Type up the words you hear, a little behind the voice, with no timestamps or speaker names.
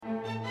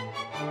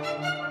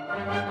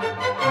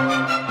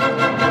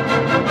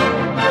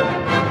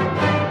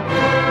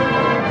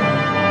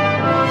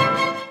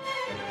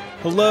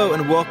Hello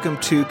and welcome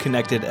to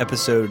Connected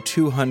episode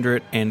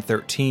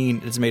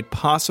 213. It's made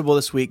possible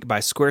this week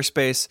by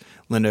Squarespace,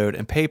 Linode,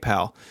 and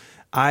PayPal.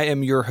 I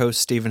am your host,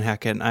 Stephen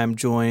Hackett, and I'm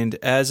joined,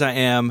 as I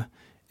am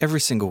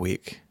every single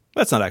week.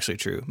 That's not actually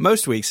true.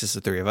 Most weeks, it's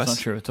the three of us. Not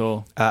true at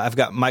all. I've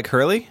got Mike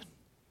Hurley.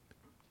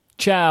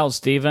 Ciao,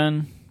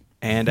 Stephen.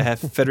 And I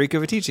have Federico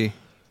Vitici.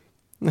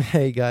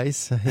 Hey,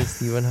 guys. Hey,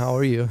 Stephen. How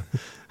are you?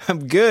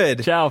 I'm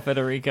good. Ciao,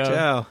 Federico.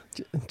 Ciao.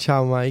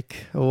 Ciao,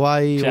 Mike.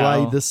 Why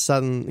the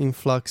sudden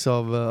influx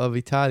of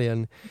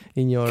Italian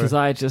in your... Because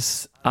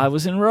I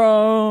was in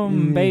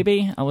Rome,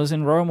 baby. I was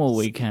in Rome all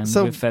weekend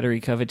with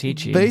Federico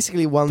Vitici.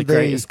 Basically, the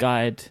greatest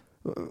guide.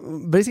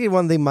 Basically,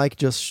 one day Mike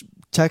just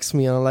texted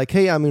me and I'm like,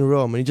 hey, I'm in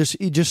Rome. And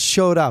he just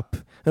showed up.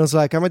 And I was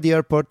like, I'm at the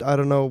airport. I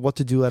don't know what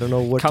to do. I don't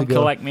know where to go. Come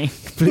collect me.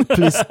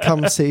 Please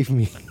come save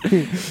me.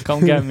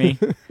 Come get me.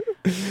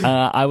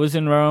 I was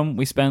in Rome.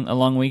 We spent a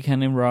long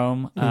weekend in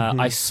Rome.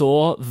 I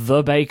saw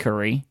the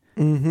bakery.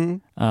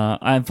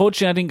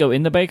 Unfortunately, I didn't go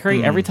in the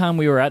bakery. Every time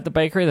we were at the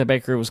bakery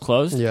was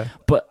closed. Yeah.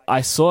 But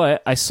I saw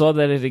it. I saw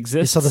that it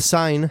exists. You saw the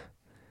sign?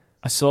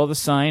 I saw the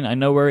sign. I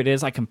know where it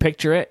is. I can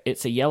picture it.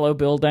 It's a yellow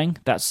building.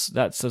 That's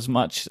as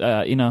much,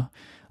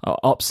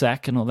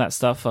 OPSEC and all that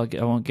stuff. I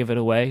won't give it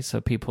away so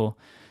people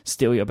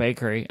steal your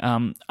bakery.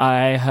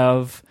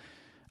 I've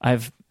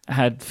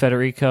had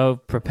Federico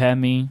prepare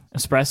me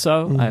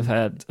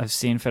espresso. I've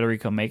seen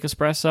Federico make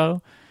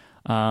espresso.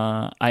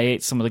 I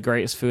ate some of the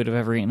greatest food I've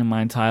ever eaten in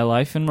my entire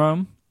life in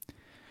Rome.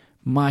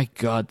 My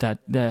God,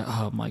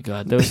 oh my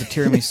God, there was a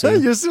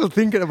tiramisu. You're still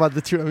thinking about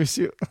the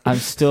tiramisu. I'm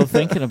still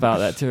thinking about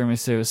that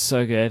tiramisu. It was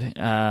so good.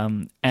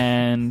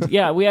 And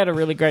yeah, we had a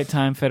really great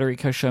time.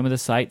 Federico showed me the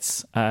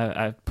sights.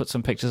 I put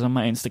some pictures on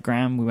my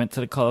Instagram. We went to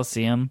the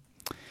Colosseum.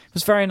 It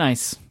was very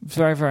nice. It was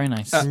very, very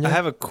nice. I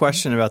have a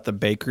question about the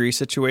bakery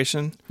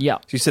situation. Yeah.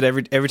 You said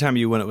every time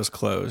you went, it was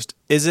closed.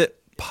 Is it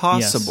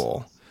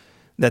possible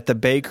that the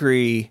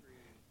bakery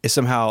is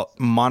somehow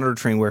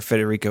monitoring where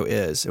Federico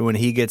is, and when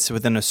he gets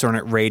within a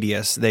certain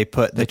radius, they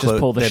put just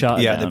pull the shot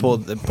Yeah,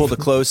 down. they pull the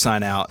close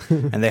sign out,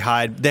 and they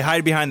hide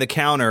behind the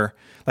counter,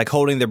 like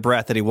holding their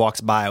breath that he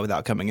walks by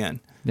without coming in.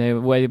 They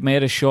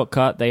made a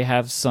shortcut. They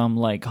have some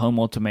like home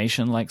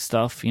automation like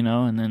stuff,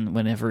 and then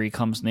whenever he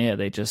comes near,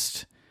 they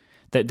just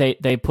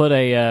they put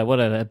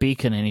a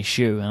beacon in his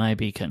shoe, an eye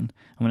beacon.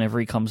 And whenever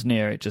he comes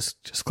near, it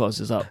just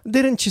closes up.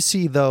 Didn't you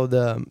see though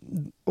the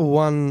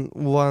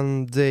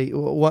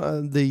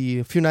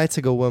the few nights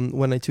ago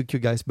when I took you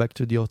guys back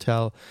to the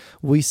hotel,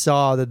 we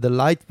saw that the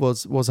light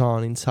was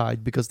on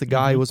inside because the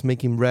guy was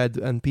making bread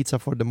and pizza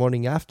for the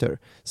morning after.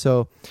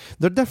 So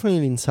they're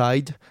definitely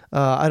inside.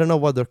 I don't know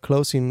what they're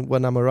closing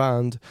when I'm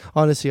around.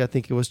 Honestly, I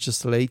think it was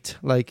just late.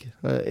 Like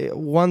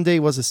one day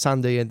was a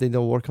Sunday and they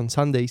don't work on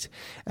Sundays,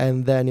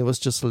 and then it was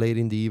just late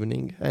in the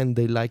evening, and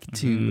they like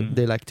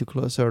to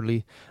close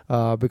early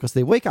because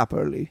they wake up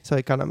early. So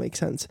it kind of makes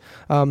sense.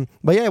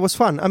 But yeah, it was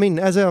fun. I mean,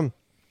 as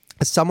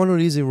someone who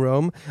lives in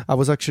Rome, I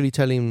was actually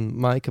telling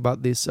Mike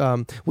about this.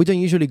 We don't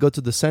usually go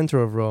to the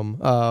center of Rome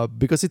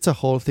because it's a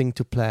whole thing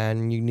to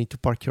plan. You need to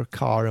park your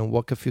car and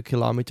walk a few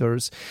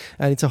kilometers,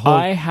 and it's a whole...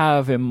 I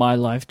have in my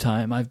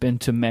lifetime, I've been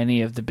to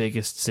many of the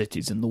biggest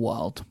cities in the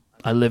world.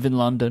 I live in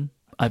London.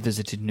 I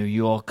visited New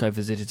York. I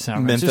visited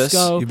San Francisco.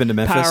 Memphis. You've been to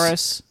Memphis?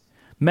 Paris,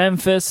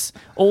 Memphis,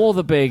 all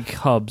the big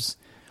hubs.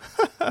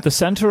 The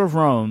center of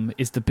Rome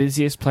is the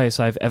busiest place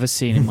I've ever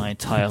seen in my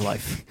entire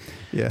life.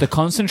 Yeah. The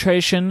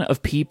concentration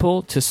of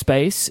people to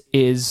space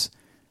is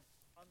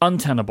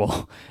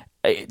untenable.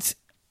 It's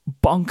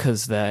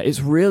bonkers there. It's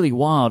really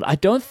wild. I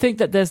don't think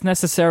that there's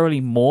necessarily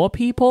more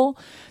people.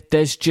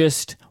 There's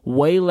just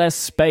way less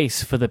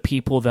space for the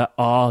people that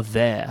are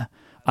there.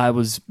 I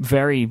was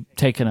very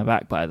taken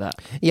aback by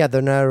that. Yeah,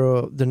 the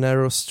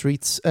narrow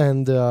streets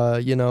and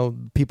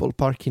people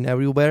parking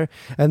everywhere,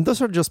 and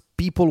those are just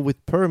people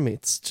with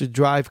permits to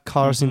drive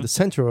cars in the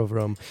center of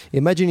Rome.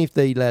 Imagine if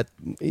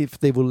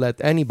they would let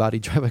anybody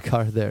drive a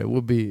car there. It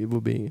would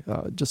be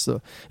just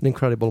an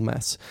incredible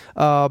mess.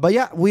 But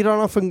yeah, we don't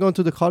often go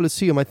to the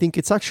Colosseum. I think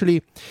it's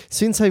actually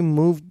since I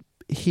moved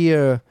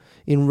here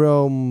in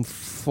Rome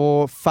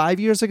 5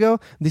 years ago,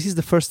 this is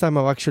the first time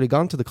I've actually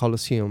gone to the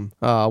Colosseum.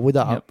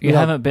 You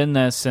haven't been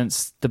there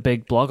since the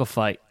big blogger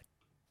fight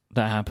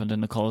that happened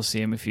in the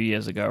Colosseum a few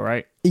years ago,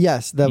 right?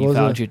 Yes, you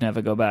vowed you'd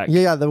never go back.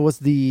 Yeah, there was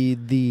the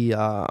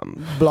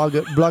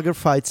blogger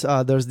fights.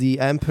 There's the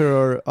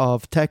Emperor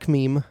of Tech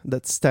meme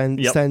that's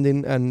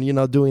standing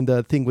and doing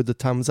the thing with the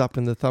thumbs up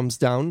and the thumbs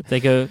down. They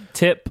go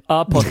tip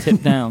up or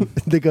tip down.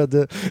 they got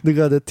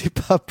the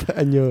tip up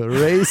and you're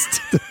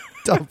raised.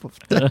 Top of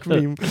Tech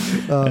meme.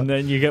 And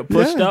then you get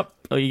pushed up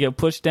or you get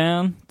pushed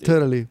down.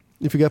 Totally.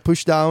 If you get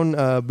pushed down,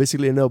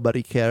 basically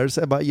nobody cares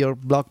about your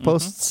blog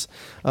posts.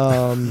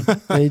 And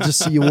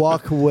you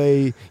walk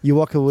away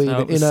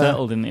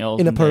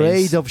in a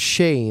parade of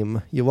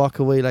shame. You walk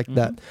away like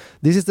that.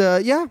 This is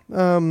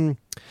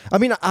I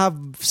mean, I've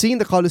seen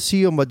the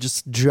Colosseum, but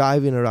just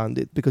driving around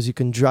it, because you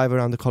can drive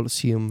around the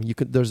Colosseum.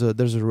 There's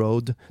a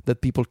road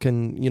that people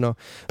can,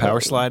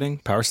 Power sliding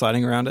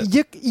around it.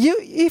 You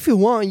if you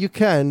want, you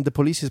can. The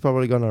police is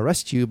probably gonna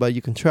arrest you, but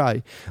you can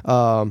try.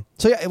 So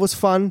yeah, it was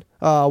fun.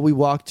 We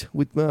walked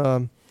with.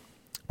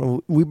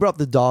 We brought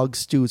the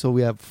dogs too, so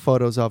we have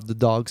photos of the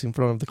dogs in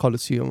front of the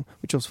Colosseum,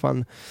 which was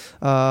fun.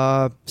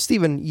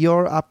 Steven,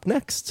 you're up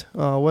next.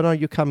 When are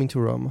you coming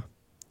to Rome?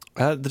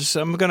 I'm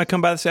going to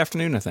come by this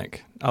afternoon. I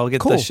think I'll get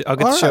Cool. I'll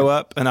get the show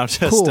up, and I'll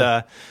just. Cool.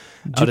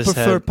 Do you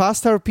prefer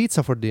pasta or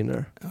pizza for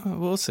dinner?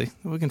 We'll see.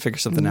 We can figure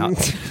something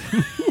out.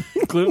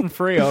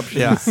 Gluten-free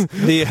options.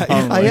 Yeah.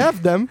 I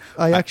have them.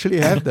 I actually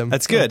have them.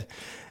 That's good.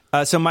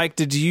 So, Mike,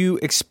 did you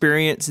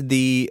experience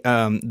the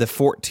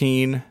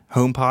 14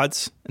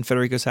 HomePods in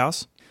Federico's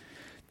house?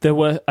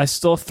 I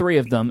saw 3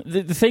 of them.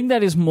 The thing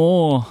that is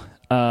more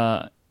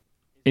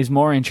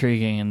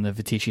intriguing in the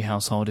Viticci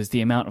household is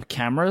the amount of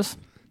cameras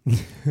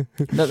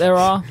that there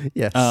are.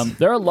 Yes.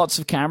 There are lots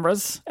of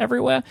cameras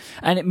everywhere,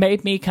 and it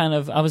made me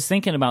I was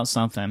thinking about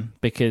something,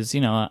 because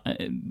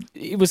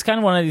it was kind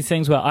of one of these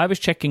things where I was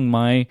checking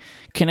my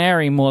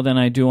Canary more than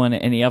I do on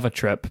any other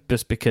trip,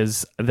 just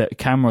because the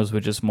cameras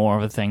were just more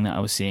of a thing that I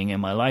was seeing in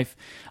my life.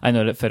 I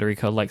know that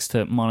Federico likes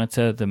to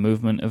monitor the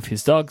movement of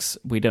his dogs.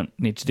 We don't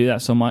need to do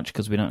that so much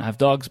because we don't have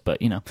dogs, but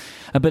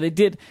but it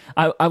did.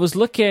 I was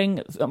looking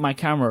at my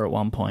camera at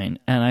one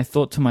point, and I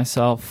thought to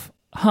myself,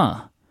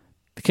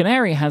 the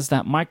Canary has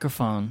that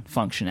microphone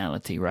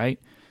functionality, right?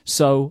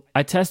 So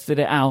I tested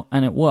it out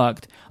and it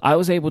worked. I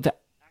was able to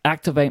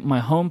activate my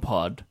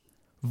HomePod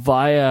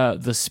via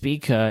the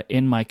speaker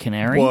in my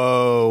Canary.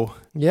 Whoa.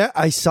 Yeah,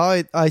 I saw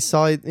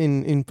it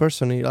in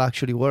person. It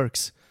actually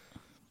works.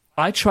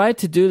 I tried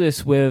to do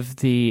this with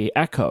the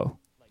Echo,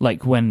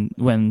 like when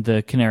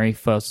the Canary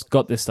first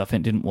got this stuff,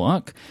 it didn't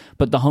work.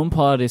 But the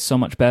HomePod is so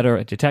much better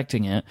at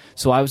detecting it,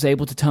 so I was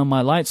able to turn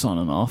my lights on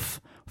and off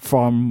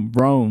from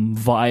Rome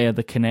via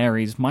the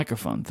Canary's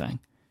microphone thing.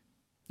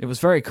 It was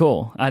very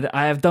cool. I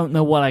don't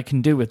know what I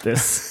can do with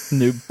this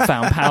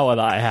newfound power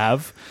that I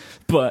have,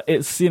 but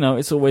it's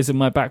it's always in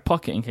my back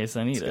pocket in case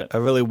I need it. A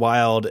really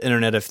wild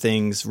Internet of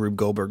Things Rube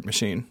Goldberg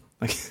machine.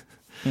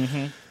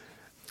 Mm-hmm.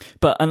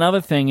 But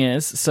another thing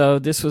is, so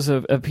this was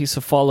a piece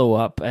of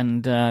follow-up,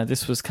 and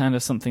this was kind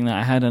of something that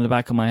I had in the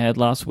back of my head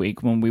last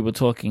week when we were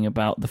talking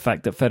about the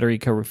fact that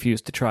Federico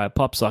refused to try a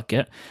pop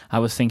socket. I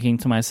was thinking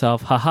to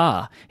myself,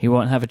 he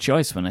won't have a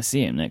choice when I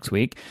see him next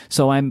week.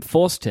 So I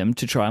forced him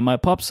to try my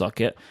pop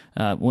socket,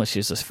 which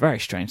is a very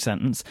strange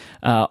sentence,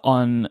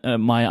 on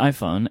my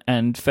iPhone.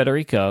 And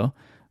Federico,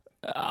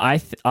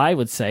 I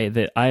would say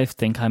that I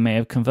think I may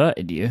have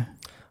converted you.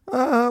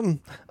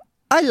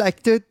 I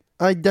liked it.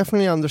 I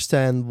definitely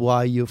understand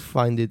why you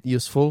find it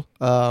useful.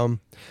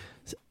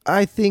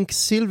 I think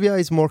Sylvia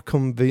is more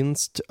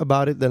convinced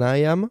about it than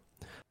I am.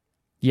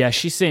 Yeah,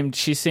 she seemed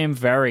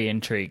very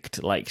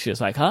intrigued. Like, she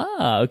was like,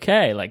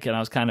 okay. Like, and I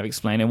was kind of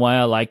explaining why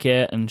I like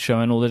it and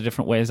showing all the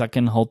different ways I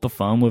can hold the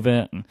phone with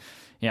it. And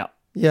yeah.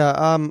 Yeah,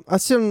 I'm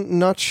still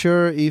not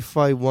sure if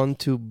I want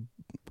to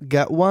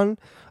get one.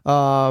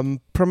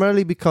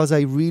 Primarily because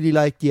I really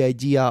like the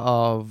idea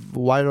of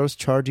wireless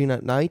charging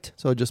at night.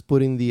 So just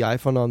putting the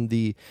iPhone on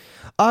the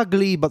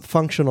ugly but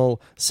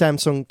functional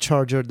Samsung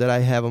charger that I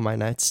have on my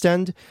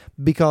nightstand,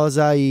 because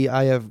I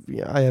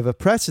have a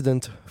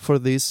precedent for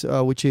this,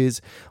 which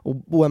is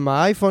when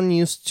my iPhone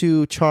used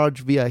to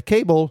charge via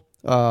cable,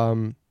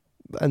 and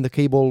the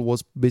cable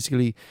was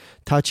basically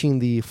touching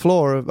the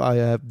floor. I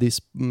have this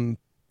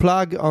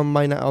plug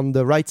on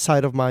the right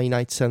side of my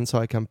nightstand, so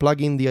I can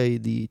plug in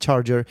the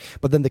charger,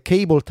 but then the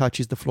cable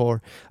touches the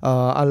floor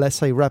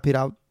unless I wrap it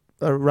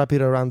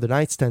around the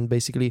nightstand,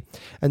 basically.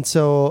 And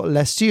so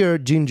last year,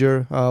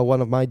 Ginger,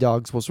 one of my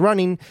dogs, was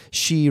running.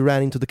 She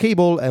ran into the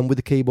cable, and with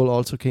the cable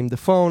also came the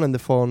phone, and the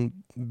phone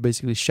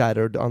basically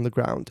shattered on the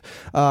ground.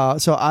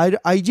 So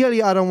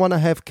ideally, I don't want to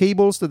have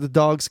cables that the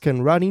dogs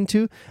can run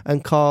into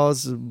and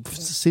cause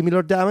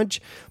similar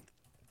damage.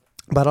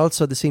 But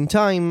also at the same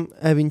time,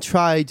 having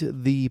tried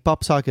the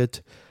pop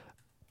socket,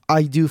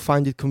 I do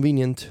find it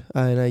convenient,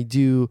 and I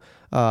do.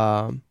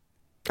 I'm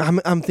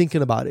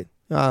thinking about it,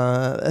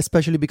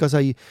 especially because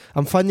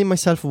I'm finding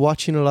myself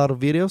watching a lot of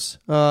videos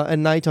at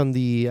night on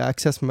the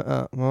Access.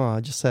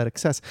 I just said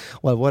Access.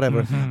 Well,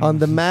 whatever. On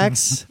the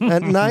Max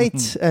at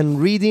night,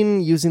 and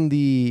reading using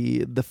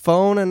the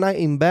phone at night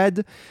in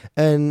bed,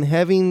 and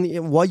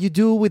having what you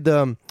do with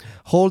the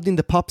holding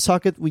the pop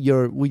socket with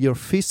your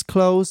fist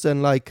closed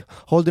and like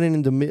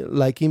holding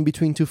it in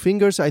between two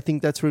fingers. I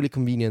think that's really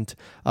convenient.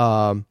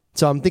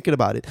 So I'm thinking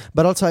about it,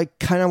 but also I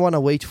kind of want to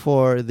wait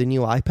for the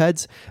new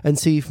iPads and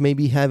see if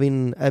maybe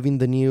having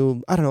the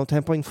new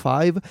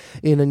 10.5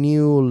 in a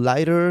new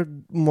lighter,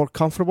 more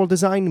comfortable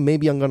design.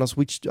 Maybe I'm gonna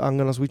switch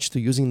to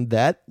using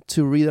that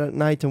to read at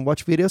night and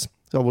watch videos.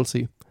 So we'll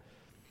see.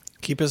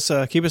 Keep us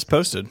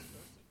posted.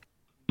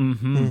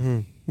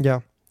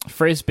 Yeah.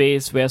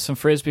 Frisbees. We have some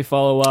Frisbee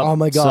follow-up. Oh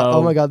my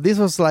god! This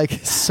was like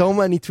so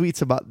many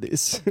tweets about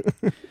this.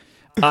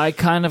 I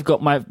kind of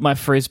got my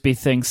Frisbee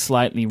thing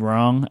slightly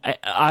wrong.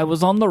 I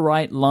was on the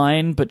right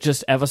line, but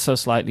just ever so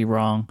slightly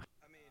wrong.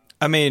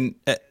 I mean,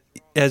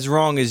 as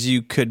wrong as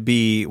you could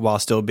be while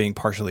still being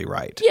partially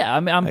right. Yeah, I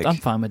mean, I'm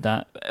fine with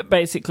that.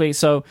 Basically,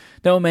 so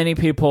there were many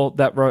people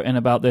that wrote in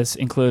about this,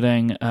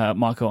 including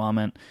Marco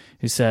Arment,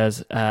 who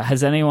says,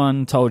 has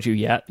anyone told you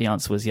yet? The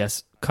answer was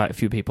yes, quite a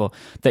few people,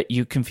 that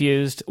you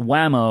confused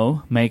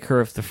Whammo, maker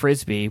of the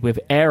Frisbee, with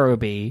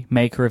Aerobee,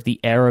 maker of the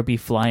Aerobee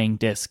flying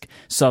disc.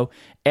 So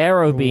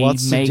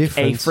Aerobee make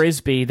a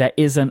Frisbee that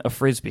isn't a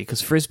Frisbee,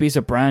 because Frisbee's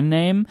a brand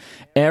name.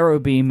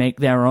 Aerobee make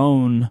their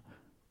own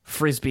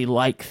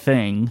Frisbee-like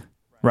thing,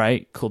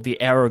 right, called the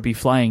Aerobee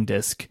flying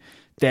disc.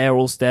 They're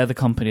the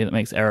company that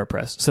makes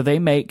AeroPress. So they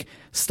make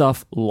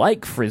stuff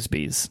like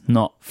Frisbees,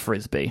 not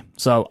Frisbee.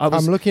 So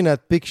I'm looking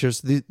at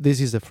pictures. This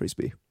is a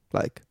Frisbee.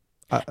 Like,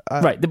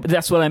 right,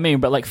 that's what I mean.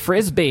 But like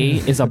Frisbee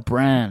is a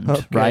brand,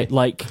 okay, right?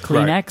 Like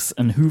Kleenex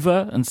and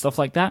Hoover and stuff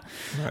like that,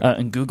 right,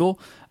 and Google.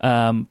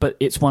 But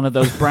it's one of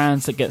those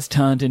brands that gets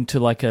turned into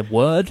like a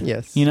word,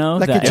 yes, you know,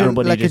 like that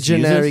everybody like just a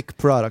generic uses.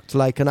 Product,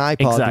 like an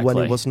iPod, exactly,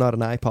 when it was not an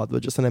iPod,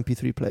 but just an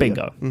MP3 player.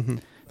 Bingo. Mm-hmm.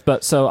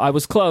 But so I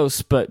was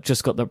close, but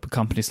just got the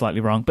company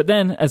slightly wrong. But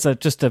then, as an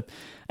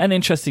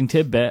interesting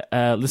tidbit,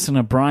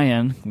 listener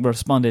Brian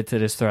responded to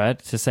this thread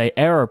to say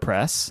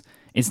AeroPress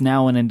is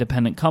now an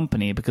independent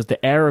company because the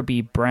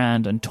Aerobee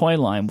brand and toy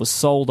line was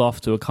sold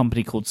off to a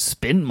company called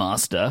Spin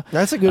Master.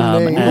 That's a good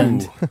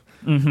name.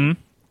 And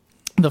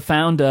the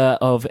founder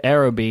of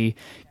Aerobee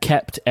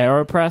kept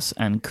AeroPress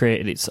and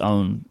created its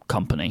own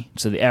company.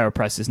 So the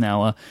AeroPress is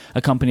now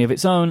a company of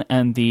its own,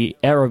 and the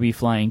Aerobee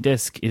flying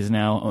disc is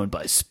now owned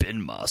by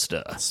Spin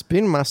Master.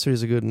 Spin Master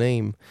is a good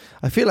name.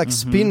 I feel like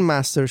Spin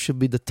Master should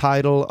be the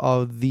title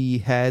of the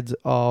head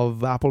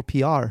of Apple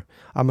PR.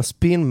 I'm a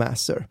Spin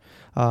Master.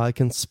 I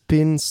can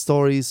spin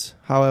stories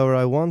however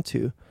I want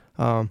to.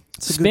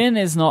 Spin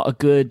is not a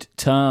good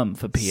term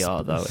for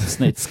PR, though.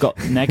 It's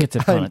got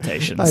negative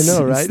connotations. I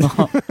know, right?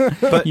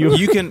 But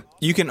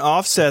you can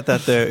offset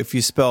that though if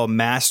you spell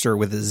master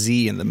with a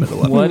Z in the middle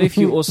of it. What if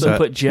you also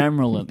put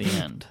general at the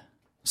end?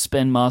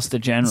 Spin Master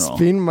General.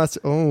 Spin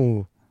Master.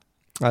 Oh,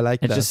 I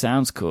like that. It just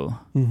sounds cool.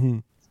 Mm-hmm.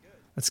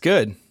 That's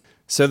good.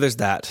 So there's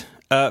that.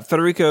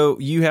 Federico,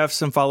 you have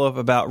some follow-up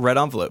about red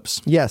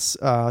envelopes. Yes.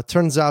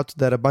 Turns out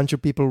that a bunch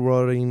of people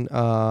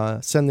were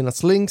sending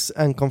us links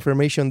and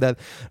confirmation that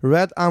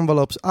red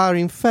envelopes are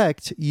in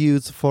fact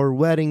used for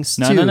weddings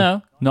too.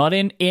 No. Not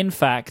in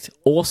fact.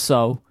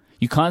 Also,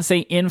 you can't say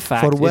in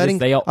fact. For weddings,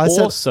 they are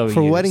also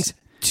for used. weddings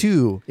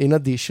too, in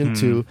addition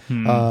to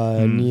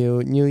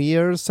New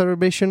Year's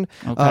celebration.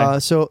 Okay.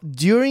 So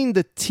during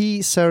the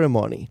tea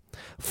ceremony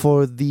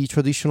for the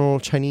traditional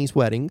Chinese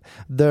wedding,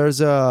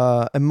 there's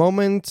a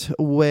moment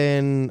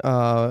when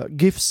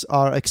gifts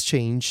are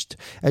exchanged,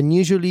 and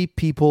usually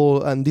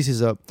people, and this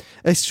is a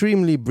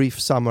extremely brief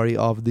summary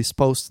of this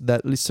post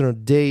that listener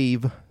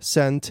Dave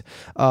sent,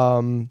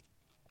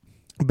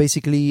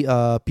 basically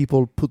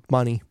people put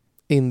money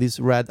in these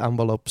red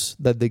envelopes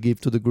that they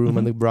give to the groom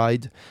and the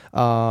bride,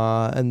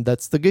 and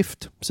that's the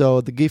gift.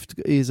 So the gift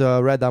is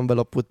a red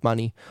envelope with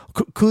money.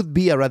 Could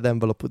be a red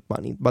envelope with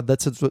money, but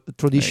that's a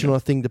traditional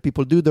thing that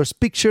people do. There's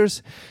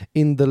pictures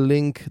in the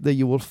link that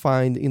you will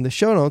find in the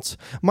show notes.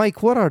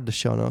 Mike, what are the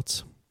show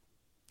notes?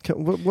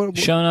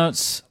 Show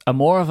notes are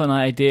more of an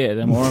idea,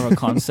 they're more of a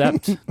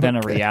concept than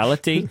a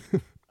reality.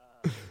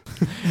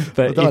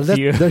 But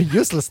they're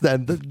useless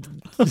then.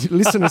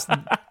 Listeners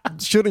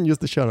shouldn't use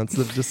the show notes.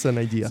 They're just an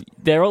idea.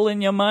 They're all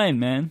in your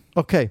mind, man.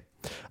 Okay.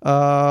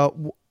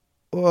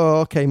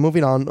 Okay,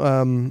 moving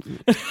on.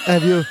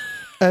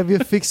 Have you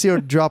fixed your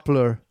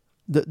Droppler?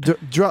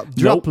 Droppler.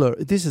 Nope.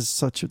 This is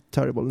such a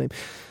terrible name.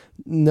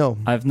 No.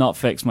 I've not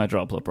fixed my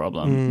Droppler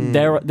problem.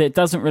 It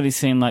doesn't really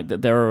seem like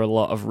that there are a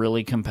lot of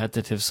really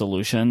competitive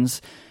solutions.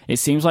 It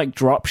seems like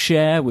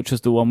Dropshare, which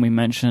was the one we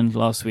mentioned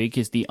last week,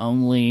 is the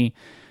only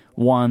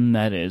one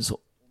that is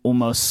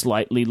almost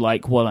slightly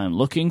like what I'm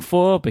looking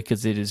for,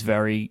 because it is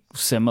very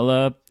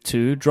similar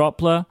to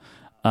Droppler,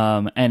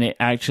 and it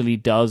actually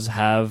does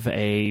have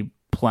a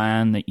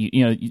plan that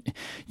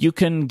you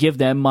can give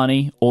them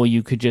money, or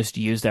you could just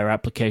use their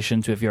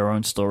applications with your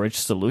own storage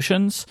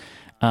solutions.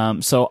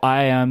 So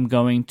I am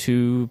going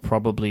to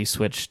probably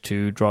switch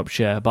to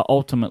Dropshare, but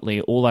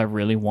ultimately all I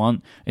really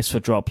want is for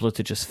Droppler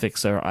to just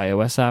fix their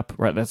iOS app,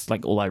 right? That's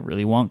like all I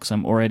really want, because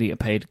I'm already a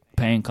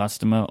paying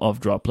customer of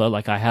Droppler.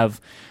 Like, I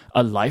have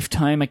a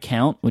lifetime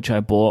account, which I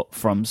bought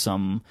from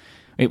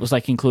it was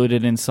like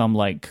included in some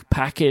like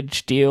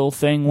package deal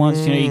thing once.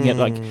 You can get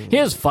like,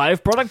 here's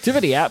 5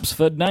 productivity apps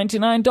for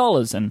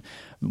 $99. And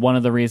one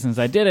of the reasons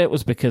I did it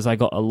was because I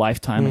got a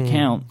lifetime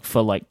account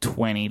for like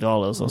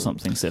 $20 or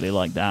something silly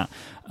like that.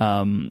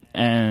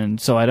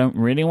 And so I don't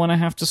really want to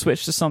have to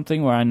switch to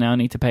something where I now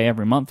need to pay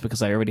every month,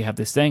 because I already have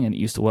this thing and it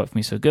used to work for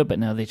me so good, but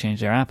now they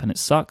changed their app and it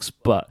sucks.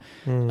 But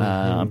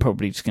I'm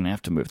probably just going to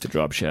have to move to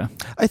Dropshare.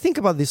 I think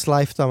about these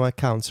lifetime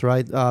accounts,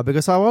 right?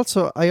 Because I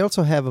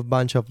also have a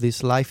bunch of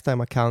these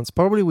lifetime accounts,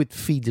 probably with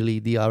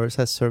Feedly, the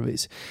RSS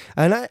service.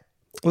 And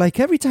like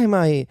every time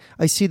I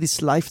see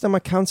these lifetime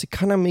accounts, it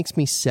kind of makes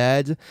me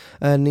sad,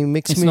 and it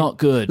makes It's me not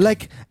good.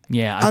 Like,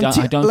 yeah,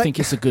 I don't think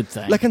it's a good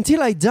thing. like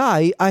until I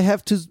die, I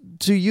have to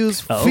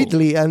use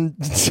Feedly and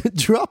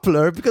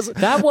Droplr because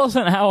that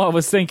wasn't how I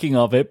was thinking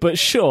of it, but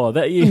sure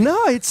that you. No,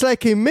 it's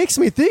like it makes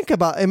me think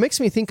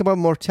about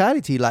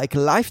mortality, like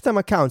lifetime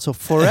account. So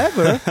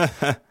forever,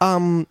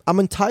 I'm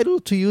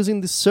entitled to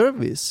using this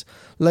service.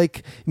 Like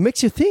it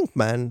makes you think,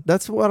 man.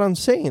 That's what I'm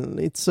saying.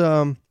 It's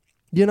you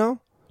know.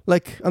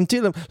 Like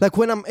until like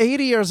when I'm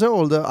 80 years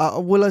old,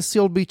 will I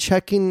still be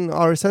checking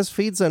RSS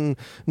feeds and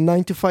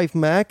 9 to 5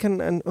 Mac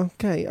and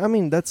okay? I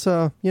mean that's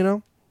you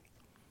know,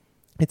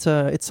 it's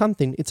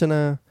something. It's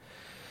a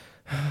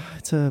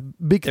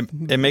big.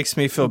 It makes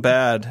me feel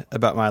bad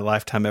about my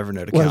lifetime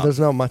Evernote account. Well, there's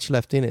not much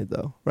left in it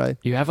though, right?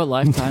 You have a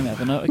lifetime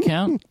Evernote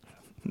account?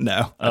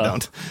 No, I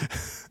don't.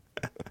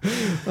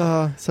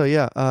 So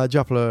yeah,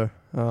 Droplr,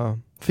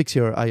 fix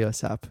your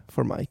iOS app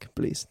for Mike,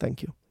 please.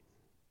 Thank you.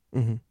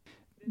 Mm-hmm.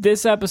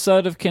 This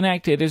episode of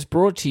Connected is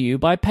brought to you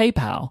by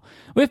PayPal.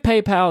 With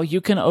PayPal,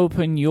 you can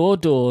open your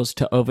doors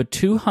to over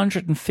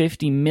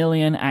 250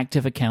 million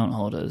active account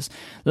holders.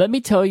 Let me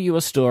tell you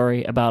a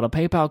story about a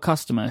PayPal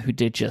customer who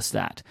did just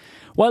that.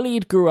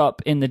 Walid grew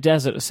up in the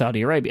desert of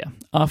Saudi Arabia.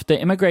 After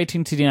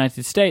immigrating to the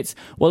United States,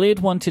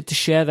 Walid wanted to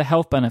share the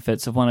health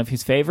benefits of one of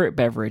his favorite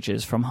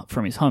beverages from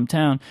his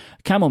hometown,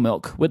 camel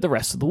milk, with the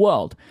rest of the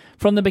world.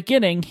 From the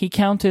beginning, he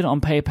counted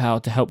on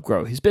PayPal to help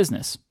grow his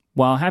business.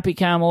 While Happy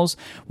Camels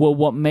were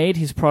what made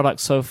his product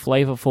so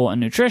flavorful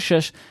and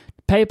nutritious,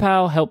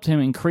 PayPal helped him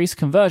increase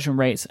conversion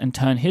rates and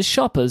turn his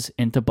shoppers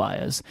into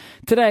buyers.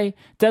 Today,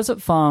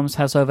 Desert Farms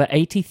has over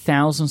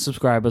 80,000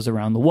 subscribers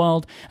around the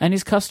world, and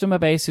his customer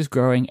base is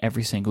growing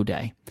every single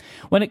day.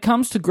 When it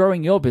comes to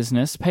growing your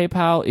business,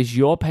 PayPal is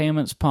your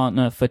payments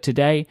partner for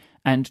today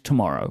and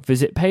tomorrow.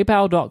 Visit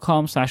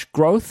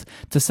paypal.com/growth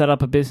to set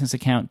up a business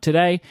account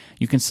today.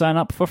 You can sign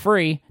up for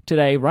free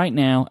today right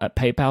now at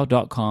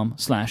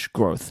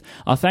paypal.com/growth.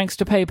 Our thanks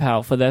to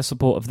PayPal for their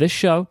support of this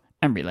show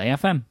and Relay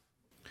FM.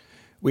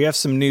 We have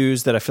some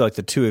news that I feel like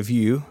the two of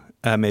you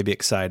may be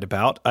excited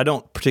about. I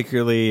don't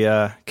particularly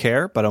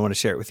care, but I want to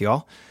share it with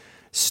y'all.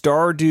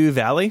 Stardew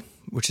Valley,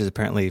 which is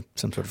apparently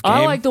some sort of game.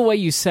 I like the way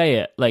you say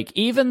it. Like,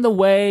 even the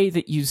way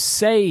that you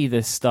say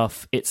this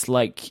stuff, it's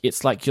like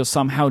you're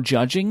somehow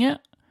judging it.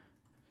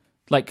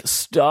 Like,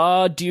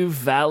 Stardew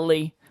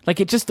Valley. Like,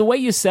 it just, the way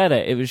you said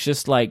it, it was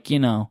just like, you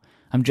know,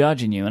 I'm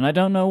judging you, and I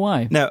don't know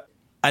why. No,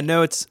 I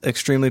know it's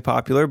extremely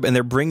popular, and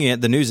they're bringing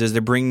it, the news is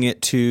they're bringing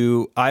it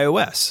to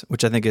iOS,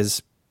 which I think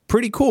is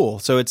pretty cool.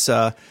 So it's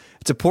a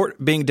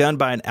port being done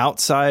by an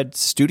outside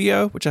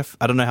studio, which I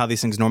don't know how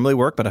these things normally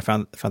work, but I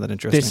found that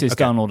interesting. This is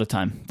done all the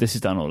time. This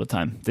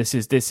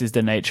is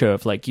the nature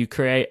of, like, you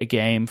create a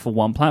game for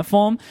one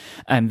platform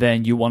and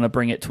then you want to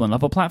bring it to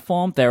another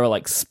platform. There are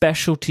like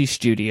specialty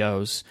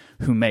studios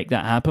who make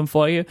that happen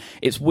for you.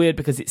 It's weird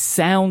because it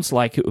sounds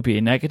like it would be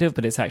a negative,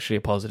 but it's actually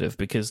a positive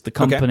because the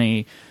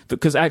company,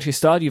 because actually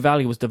Stardew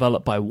Valley was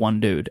developed by one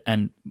dude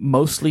and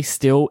mostly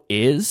still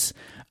is.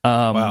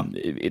 Wow.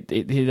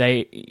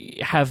 He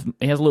has a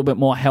little bit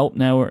more help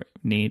now where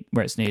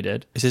it's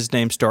needed. Is his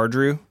name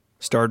Stardew?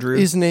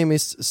 His name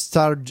is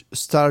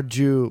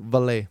Stardew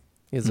Valley.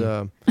 Is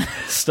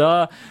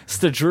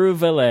Stardew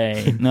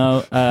Valley.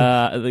 No,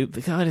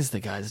 what is the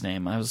guy's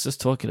name? I was just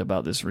talking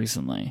about this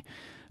recently.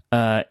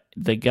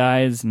 The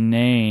guy's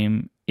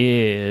name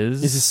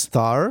is. Is it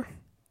Star?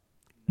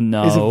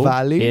 No, is it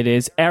Valley? It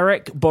is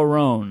Eric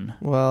Barone.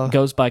 Well,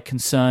 goes by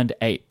Concerned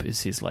Ape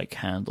is his like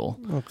handle.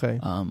 Okay.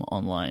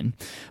 Online,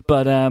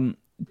 but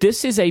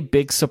this is a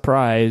big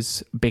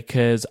surprise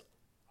because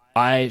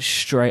I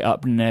straight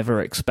up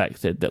never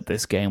expected that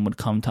this game would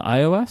come to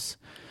iOS.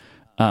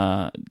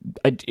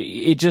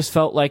 It just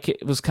felt like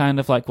it was kind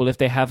of like, well, if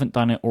they haven't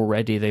done it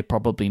already, they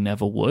probably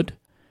never would.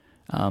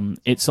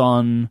 It's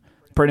on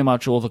pretty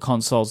much all the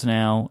consoles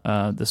now.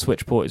 The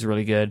Switch port is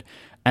really good.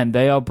 And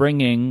they are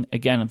bringing,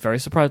 again, I'm very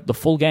surprised, the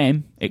full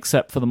game,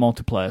 except for the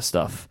multiplayer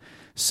stuff.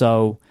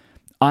 So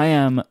I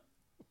am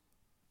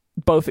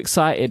both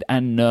excited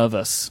and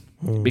nervous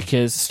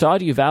because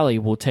Stardew Valley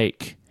will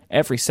take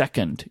every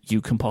second you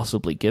can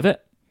possibly give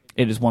it.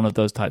 It is one of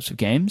those types of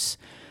games.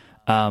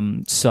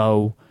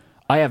 So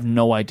I have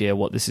no idea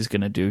what this is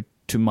going to do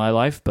to my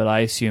life, but I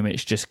assume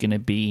it's just going to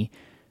be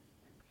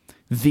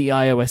the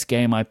iOS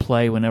game I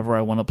play whenever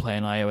I want to play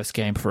an iOS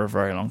game for a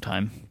very long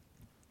time.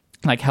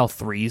 Like how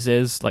Threes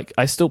is. Like,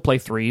 I still play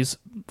Threes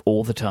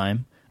all the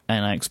time,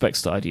 and I expect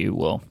Stardew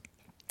will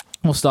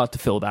start to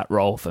fill that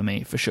role for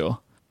me, for sure.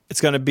 It's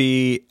going to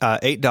be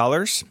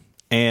 $8,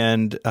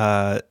 and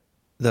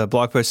the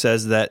blog post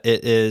says that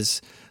it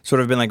is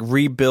sort of been like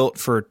rebuilt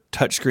for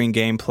touchscreen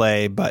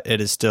gameplay, but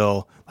it is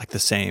still like the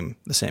same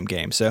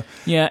game. So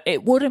yeah,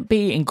 it wouldn't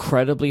be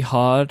incredibly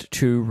hard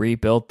to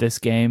rebuild this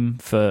game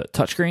for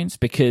touchscreens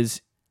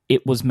because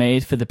it was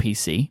made for the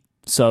PC,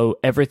 so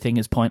everything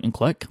is point and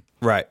click.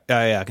 Right.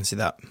 Yeah, I can see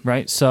that.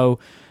 Right. So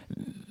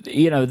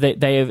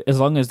they have, as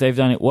long as they've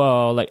done it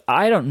well. Like,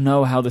 I don't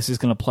know how this is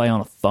going to play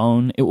on a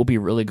phone. It will be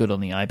really good on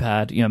the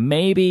iPad.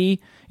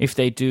 Maybe if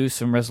they do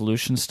some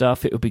resolution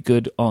stuff, it would be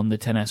good on the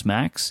XS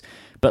Max.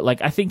 But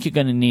like, I think you're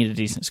going to need a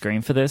decent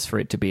screen for this for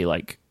it to be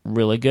like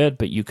really good.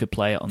 But you could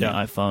play it on the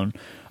iPhone.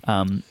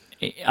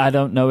 I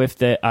don't know if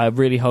I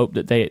really hope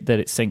that it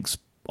syncs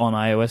on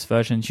iOS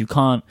versions. You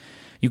can't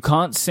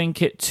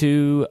sync it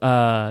to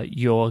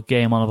your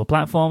game on other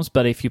platforms,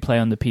 but if you play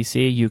on the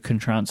PC, you can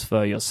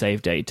transfer your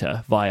save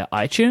data via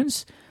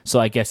iTunes.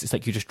 So I guess it's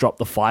like you just drop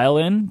the file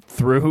in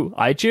through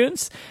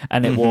iTunes,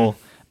 and it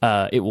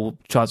will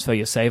transfer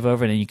your save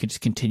over, and then you can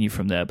just continue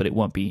from there. But it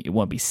won't be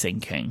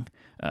syncing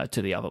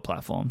to the other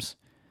platforms.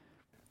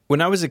 When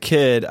I was a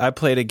kid, I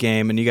played a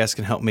game, and you guys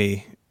can help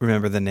me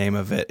remember the name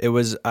of it. It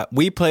was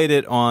we played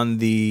it on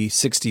the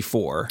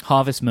 64,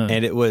 Harvest Moon,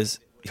 and it was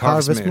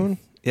Harvest Moon?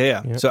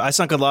 Yeah. So I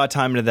sunk a lot of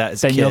time into that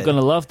as a kid. Then you're going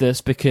to love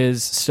this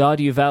because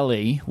Stardew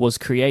Valley was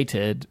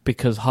created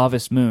because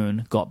Harvest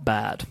Moon got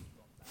bad.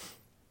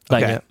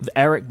 Like,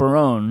 Eric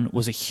Barone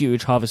was a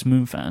huge Harvest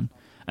Moon fan,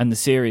 and the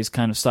series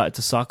kind of started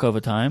to suck over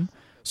time,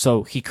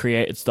 so he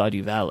created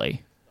Stardew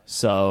Valley.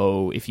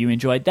 So if you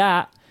enjoyed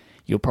that,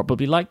 you'll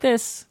probably like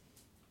this.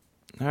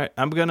 All right.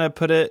 I'm going to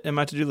put it in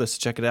my to-do list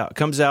to check it out. It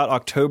comes out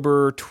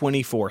October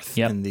 24th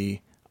in the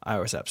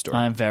iOS App Store.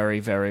 I'm very,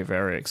 very,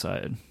 very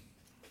excited.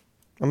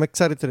 I'm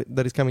excited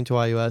that it's coming to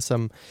iOS.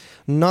 I'm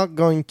not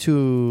going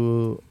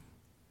to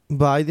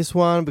buy this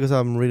one because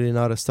I'm really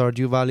not a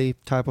Stardew Valley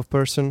type of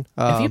person.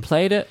 Have you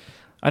played it?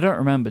 I don't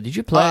remember. Did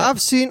you play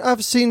it?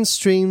 I've seen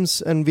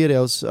streams and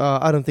videos.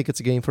 I don't think it's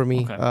a game for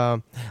me.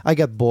 Okay. I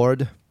get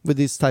bored with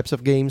these types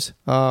of games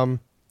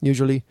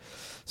usually.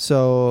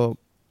 So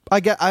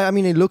I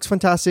mean, it looks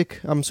fantastic.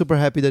 I'm super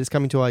happy that it's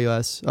coming to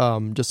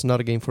iOS. Just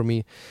not a game for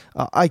me.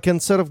 I can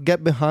sort of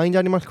get behind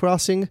Animal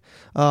Crossing,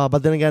 but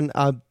then again,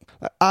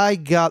 I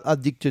got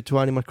addicted to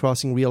Animal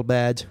Crossing real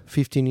bad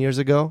 15 years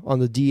ago on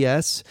the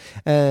DS,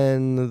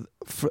 and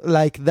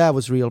that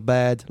was real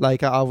bad.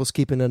 Like, I was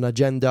keeping an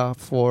agenda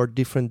for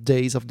different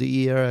days of the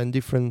year and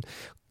different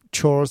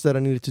chores that I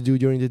needed to do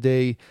during the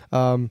day.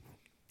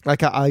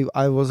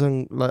 I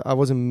wasn't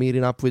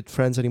meeting up with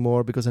friends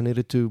anymore because I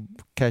needed to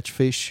catch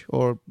fish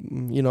or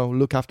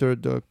look after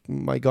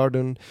my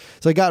garden.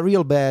 So I got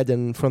real bad,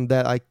 and from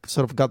that I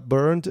sort of got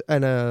burned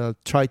and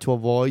tried to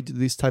avoid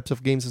these types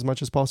of games as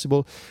much as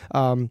possible.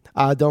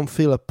 I don't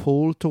feel a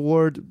pull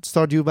toward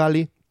Stardew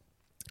Valley,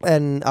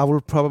 and I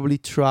will probably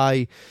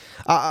try.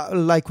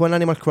 Like, when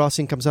Animal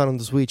Crossing comes out on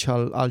the Switch,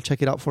 I'll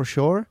check it out for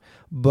sure,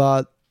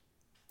 but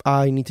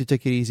I need to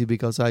take it easy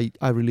because I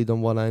really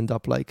don't want to end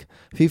up like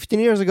 15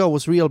 years ago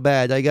was real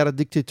bad. I got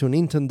addicted to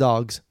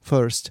Nintendogs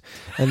first,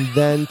 and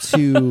then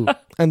to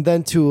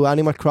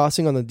Animal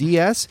Crossing on the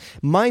DS.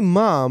 My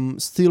mom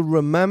still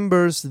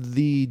remembers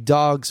the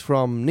dogs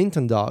from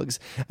Nintendogs,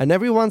 and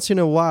every once in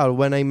a while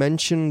when I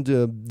mentioned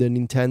the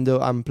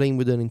Nintendo, I'm playing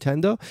with the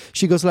Nintendo,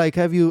 she goes like,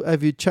 have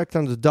you checked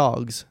on the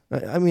dogs?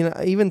 I mean,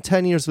 even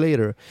 10 years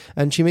later,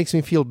 and she makes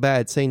me feel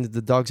bad saying that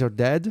the dogs are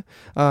dead in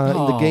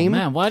the game. Oh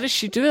man, why does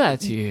she do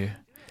that to you?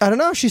 I don't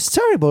know. She's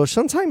terrible.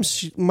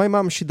 Sometimes my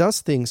mom, she does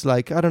things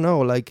like, I don't know,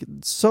 like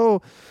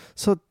so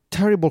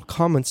terrible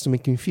comments to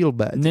make me feel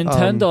bad.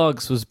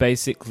 Nintendogs was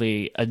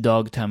basically a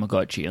dog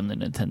Tamagotchi on the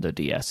Nintendo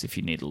DS, if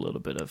you need a little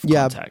bit of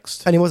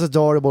context. And it was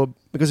adorable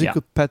because you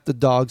could pet the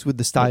dogs with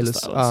the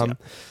stylus.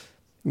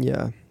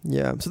 Yeah.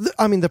 So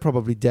they're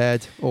probably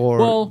dead,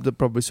 or they're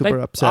probably super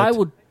upset. I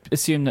would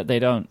assume that they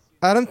don't.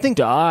 I don't think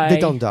they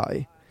don't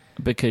die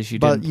because you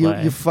didn't play.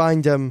 But you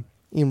find them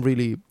in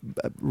really,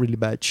 really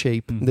bad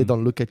shape. Mm-hmm. They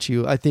don't look at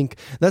you. I think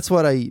that's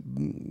what I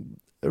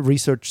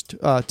researched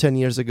 10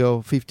 years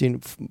ago,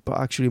 15,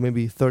 actually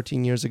maybe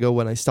 13 years ago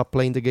when I stopped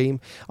playing the game.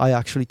 I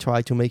actually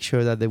tried to make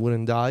sure that they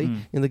wouldn't die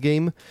in the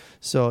game.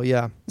 So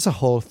yeah, it's a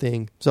whole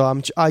thing.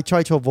 So I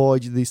try to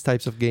avoid these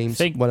types of games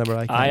whenever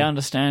I can. I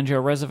understand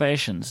your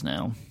reservations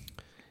now.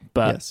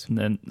 But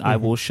then I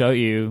will show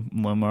you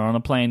when we're on a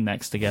plane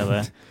next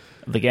together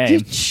the game.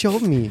 You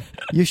showed me.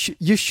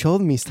 You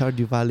showed me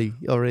Stardew Valley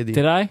already.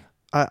 Did I?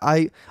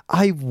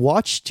 I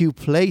watched you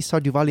play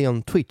Stardew Valley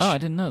on Twitch. Oh, I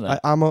didn't know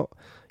that.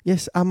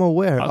 I'm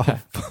aware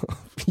of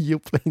you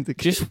playing the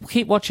game. Just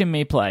keep watching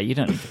me play. You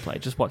don't need to play.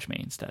 Just watch me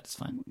instead. It's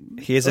fine.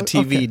 He has a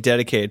TV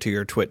dedicated to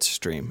your Twitch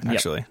stream,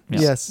 actually.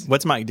 Yep. Yes.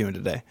 What's Mike doing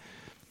today?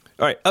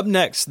 All right, up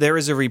next, there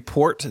is a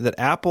report that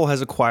Apple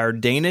has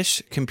acquired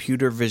Danish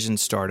computer vision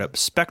startup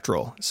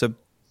Spectral. So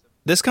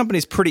this company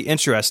is pretty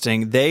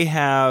interesting. They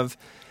have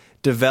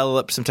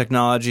developed some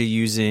technology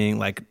using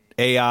like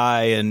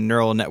AI and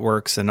neural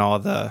networks and all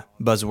the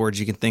buzzwords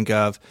you can think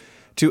of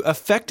to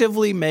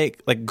effectively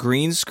make like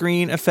green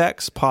screen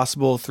effects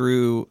possible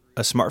through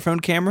a smartphone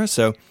camera.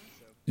 So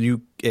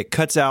it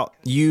cuts out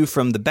you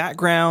from the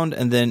background,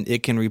 and then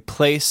it can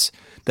replace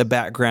the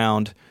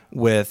background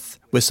with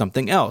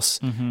something else.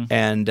 Mm-hmm.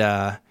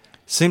 And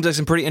seems like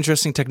some pretty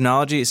interesting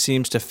technology. It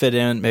seems to fit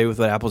in maybe with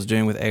what Apple's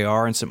doing with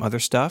AR and some other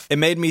stuff. It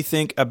made me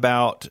think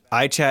about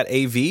iChat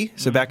AV.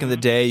 So back in the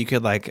day, you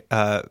could like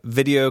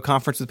video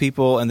conference with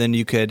people, and then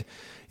you could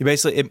you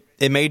basically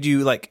it made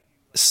you like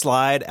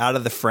slide out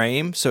of the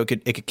frame, so it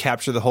could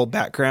capture the whole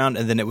background,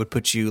 and then it would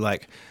put you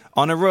like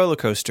on a roller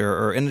coaster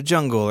or in a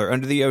jungle or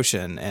under the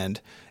ocean. And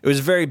it was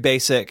very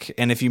basic.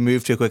 And if you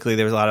moved too quickly,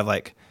 there was a lot of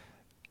like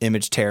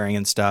image tearing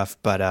and stuff.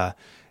 But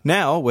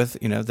now with,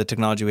 the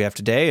technology we have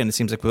today, and it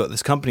seems like what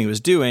this company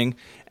was doing,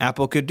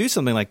 Apple could do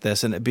something like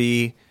this and it'd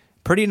be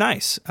pretty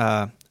nice.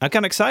 I'm kind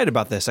of excited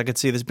about this. I could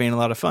see this being a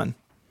lot of fun.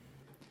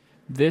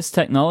 This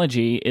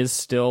technology is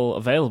still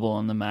available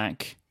on the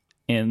Mac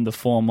in the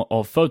form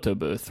of Photo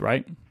Booth,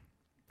 right?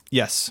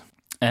 Yes.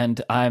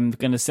 And I'm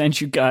going to send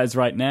you guys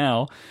right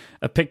now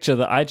a picture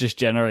that I just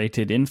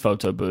generated in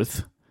Photo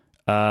Booth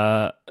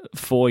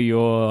for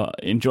your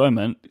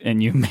enjoyment,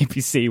 and you maybe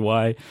see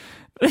why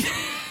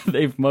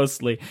they've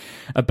mostly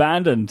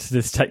abandoned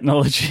this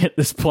technology at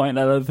this point.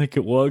 I don't think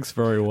it works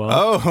very well.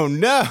 Oh,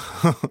 no.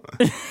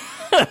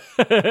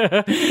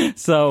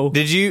 So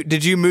did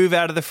you move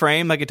out of the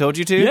frame like I told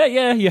you to?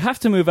 Yeah, you have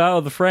to move out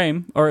of the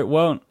frame or it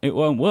won't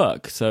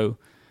work. So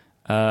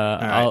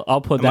right.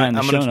 I'll put that in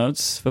the show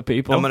notes for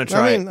people. I'm going to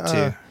try it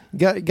too.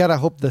 Gotta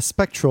hope the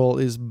Spectral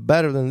is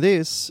better than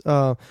this.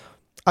 I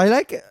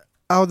like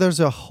how there's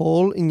a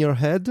hole in your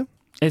head.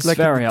 It's like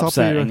very at the top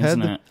upsetting, of your head.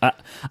 isn't it?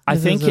 I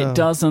think it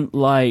doesn't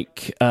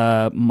like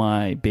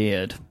my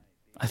beard.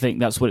 I think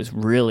that's what it's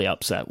really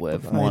upset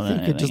with. I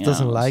think it just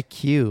doesn't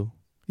like you.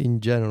 In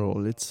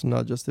general, it's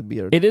not just a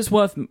beard. It is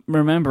worth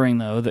remembering,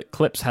 though, that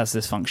Clips has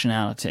this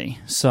functionality.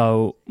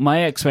 So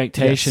my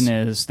expectation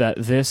is that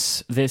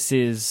this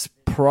is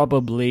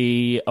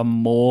probably a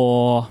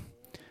more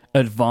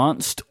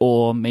advanced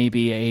or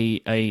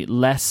maybe a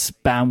less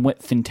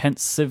bandwidth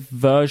intensive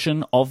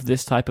version of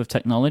this type of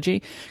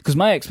technology. Because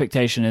my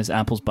expectation is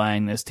Apple's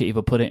buying this to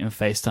either put it in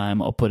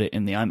FaceTime or put it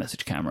in the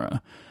iMessage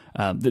camera.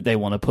 That they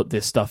want to put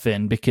this stuff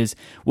in, because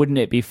wouldn't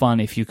it be fun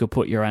if you could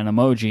put your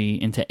Animoji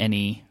into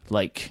any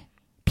like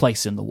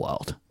place in the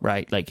world,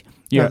 right? Like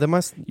your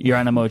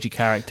Animoji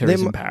character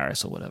is in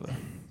Paris or whatever.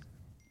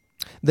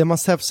 They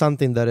must have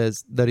something that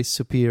is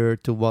superior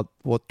to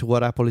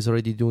what Apple is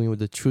already doing with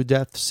the True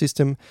Depth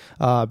system,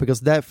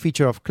 because that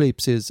feature of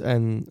Clips is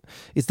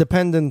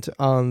dependent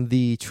on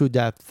the True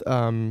Depth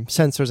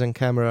sensors and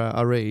camera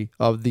array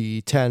of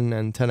the 10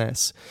 and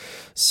 10s.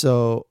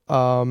 So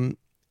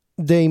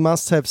they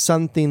must have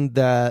something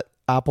that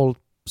Apple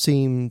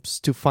seems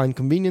to find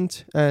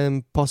convenient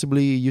and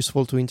possibly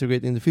useful to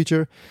integrate in the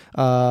future.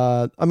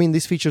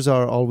 These features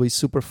are always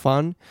super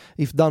fun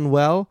if done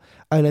well,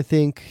 and I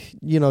think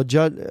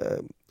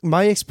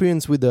my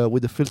experience with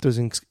the filters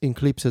in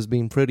Clips has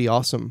been pretty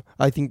awesome.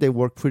 I think they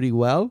work pretty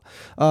well,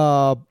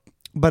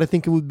 but I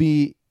think it would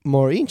be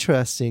more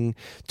interesting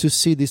to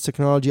see this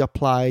technology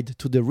applied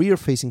to the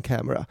rear-facing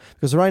camera,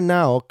 because right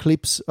now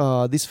Clips,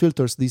 these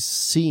filters, these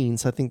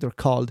scenes, I think they're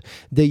called,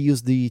 they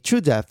use the True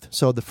Depth,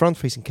 so the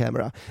front-facing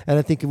camera, and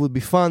I think it would be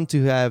fun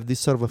to have this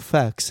sort of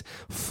effects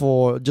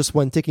for just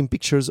when taking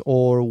pictures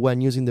or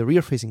when using the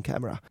rear-facing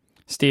camera.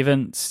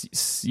 Steven,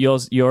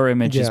 your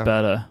image is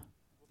better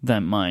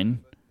than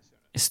mine.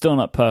 It's still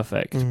not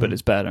perfect, but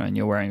it's better, and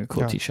you're wearing a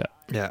cool t-shirt.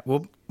 Yeah,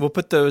 we'll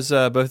put those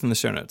both in the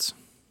show notes.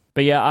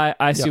 But yeah,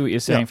 I see what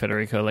you're saying,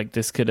 Federico. Like,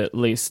 this could it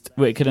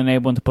could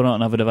enable them to put it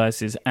on other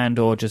devices and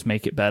or just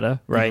make it better,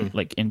 right? Mm-hmm.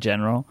 Like, in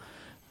general.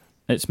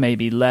 It's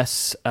maybe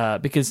less,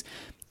 because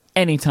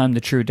anytime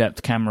the True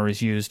Depth camera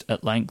is used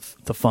at length,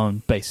 the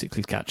phone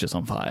basically catches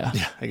on fire.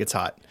 Yeah, it gets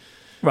hot.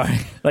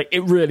 Right. Like,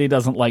 it really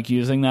doesn't like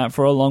using that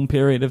for a long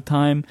period of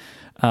time.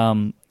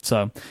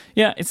 So,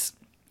 yeah, it's...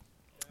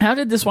 How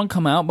did this one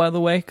come out, by the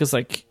way? Because,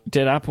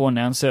 did Apple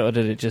announce it, or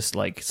did it just,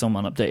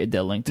 someone updated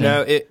their LinkedIn?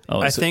 No,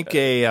 I think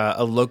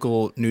a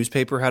local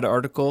newspaper had an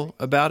article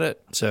about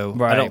it. So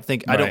right, I don't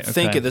think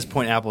at this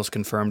point Apple's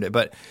confirmed it.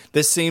 But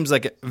this seems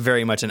like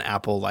very much an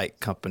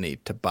Apple-like company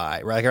to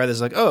buy, right? Like, this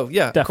oh,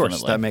 yeah, definitely. Of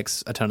course, that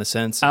makes a ton of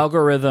sense.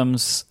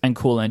 Algorithms and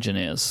cool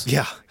engineers.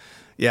 Yeah.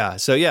 Yeah,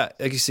 so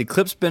like you see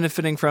Clips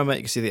benefiting from it.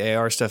 You can see the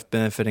AR stuff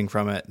benefiting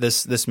from it.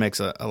 This makes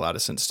a lot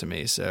of sense to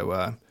me.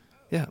 So,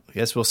 yeah, I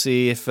guess we'll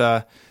see if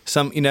a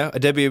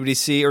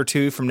WWDC or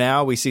two from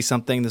now, we see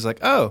something that's like,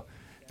 oh,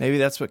 maybe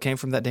that's what came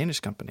from that Danish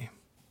company.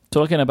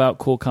 Talking about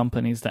cool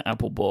companies that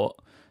Apple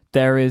bought,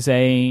 there is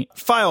a...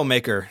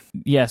 FileMaker.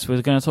 Yes,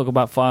 we're going to talk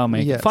about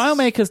FileMaker. Yes.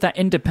 FileMaker's that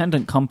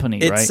independent company,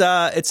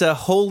 right? It's a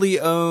wholly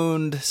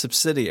owned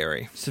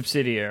subsidiary.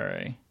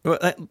 Well,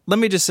 let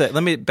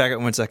me back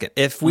up 1 second.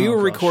 If we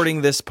were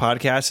recording this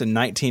podcast in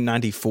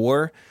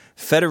 1994,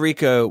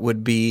 Federico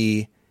would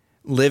be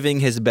living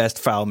his best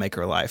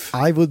FileMaker life.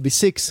 I would be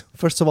 6,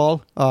 first of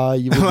all.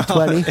 You would be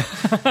 20.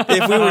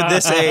 If we were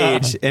this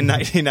age in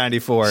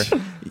 1994,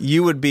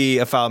 you would be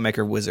a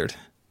FileMaker wizard.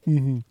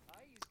 Mm-hmm.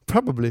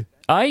 Probably.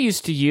 I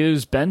used to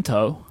use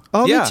Bento.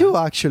 Oh, yeah. Me too,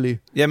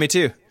 actually. Yeah, me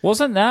too.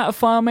 Wasn't that a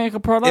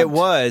FileMaker product? It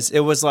was. It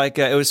was like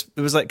kind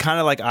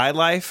of like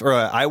iLife or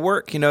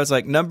iWork. It's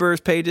like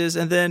numbers, pages,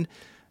 and then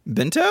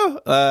bento,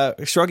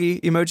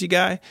 shruggy emoji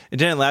guy. It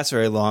didn't last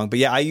very long, but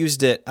yeah, I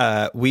used it.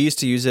 We used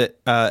to use it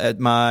at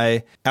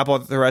my Apple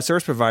authorized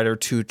service provider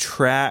to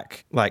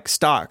track like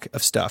stock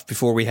of stuff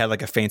before we had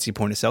like a fancy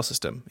point of sale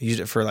system. I used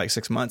it for like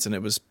 6 months, and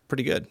it was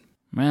pretty good.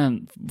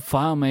 Man,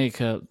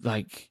 FileMaker,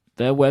 like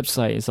their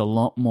website is a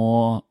lot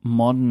more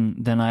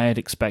modern than I had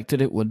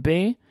expected it would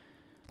be.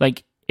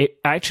 Like it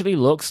actually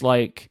looks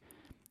like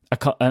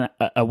a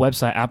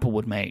website Apple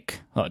would make,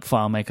 like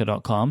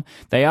FileMaker.com.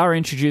 They are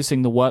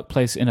introducing the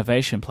Workplace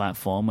Innovation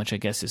Platform, which I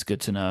guess is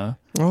good to know.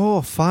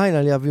 Oh,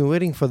 finally! I've been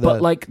waiting for that.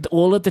 But like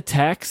all of the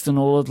text and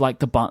all of like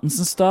the buttons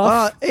and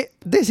stuff,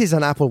 this is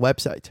an Apple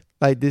website.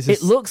 Like this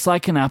is. It looks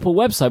like an Apple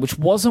website, which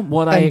wasn't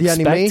what I expected.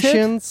 And the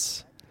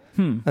animations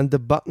and the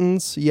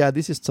buttons. Yeah,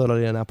 this is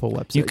totally an Apple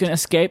website. You can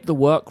escape the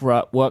work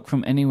rut, work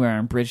from anywhere,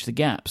 and bridge the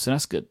gap. So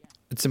that's good.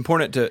 It's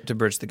important to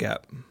bridge the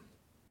gap.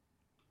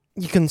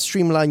 You can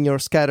streamline your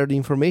scattered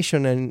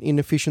information and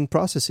inefficient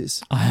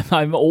processes.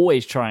 I'm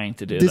always trying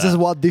to do this that. Is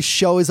what this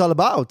show is all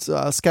about,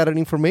 scattered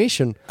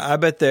information. I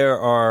bet there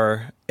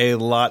are a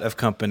lot of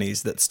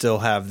companies that still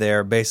have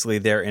basically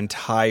their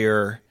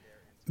entire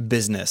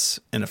business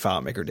in a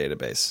FileMaker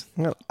database.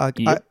 Well,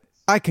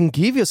 I can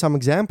give you some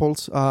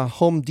examples.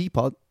 Home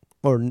Depot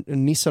or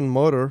Nissan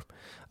Motor,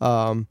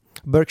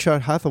 Berkshire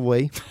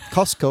Hathaway,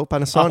 Costco,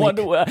 Panasonic.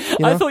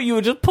 I thought you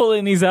were just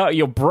pulling these out of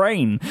your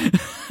brain.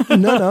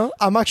 No,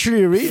 I'm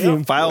actually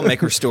reading.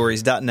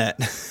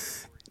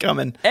 FileMakerStories.net.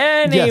 Coming.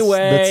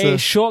 Anyway,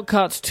 yes,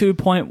 Shortcuts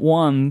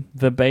 2.1,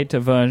 the beta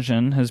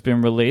version, has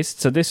been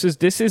released. So this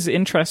is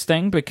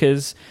interesting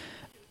because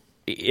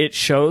it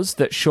shows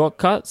that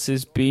Shortcuts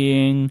is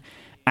being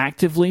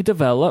actively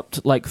developed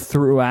like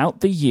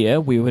throughout the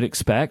year. We would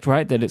expect,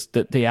 right,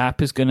 that the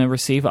app is going to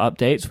receive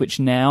updates, which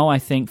now I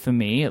think, for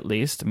me at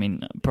least, I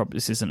mean, probably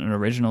this isn't an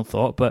original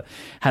thought, but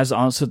has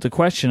answered the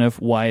question of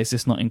why is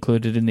this not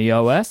included in the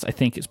OS. I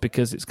think it's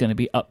because it's going to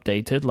be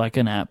updated like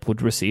an app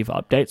would receive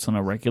updates on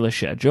a regular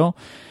schedule.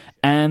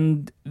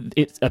 And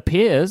it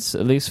appears,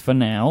 at least for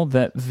now,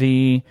 that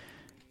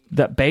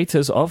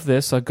betas of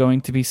this are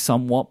going to be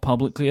somewhat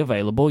publicly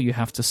available. You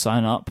have to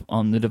sign up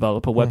on the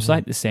developer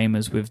website, the same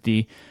as with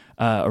the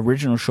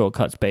original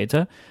Shortcuts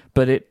beta.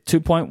 But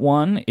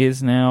 2.1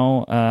 is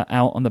now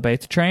out on the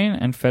beta train.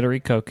 And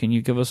Federico, can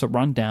you give us a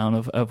rundown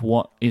of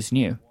what is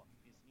new?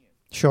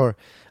 Sure.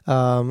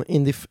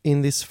 In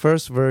this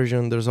first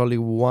version, there's only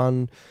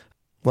one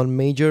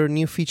major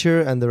new feature,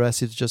 and the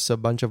rest is just a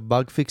bunch of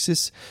bug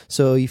fixes.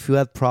 So if you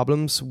had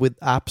problems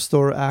with App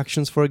Store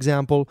actions, for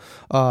example,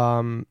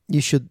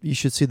 you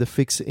should see the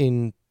fix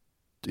in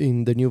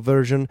the new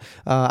version.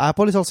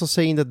 Apple is also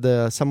saying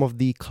that some of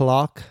the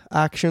clock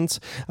actions,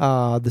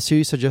 the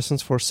Siri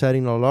suggestions for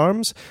setting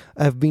alarms,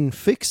 have been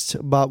fixed.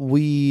 But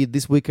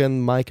this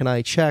weekend, Mike and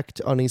I checked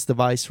on his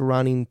device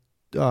running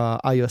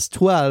iOS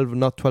 12,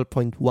 not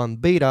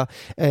 12.1 beta,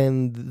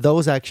 and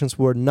those actions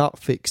were not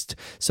fixed.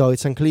 So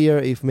it's unclear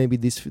if maybe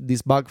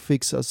this bug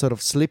fix sort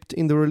of slipped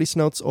in the release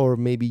notes, or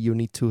maybe you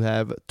need to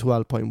have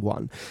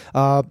 12.1.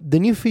 The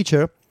new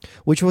feature,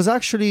 which was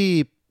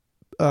actually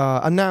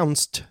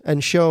announced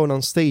and shown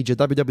on stage at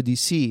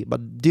WWDC,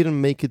 but didn't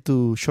make it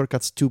to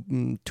Shortcuts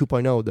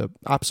 2.0, the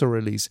App Store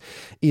release,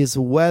 is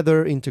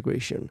weather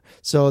integration.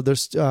 So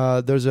there's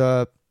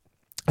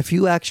a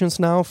few actions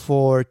now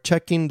for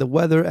checking the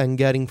weather and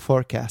getting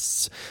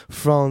forecasts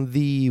from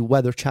the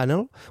weather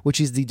channel,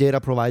 which is the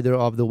data provider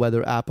of the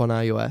weather app on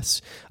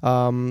iOS.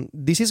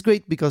 This is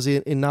great because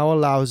it now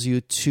allows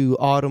you to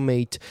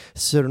automate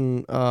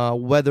certain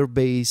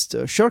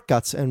weather-based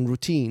shortcuts and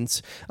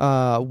routines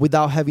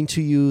without having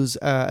to use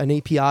an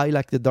API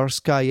like the Dark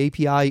Sky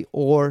API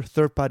or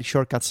third-party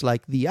shortcuts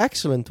like the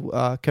excellent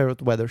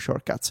Carrot Weather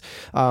shortcuts.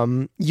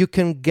 You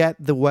can get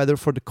the weather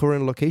for the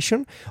current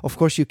location. Of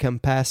course, you can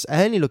pass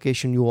any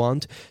location you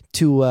want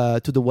to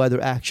the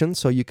weather action.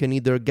 So you can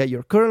either get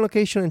your current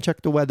location and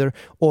check the weather,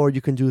 or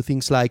you can do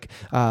things like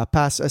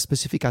pass a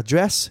specific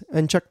address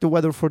and check the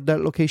weather for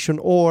that location,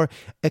 or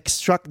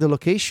extract the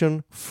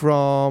location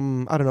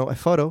from, I don't know, a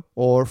photo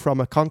or from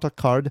a contact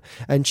card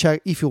and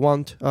check if you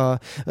want.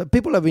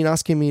 People have been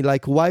asking me,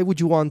 like, why would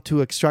you want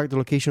to extract the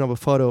location of a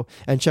photo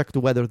and check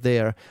the weather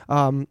there?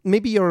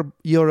 Maybe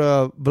you're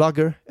a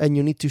blogger and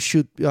you need to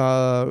shoot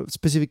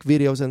specific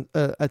videos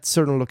at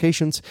certain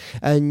locations,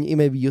 and it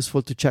may be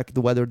useful to check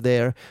the weather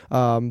there.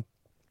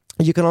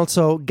 You can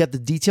also get the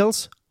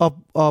details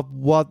of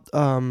what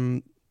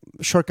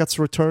Shortcuts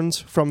returns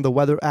from the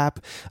weather app.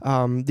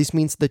 This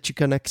means that you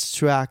can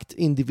extract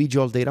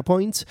individual data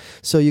points.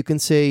 So you can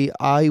say,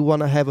 I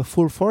want to have a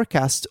full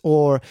forecast,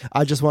 or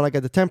I just want to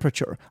get the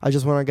temperature. I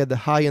just want to get the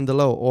high and the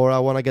low, or I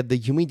want to get the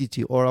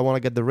humidity, or I want to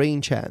get the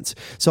rain chance.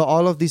 So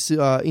all of these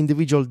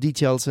individual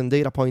details and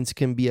data points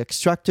can be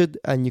extracted,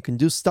 and you can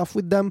do stuff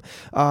with them.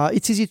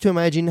 It's easy to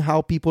imagine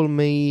how people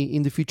may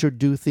in the future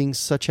do things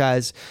such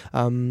as,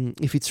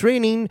 if it's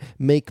raining,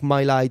 make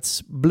my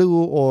lights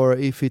blue, or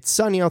if it's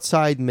sunny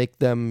outside, make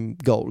them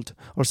gold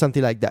or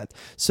something like that.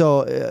 So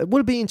it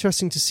will be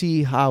interesting to see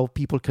how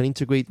people can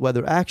integrate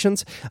weather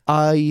actions.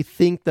 I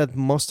think that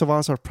most of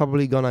us are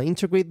probably going to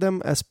integrate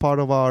them as part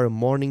of our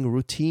morning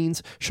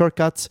routines,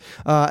 shortcuts.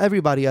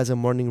 Everybody has a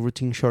morning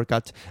routine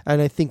shortcut,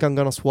 and I think I'm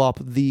going to swap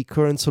the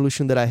current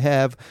solution that I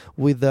have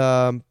with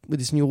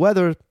this new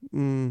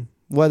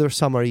weather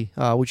summary,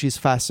 which is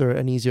faster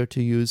and easier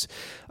to use.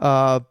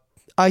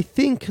 I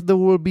think there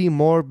will be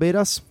more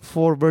betas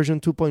for version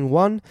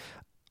 2.1.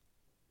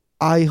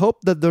 I hope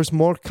that there's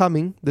more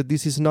coming, that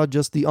this is not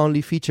just the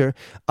only feature.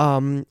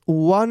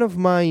 One of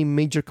my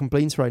major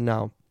complaints right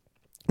now,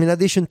 in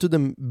addition to the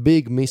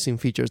big missing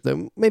features that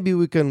maybe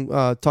we can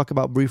talk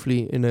about briefly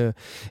in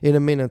a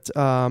minute,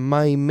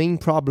 my main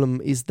problem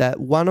is that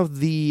one of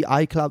the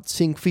iCloud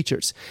Sync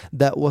features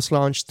that was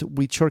launched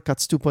with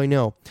Shortcuts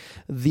 2.0,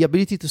 the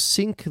ability to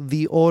sync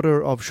the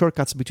order of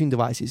shortcuts between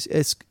devices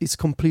is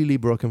completely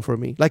broken for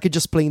me. Like, it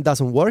just plain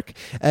doesn't work.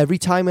 Every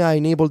time I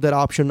enable that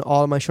option,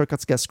 all my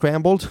shortcuts get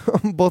scrambled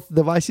on both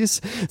devices,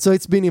 so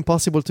it's been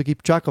impossible to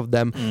keep track of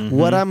them. Mm-hmm.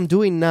 What I'm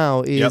doing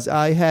now is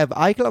I have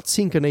iCloud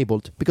Sync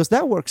enabled because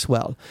that works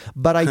well,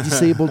 but I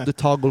disabled the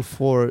toggle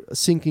for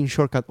syncing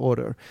shortcut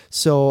order.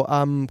 So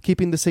I'm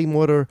keeping the same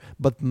order,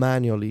 but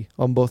manually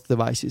on both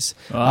devices.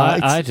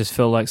 I just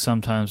feel like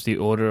sometimes the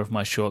order of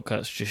my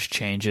shortcuts just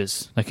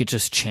changes. Like, it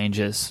just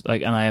changes.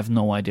 Like, and I have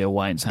no idea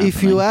why it's happening.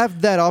 If you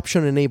have that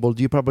option enabled,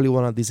 you probably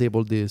want to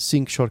disable the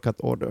sync shortcut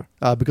order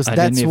because I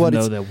that's didn't what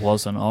even know there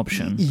was an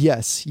option.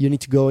 Yes, you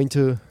need to go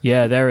into.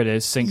 Yeah, there it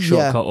is. Sync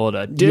shortcut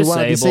order. You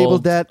want to disable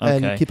that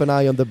and keep an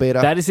eye on the beta.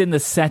 That is in the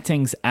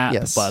settings app,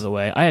 by the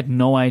way. I had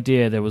no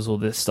idea there was all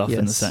this stuff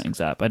in the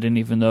settings app. I didn't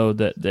even know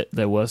that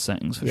there were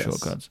settings for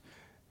shortcuts.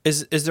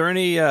 Is there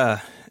any... do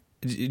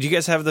you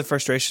guys have the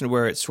frustration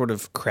where it's sort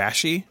of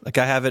crashy? Like,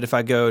 I have it if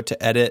I go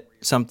to edit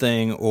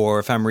something or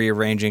if I'm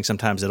rearranging,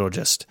 sometimes it'll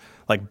just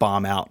like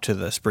bomb out to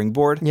the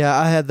springboard. Yeah,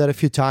 I had that a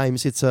few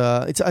times.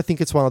 I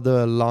think it's one of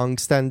the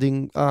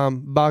long-standing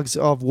bugs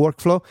of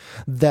workflow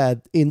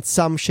that in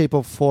some shape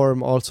or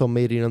form also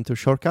made it into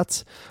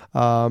shortcuts.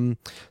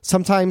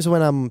 Sometimes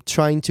when I'm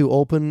trying to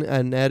open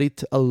and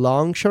edit a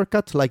long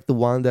shortcut, like the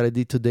one that I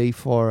did today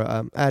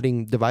for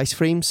adding device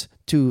frames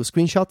to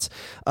screenshots,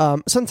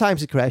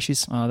 sometimes it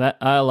crashes.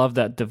 I love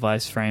that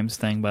device frames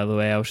thing, by the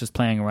way. I was just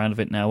playing around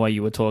with it now while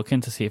you were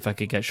talking to see if I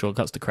could get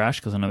shortcuts to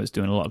crash, because I know it's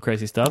doing a lot of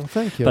crazy stuff. Oh,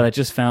 thank you. But I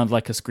just found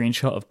like a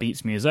screenshot of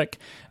Beats Music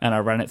and I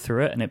ran it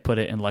through it and it put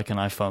it in like an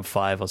iPhone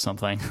 5 or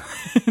something.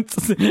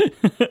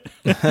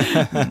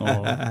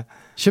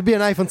 Should be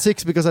an iPhone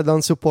 6 because I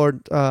don't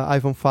support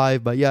iPhone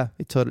 5, but yeah,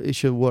 it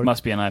should work.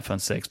 Must be an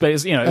iPhone 6, but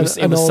it's,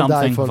 it was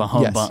something for a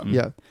home button.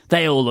 Yeah.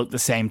 They all look the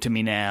same to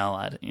me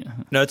now.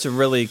 No, it's a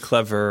really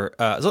clever...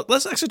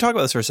 let's actually talk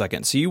about this for a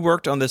second. So you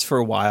worked on this for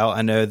a while.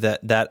 I know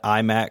that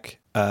iMac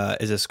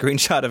is a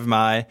screenshot of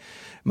my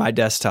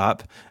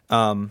desktop.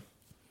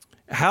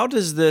 How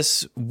does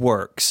this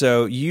work?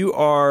 So you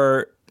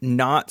are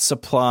not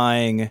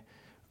supplying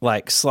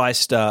like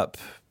sliced up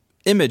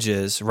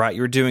images, right?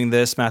 You're doing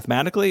this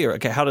mathematically, or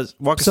okay?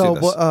 Walk us through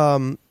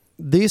this?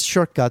 This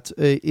shortcut,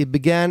 it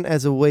began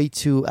as a way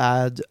to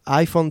add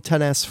iPhone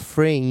XS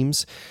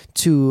frames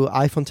to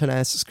iPhone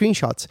XS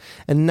screenshots.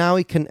 And now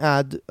it can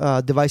add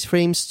device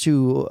frames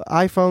to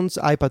iPhones,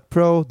 iPad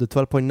Pro, the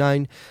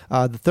 12.9,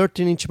 the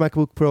 13-inch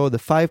MacBook Pro, the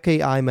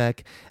 5K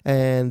iMac,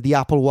 and the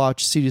Apple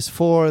Watch Series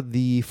 4,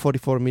 the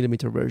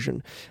 44mm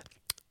version.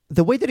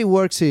 The way that it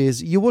works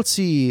is you will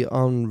see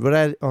on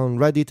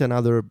Reddit and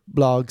other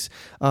blogs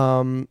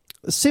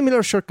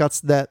similar shortcuts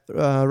that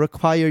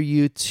require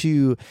you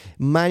to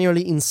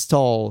manually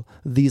install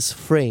these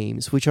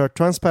frames, which are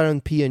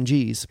transparent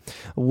PNGs,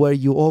 where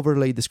you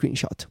overlay the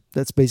screenshot.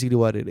 That's basically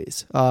what it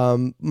is.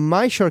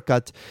 My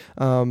shortcut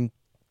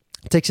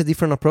takes a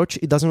different approach.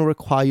 It doesn't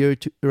require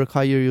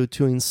you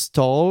to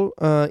install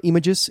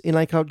images in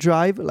iCloud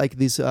Drive, like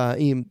these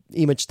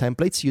image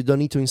templates. You don't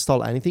need to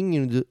install anything.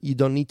 You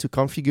don't need to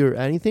configure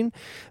anything,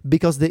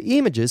 because the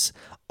images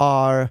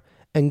are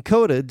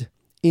encoded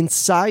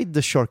inside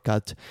the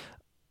shortcut.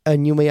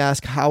 And you may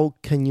ask, how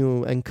can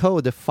you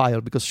encode a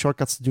file? Because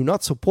shortcuts do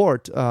not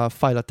support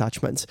file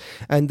attachments.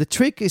 And the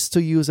trick is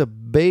to use a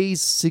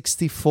base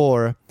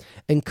 64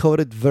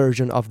 encoded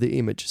version of the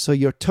image. So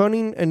you're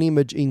turning an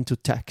image into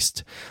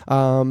text.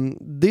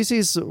 This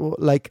is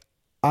like,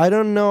 I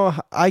don't know,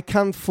 I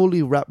can't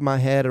fully wrap my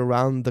head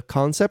around the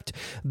concept.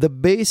 The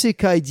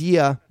basic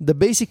idea is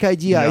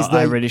that...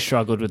 I really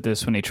struggled with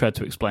this when he tried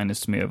to explain this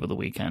to me over the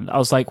weekend. I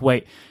was like,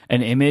 wait,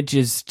 an image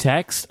is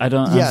text? I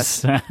don't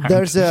understand.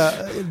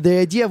 The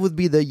idea would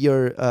be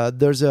that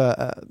there's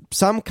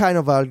some kind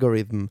of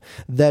algorithm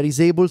that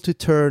is able to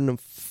turn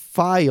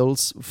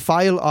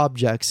file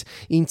objects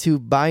into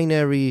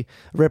binary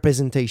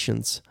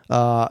representations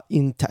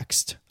in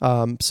text.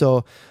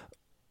 So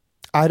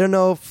I don't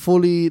know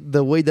fully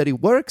the way that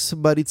it works,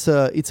 but it's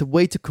a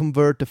way to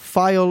convert a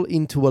file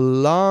into a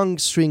long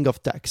string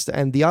of text,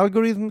 and the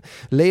algorithm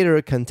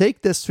later can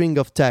take the string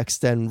of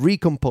text and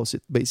recompose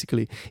it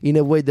basically in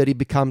a way that it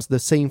becomes the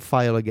same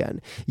file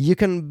again. You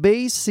can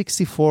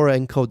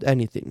base64 encode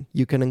anything.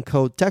 You can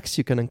encode text,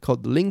 you can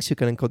encode links, you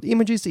can encode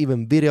images,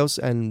 even videos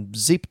and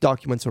zip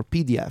documents or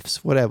PDFs,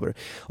 whatever.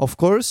 Of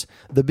course,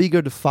 the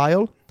bigger the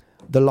file,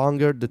 the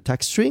longer the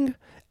text string,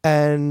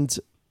 and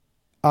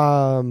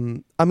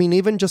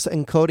even just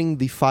encoding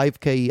the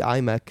 5K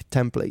iMac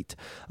template,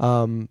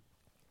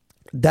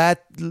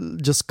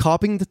 just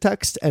copying the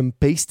text and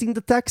pasting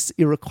the text,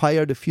 it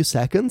required a few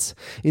seconds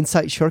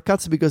inside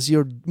Shortcuts because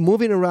you're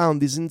moving around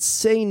this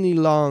insanely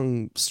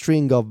long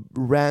string of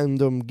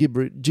random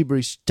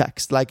gibberish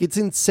text. Like, it's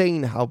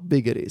insane how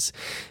big it is.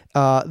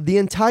 The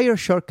entire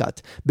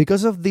shortcut,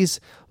 because of these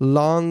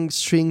long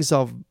strings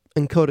of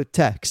encoded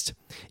text,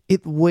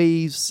 it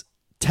weighs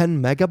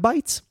 10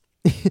 megabytes.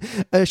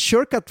 A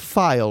shortcut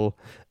file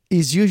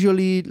is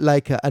usually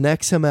like an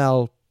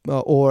XML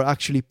or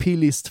actually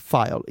plist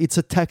file. It's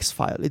a text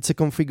file. It's a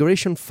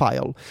configuration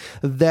file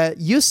that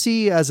you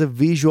see as a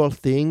visual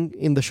thing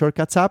in the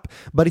Shortcuts app,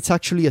 but it's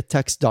actually a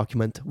text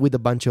document with a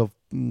bunch of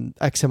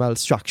XML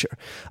structure.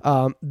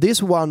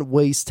 This one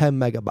weighs 10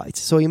 megabytes.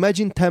 So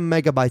imagine 10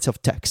 megabytes of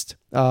text.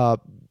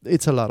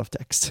 It's a lot of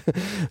text.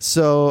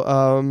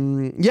 So,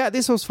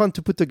 this was fun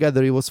to put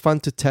together. It was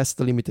fun to test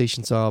the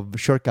limitations of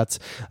Shortcuts.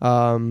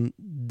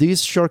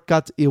 This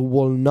shortcut, it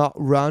will not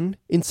run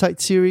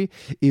inside Siri.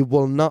 It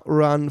will not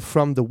run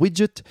from the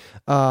widget,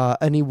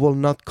 and it will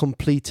not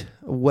complete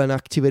when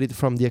activated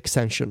from the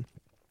extension.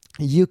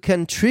 You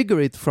can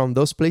trigger it from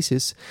those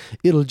places.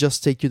 It'll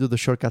just take you to the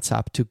Shortcuts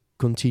app to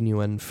continue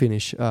and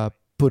finish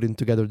putting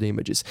together the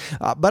images.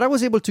 But I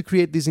was able to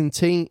create these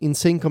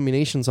insane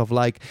combinations of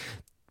like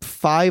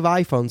 5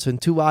 iPhones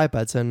and 2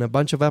 iPads and a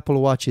bunch of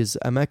Apple Watches,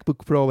 a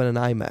MacBook Pro and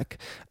an iMac,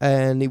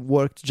 and it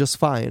worked just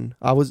fine.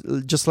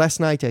 Just last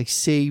night I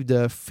saved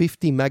a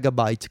 50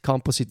 megabyte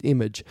composite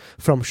image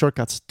from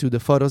Shortcuts to the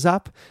Photos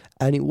app,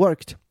 and it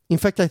worked. In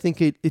fact, I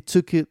think it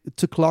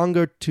took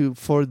longer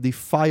for the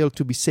file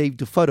to be saved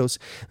to Photos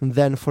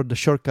than for the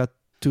shortcut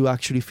to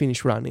actually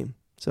finish running.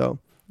 So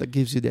that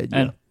gives you the idea.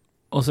 And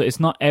also, it's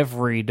not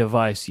every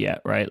device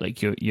yet, right?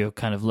 Like you're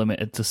kind of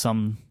limited to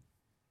some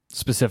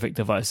specific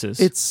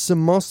devices. It's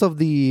most of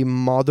the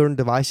modern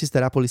devices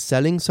that Apple is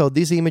selling. So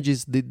these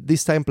images,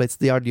 these templates,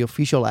 they are the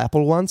official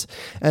Apple ones.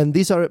 And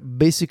these are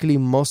basically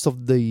most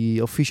of the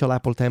official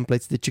Apple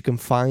templates that you can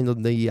find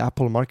on the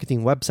Apple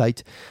marketing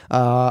website.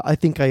 I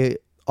think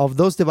of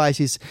those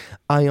devices,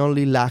 I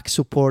only lack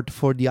support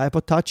for the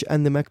iPod Touch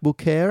and the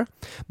MacBook Air,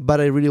 but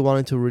I really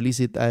wanted to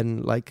release it,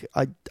 and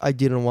I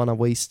didn't want to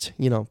waste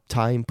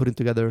time putting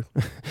together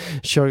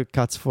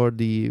shortcuts for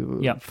the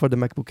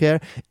MacBook Air.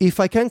 If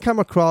I can come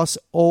across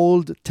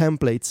old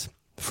templates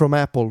from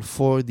Apple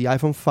for the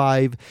iPhone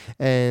 5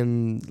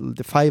 and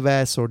the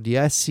 5S or the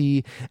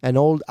SE and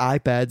old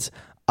iPads,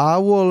 I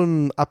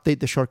will update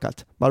the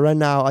shortcut. But right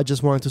now, I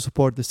just wanted to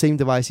support the same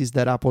devices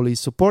that Apple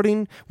is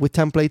supporting with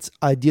templates.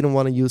 I didn't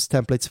want to use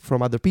templates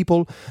from other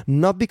people,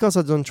 not because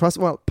I don't trust,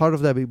 well, part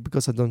of that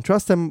because I don't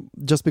trust them,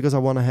 just because I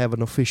want to have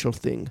an official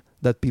thing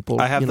that people...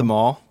 I have them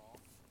all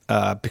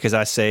because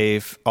I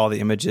save all the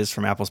images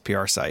from Apple's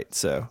PR site.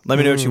 So let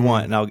me know what you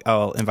want, and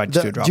I'll invite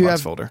you to a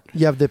Dropbox folder.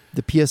 You have the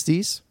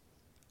PSDs?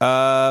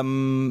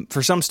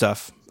 For some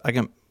stuff,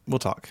 we'll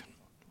talk.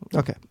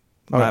 Okay.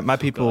 My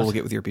people will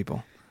get with your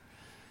people.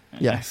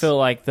 Yeah, I feel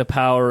like the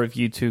power of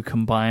you two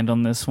combined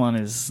on this one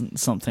is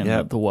something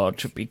that the world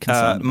should be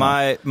concerned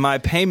about. My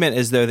payment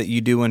is, though, that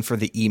you do one for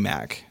the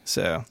eMac.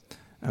 So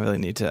I really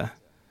need to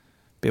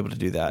be able to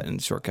do that in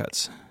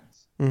Shortcuts.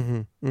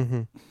 All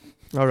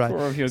right.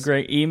 4 of your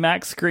great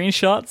eMac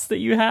screenshots that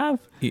you have.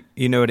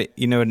 You know what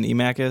an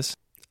eMac is?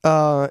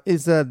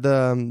 Is that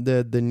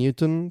the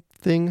Newton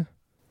thing?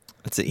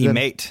 It's an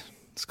eMate.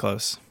 It's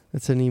close.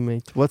 It's an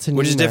eMate. What's an eMac?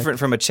 Which is different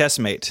from a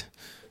chessmate.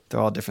 They're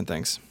all different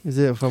things. Is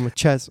it from a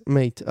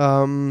chessmate?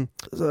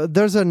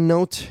 There's a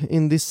note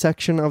in this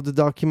section of the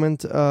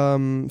document.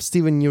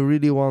 Steven, you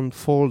really want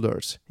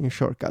folders in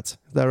Shortcuts.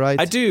 Is that right?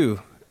 I do.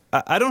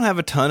 I don't have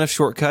a ton of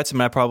shortcuts. I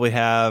mean, I probably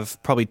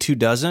have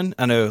 24.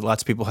 I know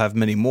lots of people have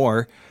many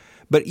more.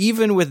 But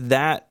even with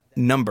that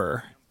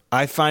number,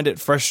 I find it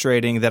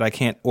frustrating that I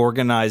can't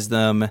organize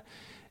them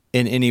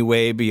in any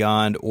way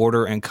beyond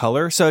order and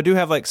color. So I do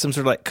have like some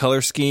sort of like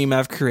color scheme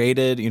I've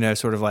created,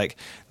 sort of like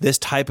this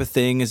type of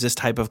thing is this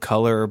type of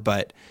color,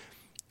 but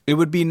it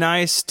would be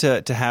nice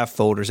to have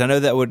folders. I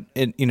know that would,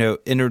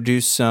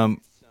 introduce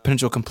some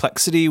potential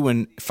complexity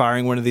when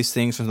firing one of these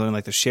things from something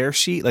like the share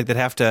sheet, like they'd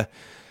have to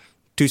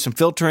do some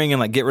filtering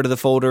and like get rid of the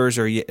folders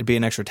or it'd be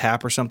an extra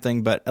tab or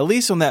something. But at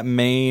least on that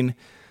main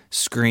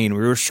screen, we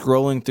were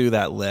scrolling through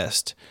that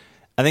list.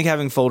 I think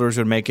having folders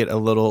would make it a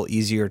little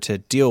easier to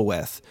deal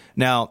with.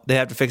 Now, they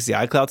have to fix the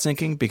iCloud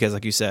syncing because,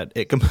 like you said,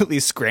 it completely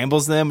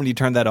scrambles them when you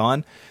turn that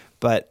on.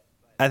 But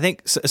I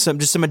think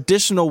some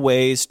additional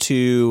ways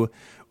to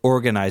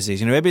organize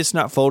these. Maybe it's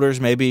not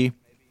folders. Maybe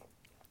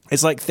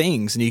it's like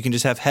things, and you can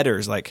just have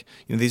headers like,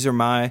 these are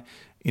my,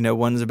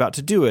 ones about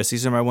Todoist.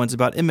 These are my ones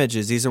about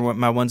images. These are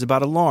my ones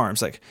about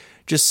alarms. Like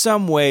just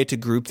some way to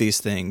group these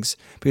things,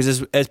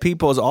 because as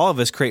people, as all of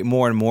us create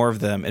more and more of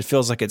them, it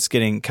feels like it's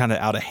getting kind of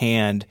out of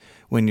hand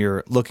when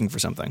you're looking for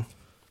something.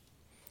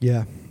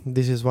 Yeah,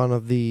 this is one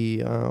of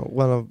the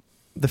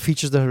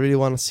features that I really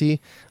want to see.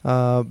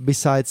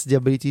 Besides the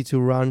ability to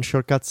run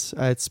shortcuts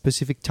at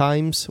specific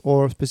times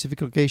or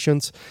specific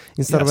locations,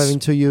 instead of having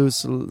to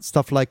use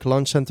stuff like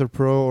Launch Center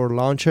Pro or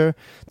Launcher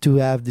to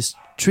have these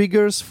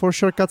triggers for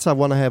shortcuts, I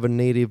want to have a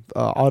native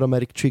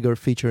automatic trigger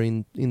feature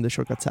in the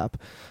Shortcuts app.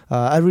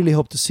 I really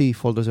hope to see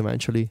folders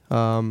eventually.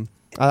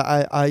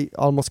 I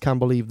almost can't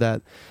believe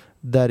that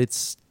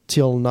it's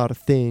still not a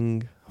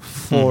thing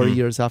 4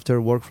 years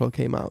after Workflow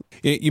came out.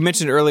 You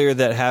mentioned earlier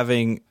that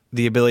having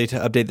the ability to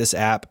update this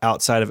app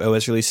outside of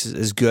OS releases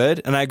is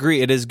good, and I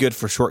agree it is good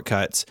for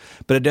shortcuts,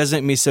 but it does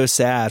make me so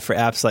sad for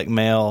apps like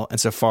Mail and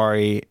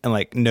Safari and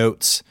like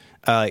Notes.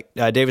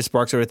 David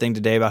Sparks wrote a thing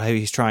today about how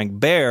he's trying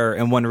Bear,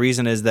 and one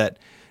reason is that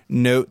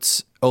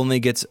Notes only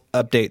gets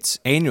updates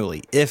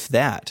annually, if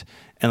that.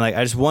 And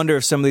I just wonder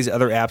if some of these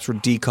other apps were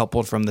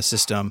decoupled from the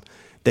system,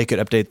 they could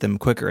update them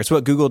quicker. It's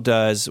what Google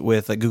does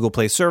with Google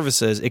Play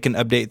services. It can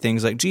update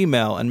things like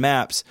Gmail and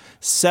Maps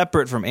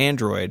separate from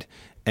Android.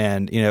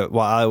 And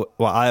while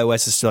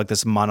iOS is still like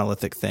this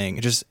monolithic thing,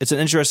 it's an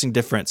interesting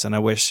difference, and I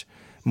wish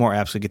more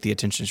apps would get the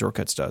attention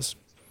Shortcuts does.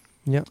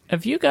 Yeah.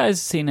 Have you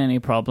guys seen any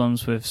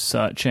problems with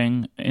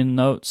searching in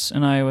Notes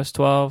in iOS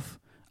 12?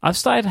 I've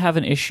started to have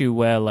an issue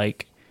where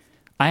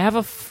I have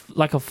a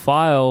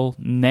file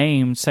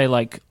named, say,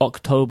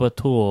 October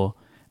Tour,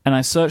 and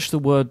I search the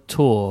word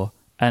tour,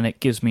 and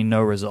it gives me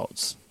no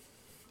results.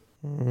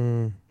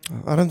 I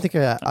don't think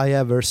I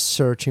ever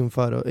search in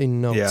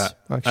Notes. Yeah,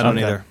 actually. I don't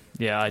either.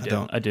 Yeah,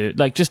 I do.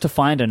 Just to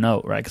find a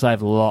note, right? Because I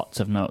have lots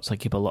of notes. I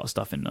keep a lot of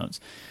stuff in Notes.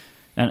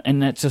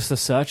 And that's just the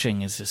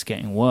searching is just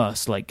getting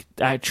worse.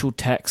 Actual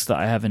text that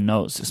I have in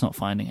Notes, it's not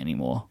finding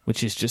anymore,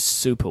 which is just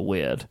super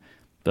weird.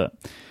 But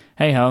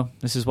hey-ho,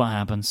 this is what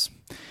happens.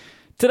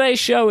 Today's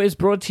show is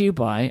brought to you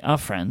by our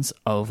friends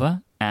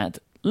over at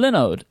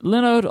Linode.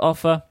 Linode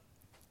offer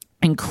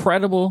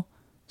incredible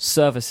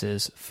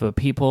services for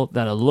people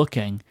that are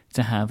looking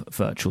to have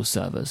virtual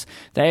servers.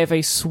 They have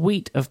a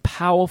suite of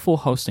powerful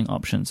hosting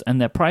options, and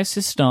their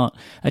prices start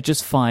at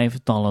just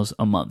 $5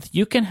 a month.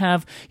 You can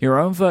have your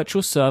own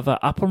virtual server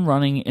up and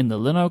running in the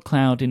Linode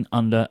cloud in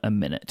under a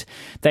minute.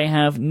 They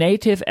have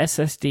native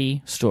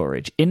SSD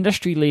storage,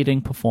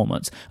 industry-leading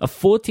performance, a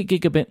 40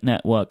 gigabit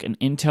network, and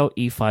Intel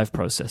E5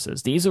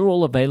 processors. These are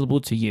all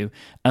available to you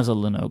as a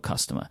Linode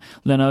customer.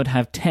 Linode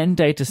have 10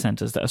 data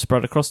centers that are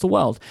spread across the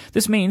world.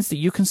 This means that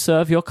you can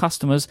serve your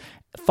customers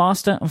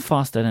faster and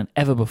faster than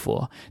ever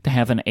before. They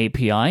have an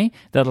API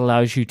that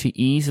allows you to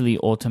easily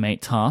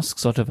automate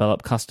tasks or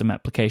develop custom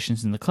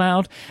applications in the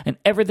cloud, and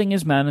everything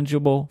is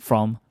manageable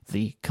from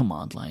the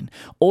command line.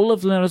 All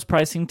of Linode's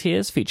pricing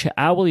tiers feature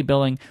hourly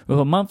billing with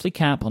a monthly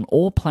cap on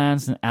all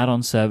plans and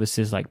add-on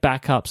services like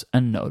backups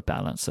and node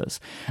balancers.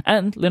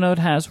 And Linode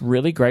has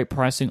really great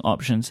pricing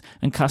options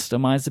and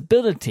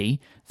customizability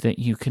that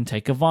you can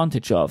take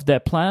advantage of. Their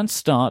plans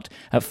start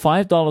at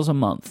 $5 a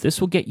month. This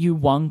will get you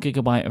 1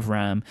 gigabyte of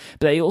RAM,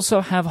 but they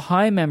also have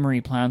high memory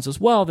plans as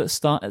well that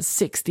start at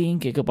 16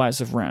 gigabytes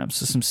of RAM,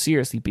 so some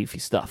seriously beefy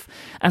stuff.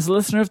 As a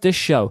listener of this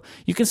show,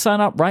 you can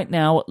sign up right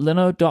now at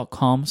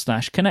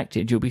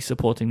linode.com/connected. You'll be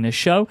supporting this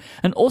show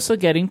and also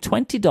getting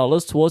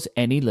 $20 towards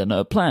any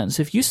Linode plans.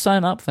 If you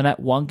sign up for that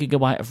 1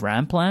 gigabyte of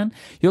RAM plan,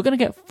 you're going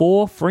to get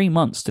 4 free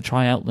months to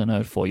try out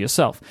Linode for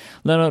yourself.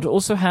 Linode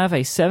also have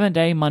a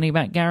 7-day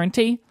money-back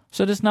guarantee,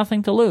 so there's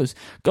nothing to lose.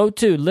 Go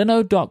to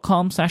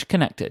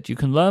linode.com/connected. You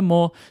can learn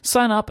more,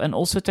 sign up, and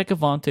also take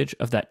advantage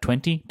of that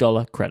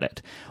 $20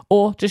 credit.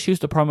 Or just use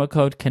the promo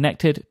code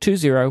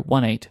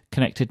CONNECTED2018,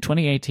 CONNECTED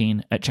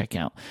 2018 at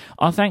checkout.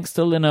 Our thanks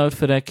to Linode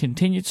for their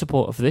continued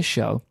support of this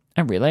show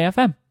and Relay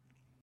FM.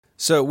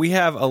 So we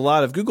have a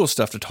lot of Google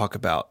stuff to talk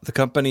about. The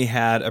company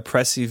had a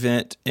press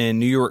event in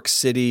New York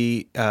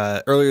City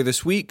earlier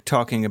this week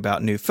talking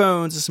about new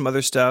phones and some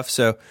other stuff.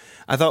 So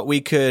I thought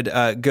we could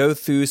go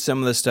through some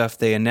of the stuff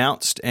they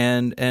announced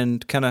and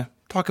kind of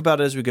talk about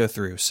it as we go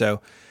through.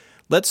 So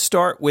let's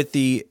start with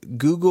the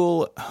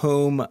Google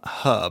Home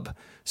Hub.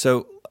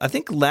 So I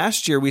think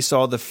last year we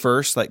saw the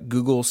first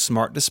Google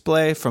Smart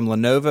Display from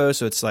Lenovo.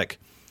 So it's kind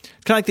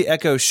of like the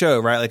Echo Show,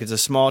 right? It's a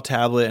small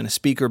tablet and a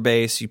speaker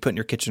base you put in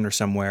your kitchen or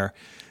somewhere.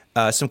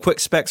 Some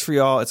quick specs for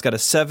y'all. It's got a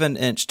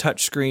 7-inch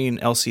touchscreen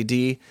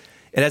LCD.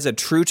 It has a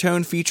True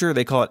Tone feature.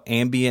 They call it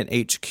Ambient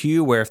HQ,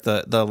 where if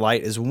the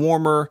light is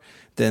warmer,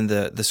 then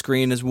the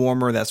screen is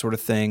warmer, that sort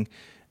of thing.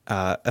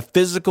 A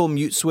physical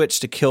mute switch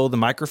to kill the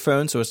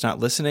microphone so it's not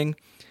listening.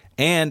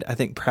 And I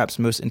think perhaps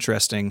most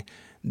interesting,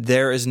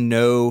 there is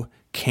no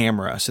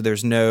camera. So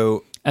there's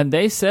no... And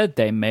they said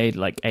they made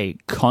a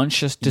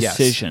conscious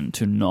decision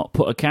to not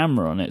put a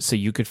camera on it so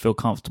you could feel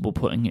comfortable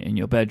putting it in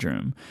your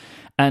bedroom.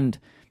 And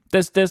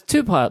there's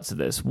two parts of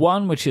this.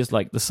 One, which is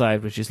the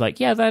side which is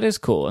yeah, that is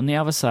cool. And the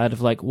other side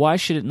of why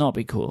should it not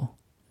be cool?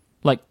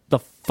 Like the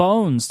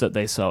phones that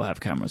they sell have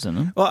cameras in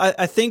them. Well,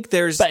 I think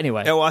there's... But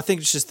anyway. Well, I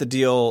think it's just the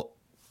deal...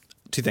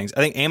 Two things. I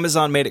think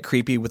Amazon made it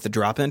creepy with the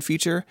drop-in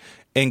feature,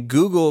 and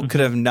Google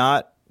could have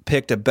not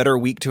picked a better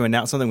week to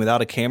announce something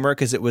without a camera,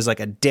 because it was like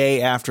a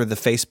day after the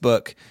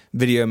Facebook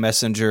Video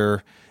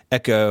Messenger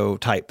Echo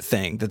type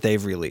thing that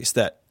they've released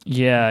that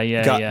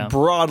got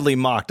broadly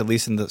mocked, at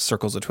least in the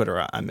circles of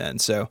Twitter I'm in.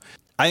 So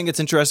I think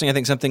it's interesting. I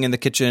think something in the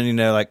kitchen, you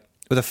know, like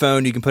with a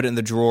phone, you can put it in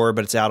the drawer,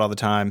 but it's out all the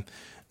time.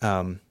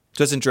 So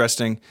it's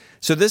interesting.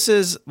 So this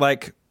is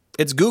like,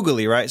 it's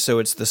googly, right? So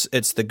it's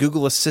the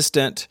Google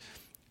Assistant.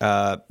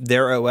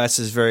 Their OS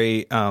is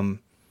very,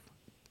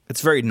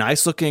 it's very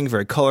nice looking,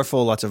 very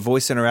colorful, lots of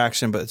voice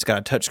interaction, but it's got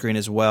a touchscreen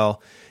as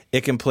well.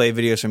 It can play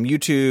videos from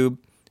YouTube,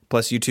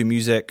 plus YouTube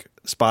Music,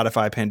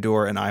 Spotify,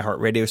 Pandora, and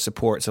iHeartRadio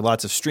support. So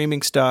lots of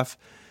streaming stuff.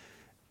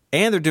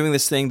 And they're doing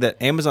this thing that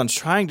Amazon's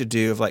trying to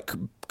do of like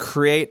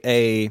create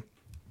a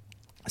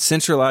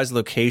centralized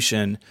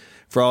location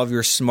for all of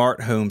your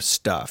smart home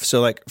stuff. So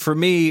like for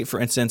me, for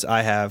instance,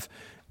 I have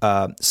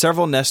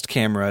several Nest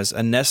cameras,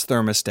 a Nest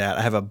thermostat.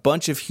 I have a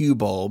bunch of Hue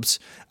bulbs.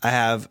 I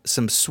have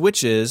some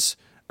switches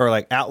or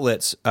like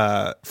outlets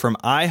from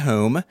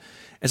iHome.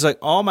 It's like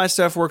all my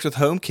stuff works with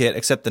HomeKit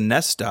except the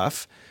Nest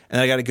stuff. And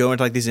I got to go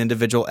into like these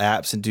individual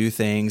apps and do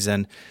things.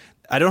 And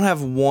I don't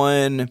have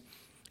one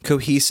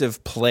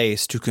cohesive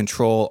place to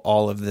control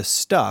all of this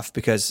stuff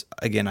because,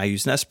 again, I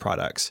use Nest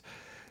products.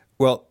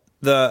 Well,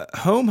 the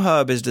Home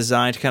Hub is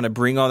designed to kind of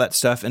bring all that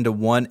stuff into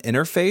one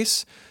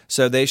interface.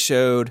 So they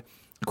showed,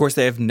 of course,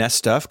 they have Nest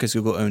stuff because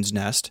Google owns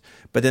Nest,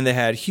 but then they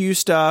had Hue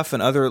stuff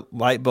and other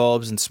light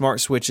bulbs and smart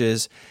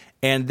switches,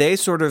 and they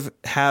sort of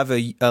have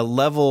a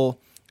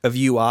level of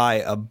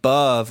UI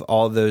above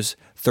all those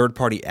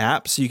third-party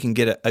apps, so you can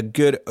get a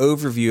good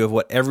overview of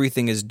what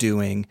everything is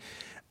doing,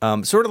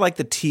 sort of like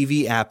the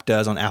TV app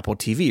does on Apple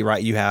TV,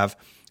 right? You have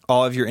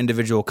all of your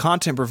individual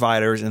content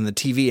providers, and the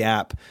TV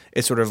app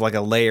is sort of like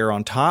a layer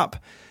on top.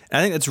 And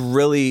I think that's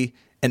really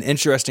an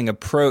interesting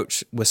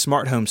approach with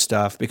smart home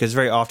stuff because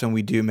very often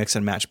we do mix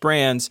and match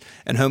brands,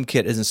 and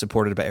HomeKit isn't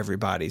supported by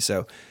everybody.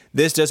 So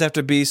this does have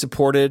to be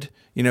supported,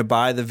 you know,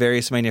 by the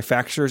various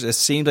manufacturers. It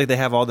seems like they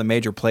have all the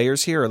major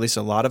players here, or at least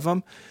a lot of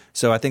them.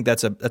 So I think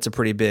that's a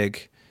pretty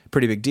big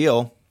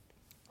deal.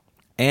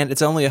 And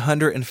it's only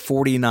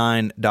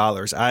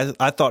 $149.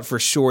 I thought for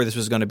sure this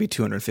was going to be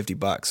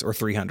 $250 or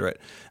 $300.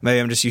 Maybe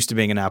I'm just used to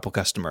being an Apple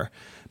customer.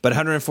 But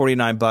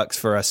 $149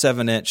 for a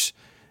 7-inch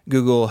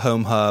Google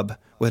Home Hub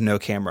with no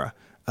camera.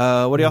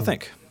 What do y'all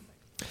think?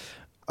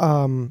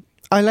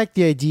 I like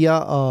the idea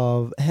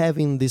of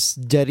having this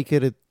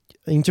dedicated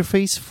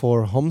interface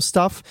for home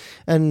stuff.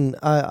 And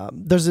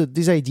there's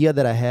this idea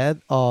that I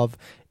had of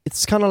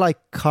it's kind of like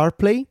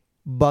CarPlay,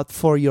 but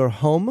for your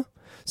home.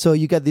 So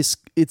you get this,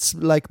 it's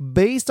like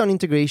based on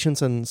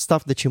integrations and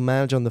stuff that you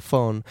manage on the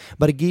phone,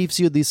 but it gives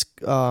you this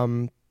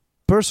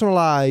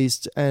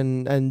personalized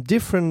and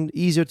different,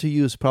 easier to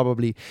use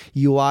probably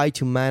UI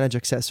to manage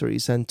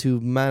accessories and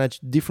to manage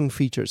different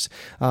features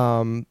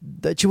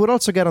that you would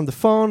also get on the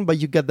phone, but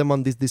you get them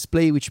on this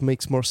display, which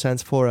makes more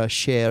sense for a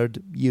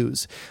shared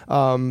use.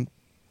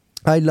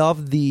 I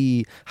love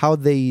how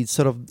they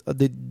sort of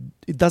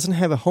it doesn't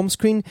have a home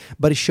screen,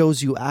 but it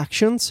shows you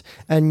actions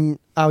and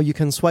how you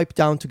can swipe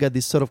down to get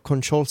this sort of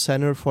control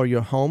center for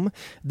your home.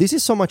 This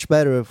is so much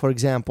better. For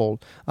example,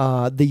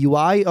 the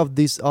UI of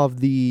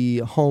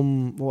the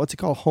home, what's it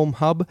called, Home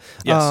Hub,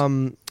 yes.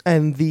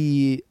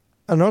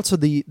 And also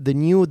the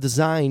new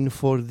design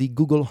for the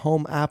Google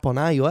Home app on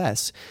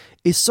iOS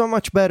is so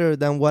much better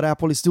than what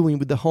Apple is doing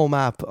with the Home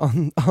app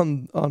on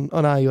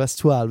iOS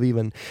 12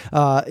 even.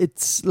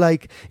 It's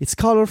like, it's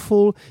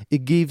colorful,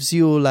 it gives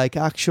you like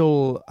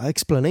actual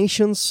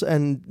explanations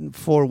and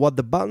for what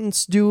the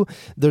buttons do.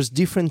 There's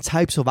different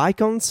types of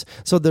icons.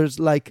 So there's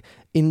like,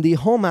 in the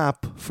Home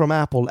app from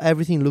Apple,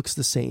 everything looks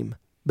the same.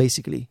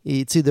 Basically,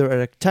 it's either a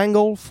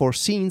rectangle for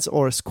scenes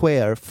or a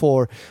square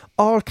for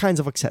all kinds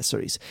of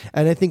accessories.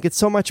 And I think it's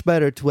so much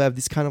better to have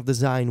this kind of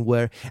design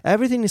where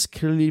everything is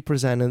clearly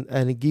presented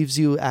and it gives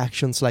you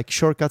actions like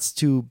shortcuts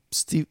to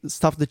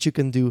stuff that you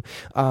can do.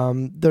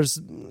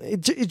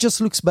 It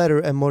just looks better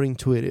and more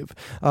intuitive.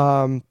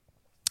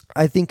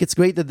 I think it's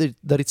great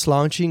that it's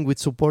launching with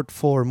support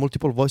for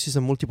multiple voices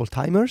and multiple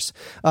timers.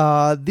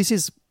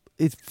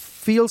 It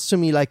feels to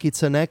me like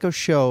it's an Echo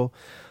Show,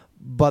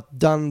 but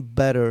done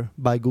better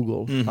by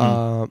Google.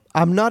 Mm-hmm.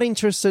 I'm not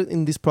interested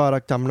in this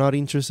product. I'm not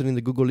interested in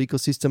the Google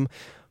ecosystem.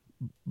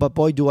 But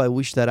boy, do I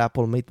wish that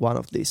Apple made one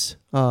of these.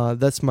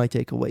 That's my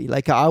takeaway.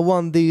 Like, I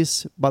want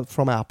this, but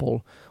from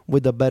Apple,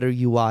 with a better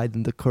UI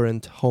than the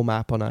current Home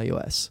app on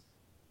iOS.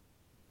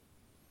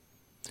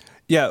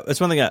 Yeah, it's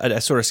one thing I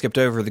sort of skipped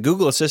over. The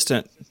Google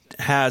Assistant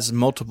has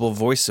multiple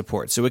voice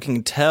support, so it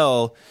can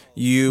tell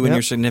you and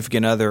your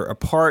significant other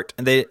apart.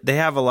 And they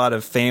have a lot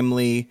of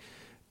family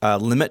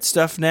limit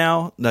stuff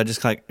now, not just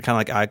kind of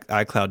like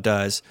iCloud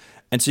does.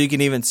 And so you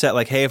can even set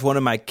like, hey, if one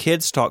of my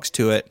kids talks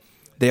to it,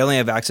 they only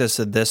have access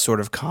to this sort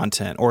of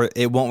content, or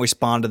it won't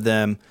respond to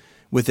them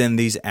within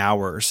these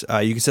hours.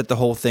 You can set the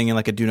whole thing in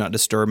like a do not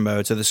disturb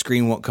mode, so the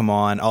screen won't come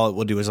on. All it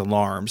will do is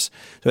alarms.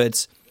 So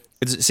it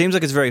seems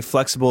like it's very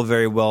flexible,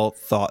 very well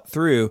thought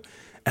through.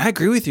 And I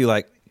agree with you.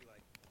 Like,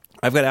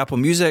 I've got Apple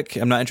Music.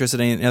 I'm not interested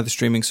in any other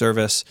streaming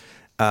service.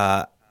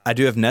 I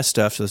do have Nest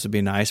stuff, so this would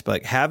be nice. But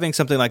like having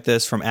something like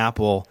this from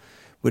Apple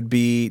would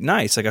be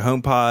nice, like a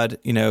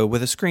HomePod,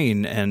 with a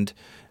screen. And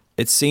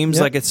it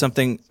seems like it's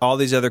something all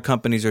these other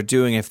companies are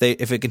doing. If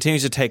it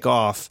continues to take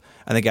off,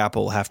 I think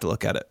Apple will have to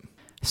look at it.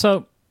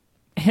 So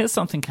here's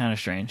something kind of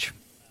strange.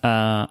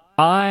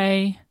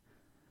 I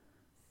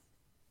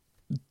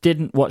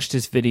didn't watch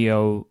this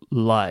video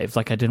live.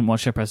 Like, I didn't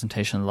watch the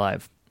presentation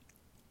live.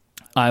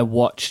 I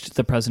watched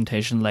the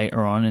presentation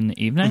later on in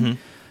the evening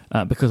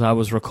because I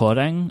was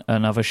recording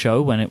another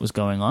show when it was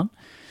going on.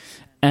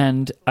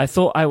 And I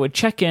thought I would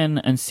check in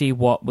and see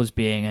what was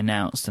being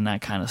announced and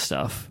that kind of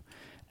stuff.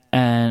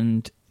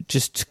 And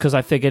just because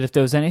I figured if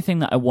there was anything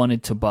that I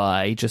wanted to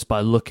buy just by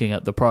looking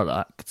at the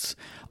products,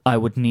 I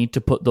would need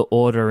to put the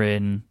order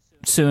in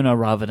sooner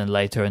rather than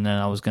later, and then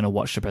I was going to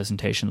watch the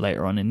presentation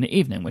later on in the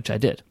evening, which I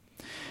did.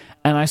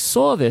 And I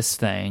saw this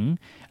thing,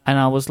 and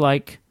I was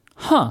like,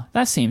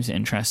 that seems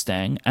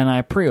interesting, and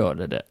I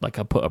pre-ordered it. Like,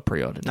 I put a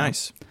pre-order down.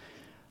 Nice.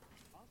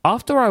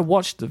 After I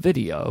watched the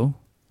video,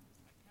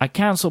 I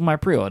canceled my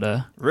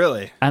pre-order.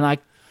 Really? And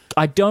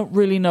I don't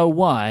really know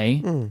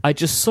why. I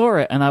just saw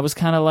it, and I was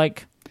kind of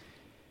like,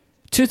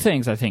 two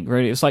things, I think,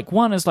 really. It was like,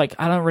 one is like,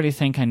 I don't really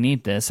think I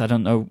need this. I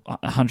don't know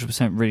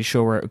 100% really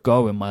sure where it would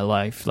go in my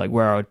life, like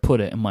where I would put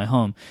it in my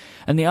home.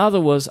 And the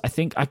other was, I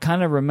think I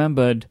kind of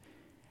remembered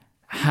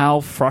how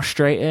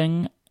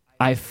frustrating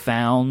I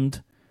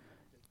found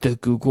the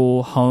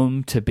Google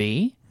Home to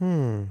be,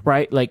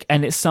 right? Like,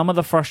 and it's some of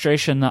the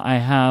frustration that I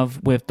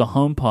have with the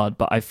HomePod,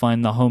 but I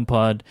find the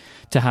HomePod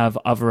to have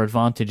other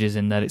advantages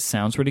in that it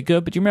sounds really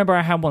good. But do you remember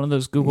I had one of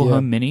those Google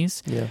Home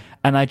Minis? Yeah.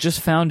 And I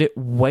just found it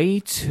way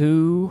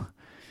too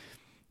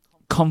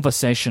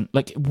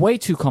way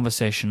too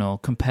conversational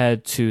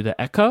compared to the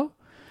Echo.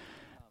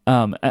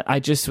 I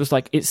just was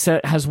like, it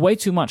has way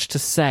too much to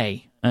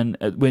say. And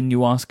when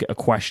you ask it a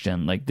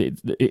question, like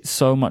it's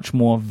so much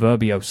more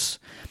verbose,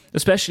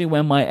 especially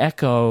when my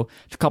Echo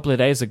a couple of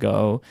days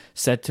ago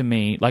said to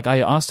me, like, I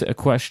asked it a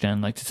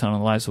question, like to turn on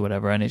the lights or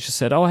whatever, and it just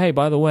said, oh, hey,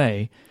 by the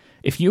way,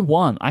 if you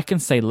want, I can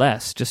say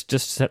less.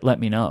 Just let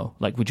me know.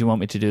 Like, would you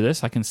want me to do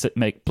this? I can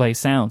play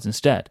sounds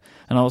instead.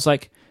 And I was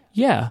like,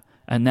 yeah.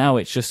 And now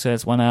it just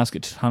says, when I ask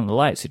it to turn on the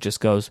lights, it just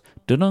goes,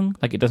 dun-dung,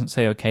 like it doesn't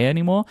say okay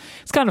anymore.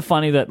 It's kind of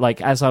funny that,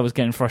 like, as I was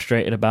getting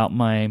frustrated about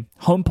my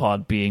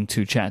HomePod being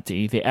too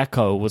chatty, the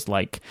Echo was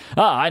like,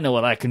 I know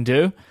what I can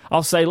do.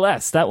 I'll say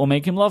less. That will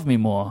make him love me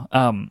more.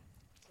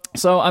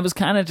 So I was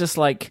kind of just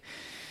like,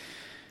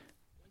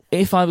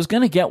 if I was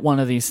going to get one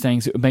of these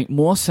things, it would make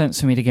more sense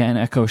for me to get an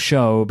Echo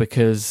Show,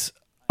 because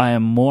I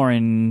am more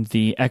in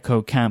the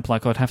Echo camp.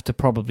 Like, I'd have to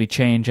probably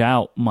change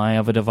out my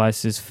other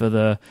devices for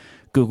the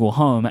Google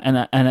Home, and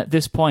at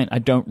this point I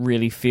don't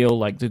really feel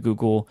like the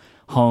Google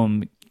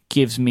Home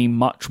gives me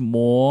much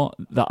more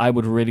that I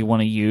would really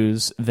want to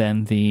use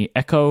than the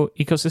Echo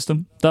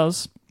ecosystem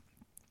does.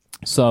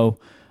 So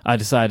I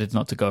decided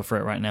not to go for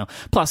it right now.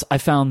 Plus, I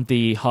found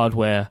the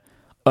hardware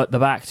at the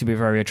back to be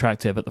very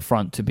attractive, at the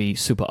front to be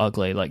super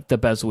ugly. Like, the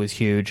bezel is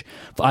huge.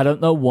 I don't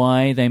know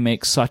why they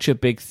make such a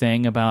big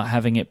thing about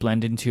having it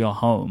blend into your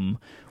home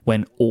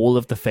when all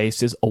of the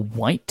faces are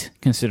white,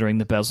 considering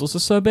the bezels are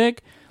so big.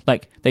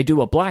 Like, they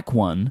do a black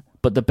one,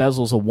 but the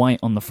bezels are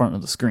white on the front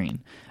of the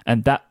screen.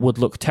 And that would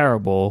look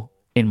terrible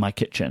in my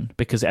kitchen,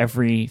 because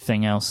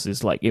everything else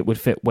is like, it would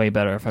fit way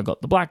better if I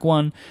got the black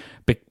one,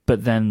 but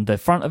then the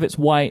front of it's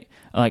white.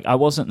 Like, I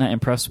wasn't that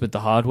impressed with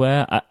the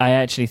hardware. I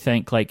actually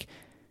think, like,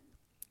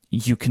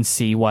 you can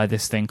see why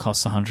this thing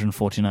costs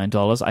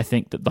 $149. I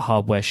think that the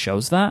hardware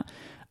shows that.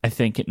 I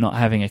think it not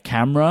having a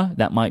camera,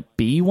 that might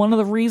be one of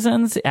the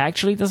reasons it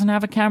actually doesn't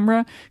have a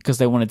camera, because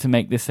they wanted to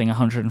make this thing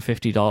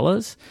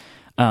 $150.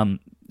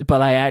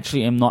 But I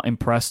actually am not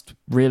impressed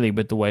really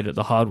with the way that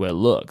the hardware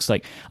looks.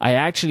 Like, I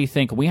actually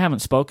think, we haven't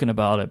spoken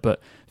about it,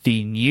 but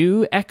the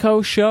new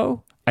Echo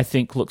Show, I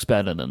think, looks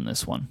better than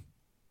this one.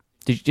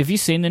 Have you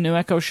seen the new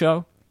Echo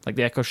Show? Like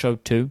the Echo Show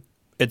 2?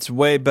 It's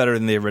way better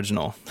than the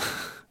original.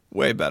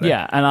 Way better.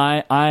 Yeah, and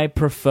I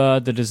prefer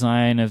the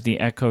design of the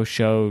Echo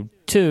Show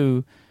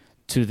 2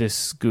 to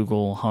this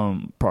Google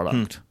Home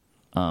product.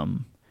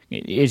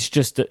 It's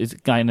just, it's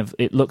kind of,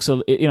 it looks,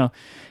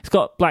 it's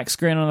got black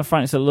screen on the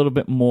front. It's a little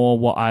bit more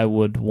what I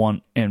would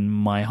want in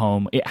my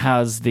home. It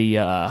has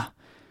the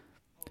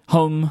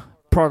home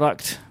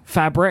product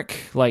fabric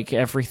like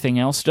everything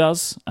else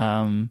does.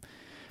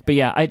 But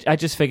yeah, I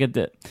just figured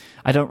that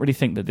I don't really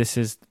think that this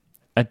is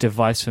a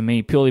device for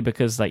me, purely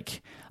because,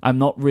 like, I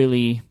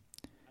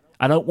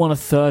don't want a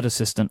third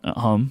assistant at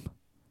home,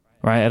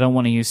 right? I don't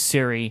want to use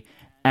Siri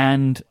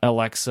and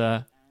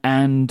Alexa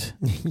and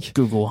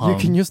Google Home. You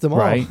can use them all.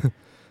 Right?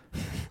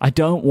 I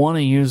don't want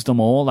to use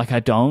them all. Like, I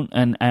don't.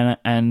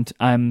 And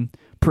I'm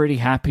pretty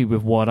happy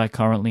with what I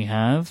currently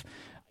have.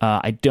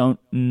 I don't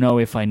know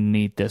if I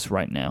need this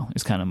right now,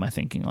 is kind of my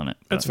thinking on it.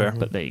 That's fair.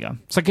 But there you go.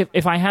 It's like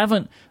if I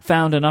haven't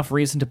found enough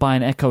reason to buy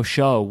an Echo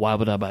Show, why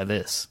would I buy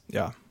this?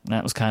 Yeah. And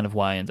that was kind of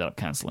why I ended up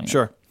canceling it.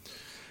 Sure.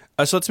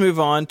 So let's move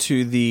on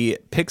to the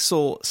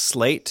Pixel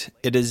Slate.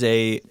 It is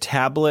a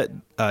tablet,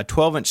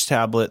 12-inch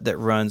tablet that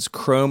runs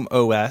Chrome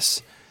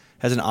OS,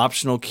 has an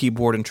optional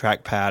keyboard and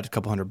trackpad, a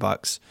couple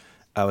 $100,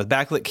 with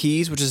backlit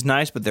keys, which is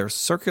nice, but they're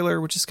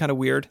circular, which is kind of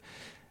weird.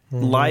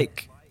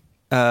 Like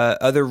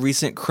other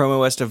recent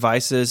Chrome OS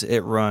devices,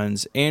 it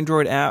runs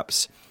Android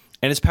apps,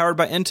 and it's powered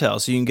by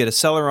Intel, so you can get a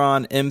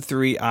Celeron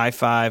M3,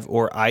 i5,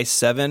 or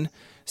i7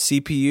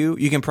 CPU.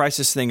 You can price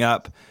this thing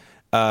up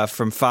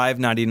from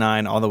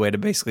 $599 all the way to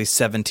basically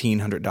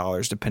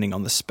 $1,700, depending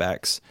on the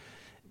specs.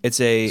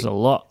 There's a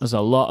lot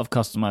of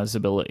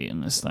customizability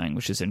in this thing,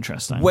 which is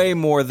interesting. Way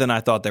more than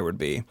I thought there would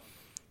be.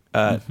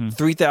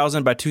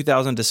 3000 by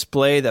 2000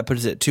 display that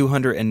puts it at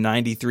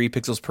 293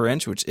 pixels per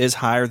inch, which is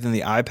higher than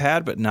the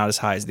iPad, but not as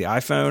high as the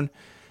iPhone.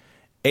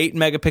 8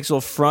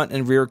 megapixel front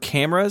and rear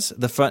cameras.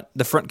 The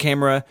front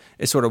camera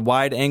is sort of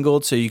wide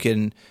angled, so you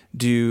can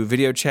do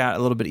video chat a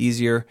little bit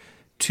easier.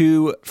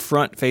 2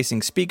 front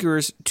facing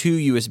speakers,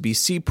 2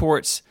 USB-C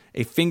ports,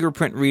 a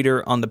fingerprint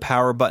reader on the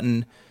power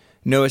button,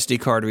 no SD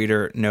card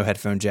reader, no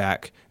headphone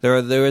jack. There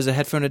is a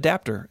headphone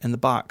adapter in the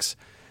box.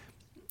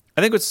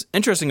 I think what's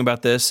interesting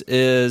about this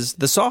is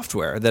the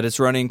software that it's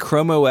running.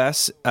 Chrome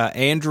OS,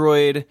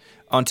 Android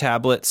on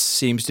tablets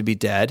seems to be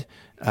dead.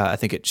 I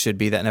think it should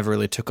be. That never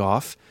really took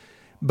off.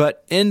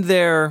 But in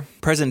their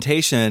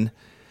presentation,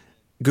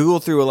 Google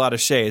threw a lot of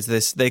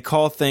shades. They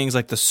call things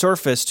like the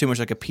Surface too much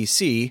like a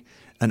PC,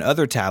 and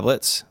other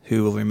tablets,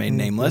 who will remain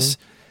nameless,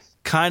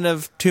 kind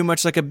of too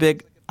much like a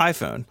big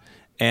iPhone.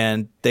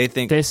 And they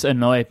think... This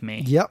annoyed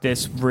me. Yep.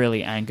 This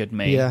really angered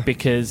me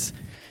because...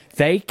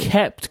 They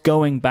kept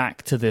going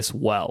back to this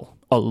well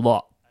a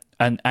lot,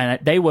 and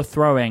they were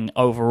throwing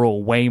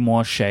overall way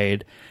more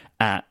shade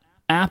at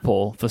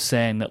Apple for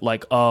saying that,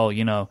 like, oh,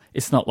 you know,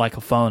 it's not like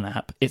a phone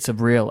app, it's a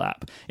real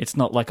app. It's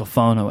not like a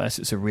phone OS,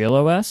 it's a real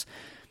OS.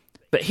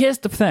 But here's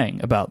the thing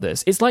about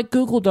this. It's like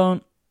Google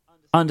don't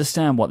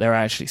understand what they're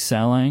actually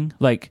selling.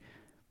 Like,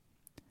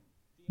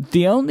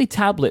 the only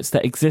tablets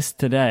that exist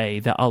today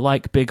that are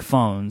like big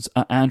phones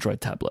are Android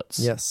tablets.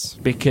 Yes.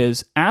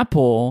 Because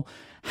Apple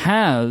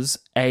has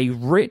a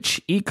rich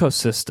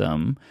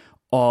ecosystem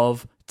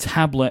of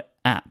tablet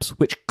apps,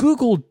 which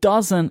Google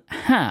doesn't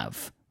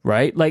have,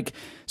 right? Like,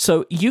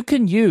 so you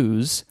can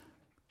use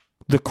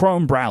the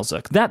Chrome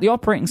browser. The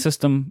operating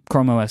system,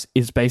 Chrome OS,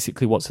 is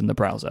basically what's in the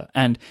browser.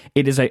 And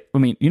it is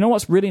you know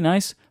what's really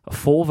nice? A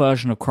full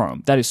version of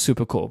Chrome. That is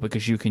super cool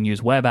because you can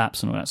use web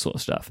apps and all that sort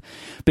of stuff.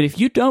 But if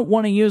you don't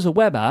want to use a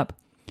web app,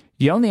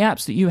 the only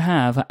apps that you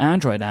have are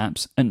Android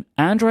apps, and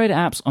Android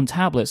apps on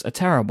tablets are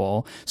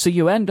terrible, so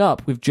you end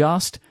up with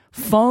just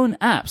phone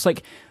apps.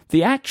 Like,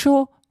 the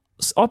actual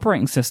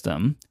operating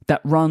system that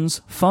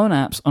runs phone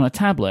apps on a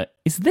tablet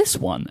is this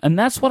one, and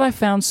that's what I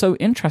found so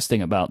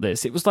interesting about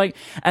this. It was like,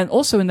 and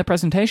also in the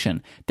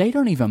presentation, they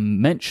don't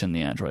even mention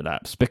the Android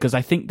apps, because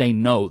I think they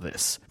know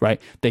this,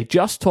 right? They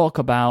just talk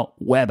about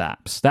web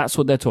apps. That's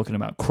what they're talking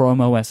about, Chrome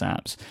OS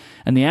apps.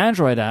 And the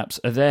Android apps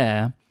are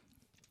there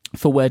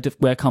for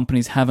where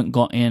companies haven't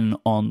got in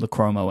on the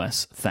Chrome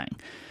OS thing.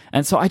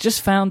 And so I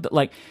just found that,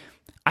 like,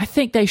 I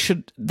think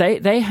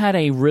they had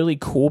a really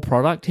cool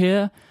product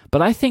here,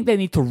 but I think they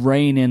need to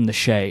rein in the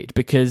shade,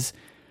 because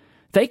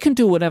they can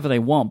do whatever they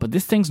want, but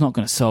this thing's not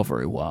going to sell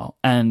very well.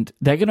 And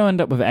they're going to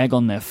end up with egg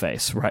on their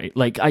face, right?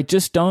 Like, I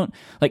just don't...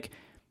 Like,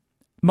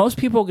 most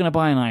people are going to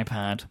buy an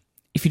iPad.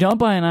 If you don't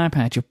buy an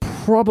iPad, you're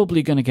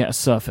probably going to get a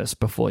Surface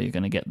before you're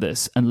going to get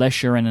this,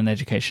 unless you're in an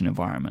education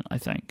environment, I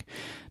think.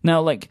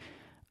 Now, like...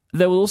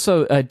 There was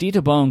also,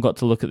 Dieter Bohn got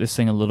to look at this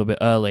thing a little bit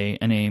early,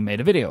 and he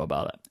made a video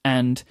about it.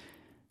 And,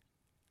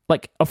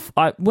 like,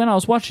 when I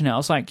was watching it, I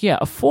was like, yeah,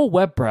 a full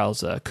web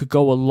browser could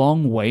go a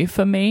long way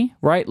for me,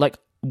 right? Like,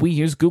 we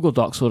use Google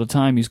Docs all the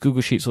time, use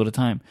Google Sheets all the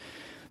time.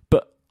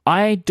 But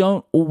I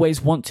don't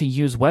always want to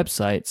use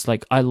websites.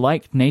 Like, I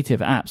like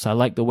native apps. I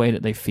like the way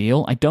that they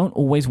feel. I don't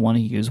always want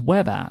to use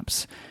web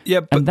apps.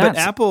 Yeah, and that's but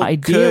Apple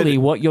ideally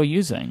what you're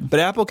using. But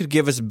Apple could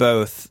give us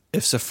both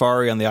if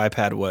Safari on the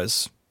iPad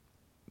was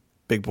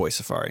big boy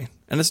Safari,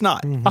 and it's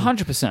not.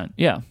 100%,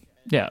 yeah.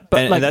 But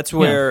and that's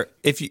where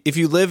if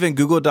you live in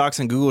Google Docs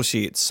and Google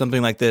Sheets,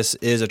 something like this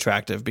is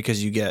attractive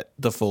because you get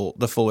the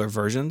fuller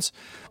versions.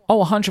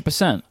 Oh,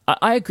 100%.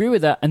 I agree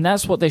with that, and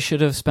that's what they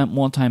should have spent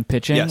more time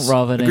pitching,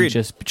 rather than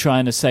just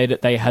trying to say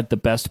that they had the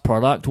best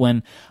product,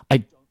 when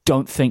I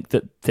don't think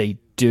that they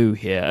do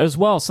here. As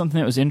well, something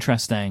that was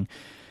interesting,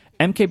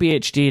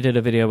 MKBHD did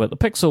a video about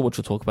the Pixel, which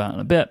we'll talk about in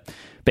a bit,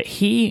 but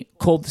he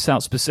called this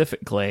out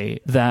specifically,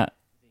 that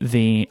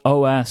the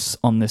OS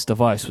on this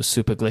device was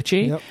super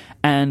glitchy.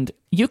 And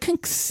you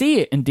can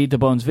see it in Dieter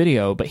Bohn's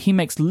video, but he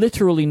makes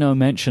literally no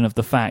mention of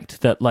the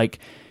fact that, like,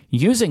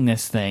 using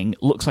this thing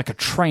looks like a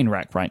train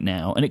wreck right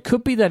now. And it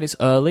could be that it's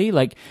early.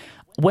 Like,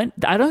 when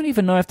I don't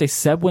even know if they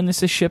said when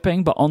this is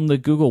shipping, but on the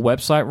Google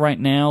website right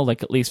now,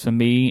 like at least for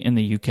me in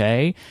the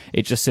UK,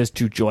 it just says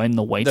to join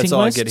the waiting That's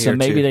all list. I get so here,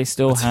 maybe too. they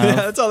still have.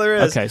 That's all there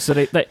is. Okay, so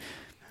they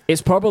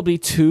it's probably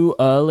too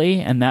early,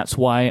 and that's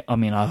why. I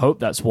mean, I hope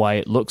that's why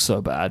it looks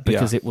so bad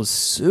because it was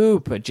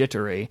super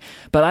jittery.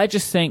 But I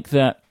just think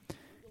that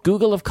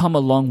Google have come a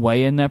long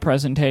way in their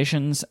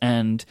presentations,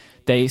 and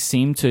they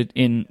seem to,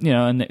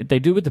 and they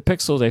do with the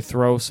Pixel, they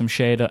throw some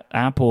shade at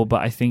Apple, but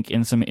I think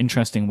in some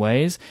interesting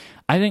ways.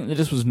 I think that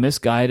this was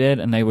misguided,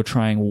 and they were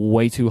trying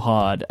way too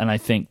hard, and I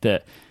think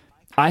this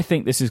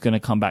is going to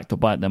come back to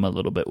bite them a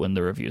little bit when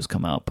the reviews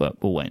come out,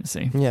 but we'll wait and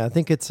see. Yeah, I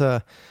think it's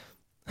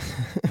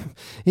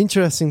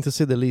interesting to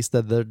say the least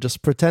that they're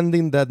just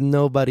pretending that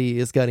nobody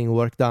is getting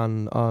work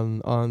done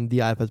on the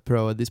iPad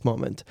Pro at this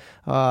moment.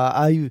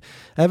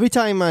 Every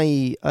time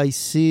I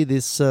see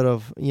this sort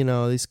of,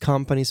 these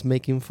companies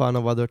making fun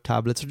of other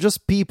tablets, or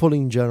just people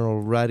in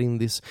general writing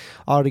these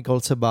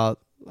articles about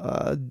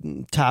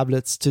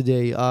tablets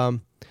today,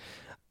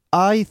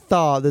 I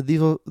thought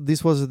that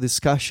this was a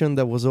discussion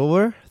that was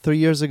over 3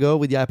 years ago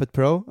with the iPad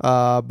Pro,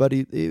 but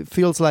it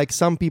feels like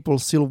some people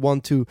still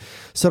want to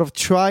sort of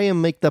try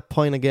and make that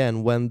point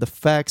again when the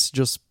facts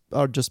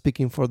are just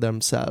speaking for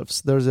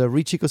themselves. There's a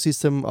rich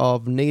ecosystem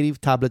of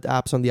native tablet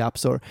apps on the App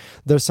Store.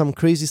 There's some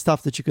crazy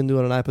stuff that you can do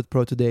on an iPad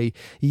Pro today.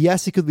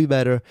 Yes, it could be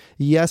better.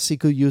 Yes,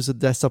 it could use a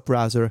desktop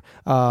browser.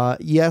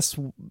 Yes,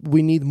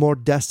 we need more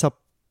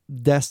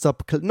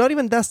not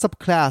even desktop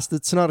class,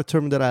 that's not a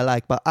term that I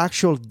like, but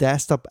actual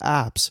desktop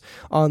apps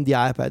on the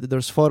iPad.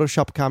 There's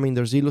Photoshop coming,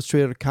 there's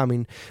Illustrator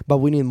coming, but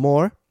we need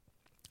more.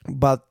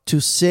 But to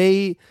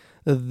say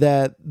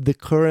that the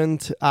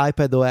current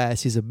iPad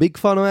OS is a big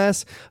fun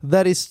OS,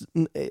 that is,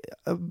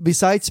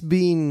 besides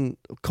being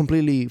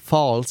completely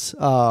false,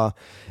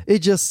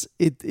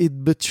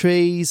 it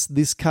betrays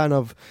this kind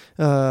of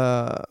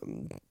I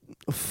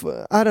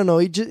don't know,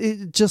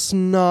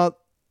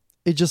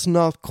 it's just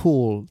not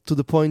cool, to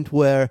the point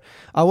where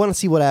I want to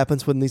see what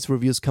happens when these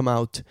reviews come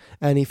out,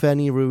 and if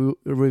any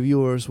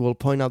reviewers will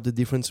point out the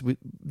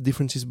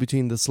differences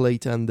between the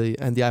Slate and the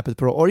iPad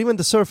Pro, or even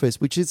the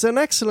Surface, which is an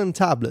excellent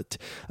tablet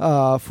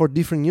for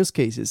different use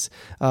cases.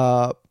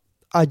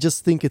 I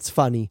just think it's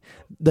funny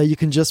that you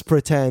can just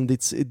pretend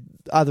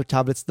other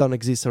tablets don't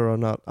exist or are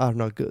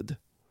not good.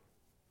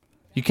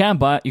 You can't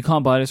buy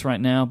this right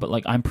now, but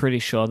like I'm pretty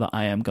sure that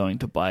I am going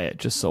to buy it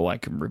just so I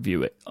can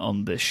review it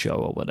on this show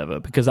or whatever.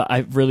 Because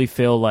I really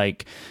feel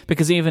like,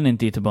 because even in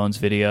Dieter Bohn's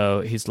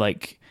video, he's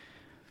like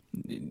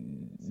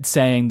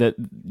saying that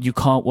you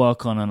can't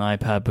work on an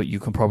iPad, but you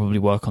can probably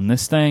work on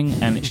this thing,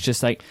 and it's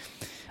just like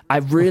I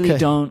really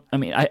don't. I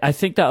mean, I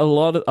think that a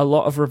lot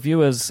of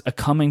reviewers are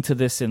coming to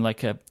this in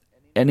like an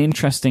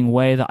interesting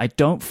way that I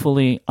don't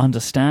fully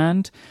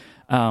understand.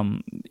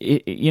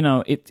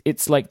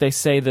 It's like they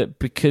say that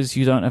because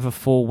you don't have a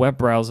full web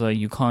browser,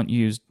 you can't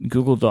use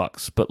Google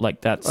Docs, but like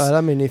that's. I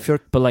mean, if your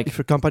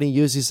company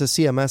uses a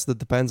CMS that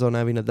depends on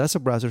having a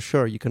desktop browser,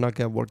 sure, you cannot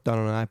get work done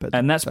on an iPad,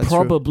 and that's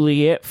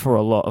probably it for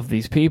a lot of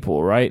these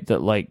people, right?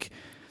 That like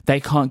they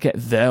can't get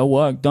their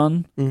work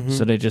done,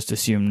 so they just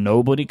assume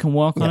nobody can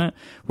work on it.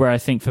 Where I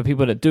think for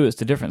people that do, it's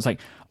the difference. Like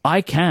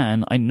I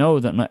know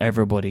that not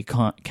everybody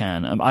can.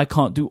 I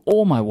can't do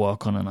all my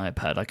work on an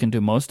iPad. I can do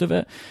most of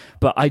it,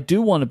 but I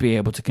do want to be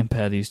able to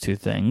compare these two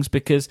things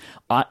because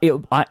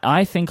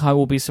I think I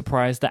will be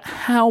surprised at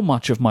how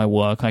much of my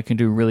work I can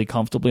do really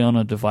comfortably on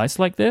a device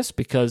like this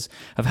because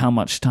of how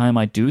much time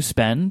I do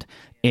spend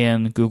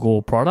in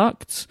Google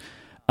products.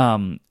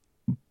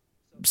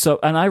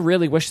 So, and I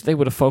really wish they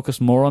would have focused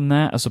more on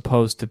that as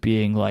opposed to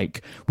being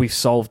like, we've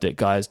solved it,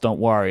 guys, don't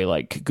worry,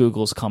 like,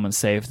 Google's come and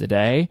saved the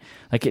day.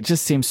 Like, it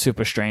just seems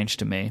super strange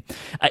to me.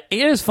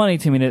 It is funny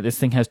to me that this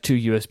thing has 2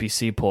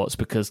 USB-C ports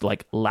because,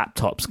 like,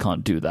 laptops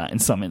can't do that in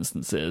some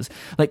instances.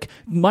 Like,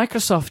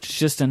 Microsoft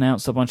just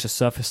announced a bunch of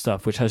Surface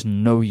stuff which has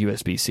no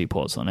USB-C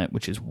ports on it,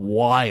 which is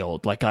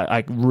wild. Like,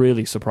 I'm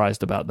really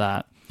surprised about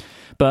that.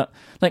 But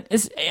like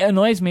it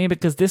annoys me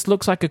because this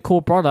looks like a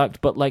cool product,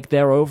 but like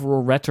their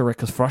overall rhetoric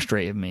has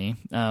frustrated me.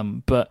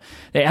 But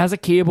it has a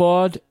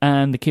keyboard,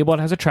 and the keyboard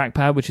has a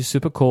trackpad, which is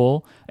super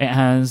cool. It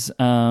has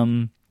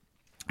a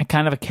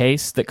kind of a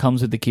case that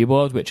comes with the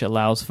keyboard, which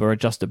allows for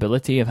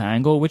adjustability of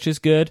angle, which is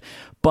good.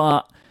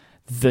 But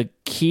the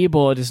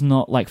keyboard is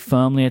not like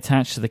firmly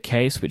attached to the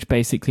case, which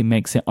basically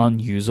makes it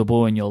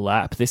unusable in your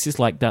lap. This is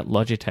like that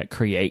Logitech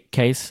Create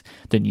case,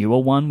 the newer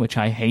one, which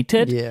I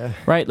hated. Yeah.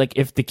 Right? Like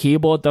if the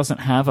keyboard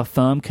doesn't have a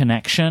firm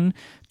connection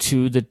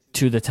to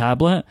the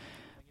tablet,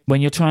 when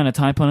you're trying to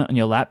type on it on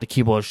your lap, the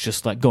keyboard's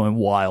just like going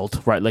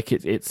wild, right? Like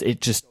it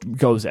just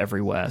goes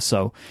everywhere.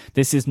 So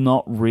this is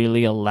not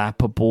really a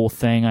lappable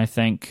thing, I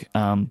think.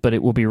 But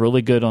it will be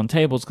really good on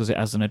tables because it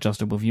has an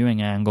adjustable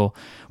viewing angle,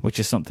 which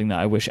is something that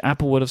I wish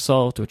Apple would have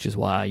solved, which is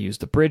why I use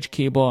the Bridge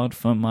keyboard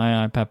for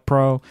my iPad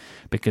Pro,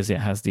 because it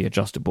has the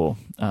adjustable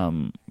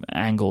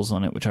angles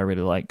on it, which I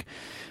really like.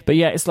 But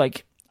yeah, it's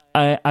like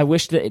I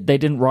wish that they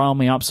didn't rile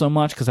me up so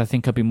much because I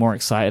think I'd be more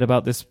excited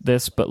about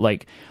this. But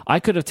like, I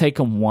could have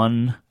taken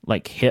one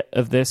like hit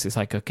of this. It's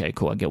like, okay,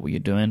 cool, I get what you're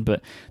doing.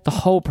 But the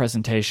whole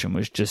presentation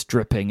was just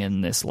dripping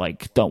in this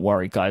like, don't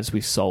worry, guys,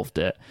 we've solved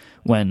it.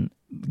 When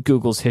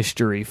Google's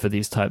history for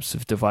these types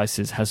of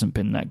devices hasn't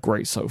been that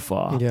great so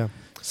far. Yeah.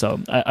 So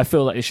I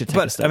feel like it should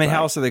take a step I mean, back.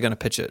 how else are they going to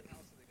pitch it?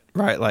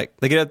 Right, like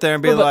they get up there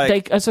and be Well, but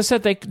like, as I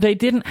said, they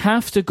didn't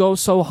have to go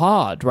so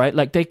hard, right?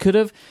 Like they could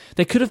have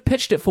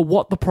pitched it for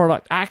what the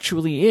product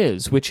actually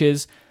is, which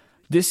is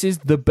this is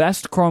the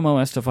best Chrome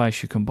OS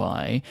device you can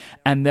buy,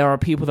 and there are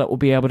people that will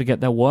be able to get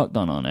their work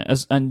done on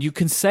it. And you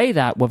can say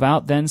that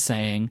without then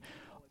saying,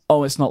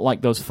 oh, it's not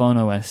like those phone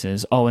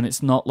OSs. Oh, and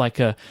it's not like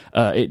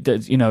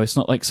it's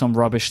not like some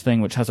rubbish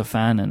thing which has a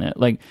fan in it.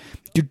 Like,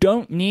 you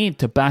don't need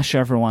to bash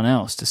everyone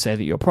else to say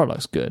that your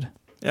product's good.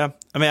 yeah.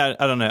 I mean,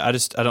 I don't know.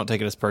 I don't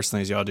take it as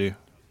personally as y'all do.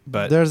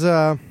 But There's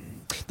a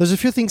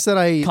few things that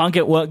I... Can't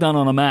get work done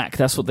on a Mac.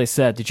 That's what they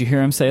said. Did you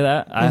hear him say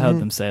that? I heard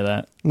them say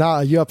that. Nah,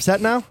 are you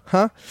upset now?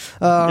 Huh?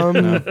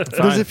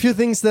 There's a few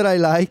things that I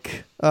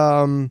like.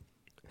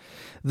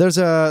 There's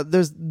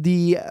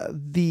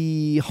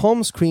the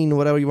home screen,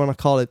 whatever you want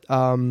to call it,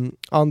 on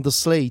the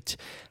Slate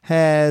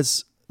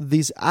has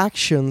these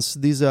actions,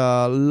 these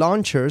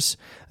launchers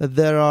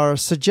that are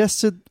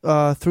suggested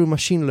through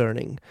machine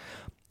learning.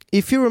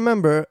 If you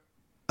remember,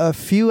 a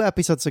few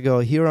episodes ago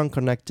here on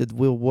Connected,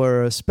 we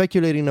were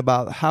speculating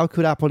about how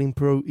could Apple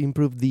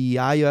improve the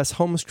iOS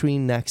home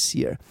screen next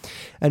year.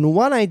 And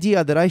one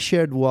idea that I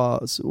shared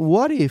was,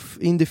 what if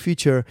in the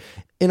future,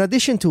 in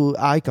addition to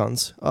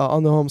icons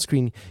on the home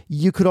screen,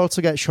 you could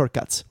also get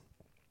shortcuts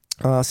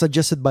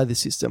suggested by the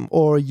system,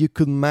 or you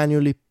could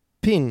manually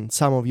pin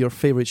some of your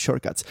favorite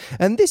shortcuts.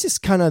 And this is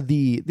kind of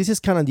the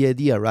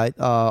idea, right?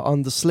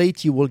 On the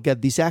Slate, you will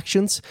get these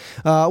actions,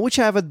 which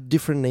have a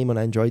different name on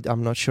Android.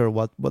 I'm not sure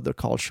what they're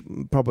called,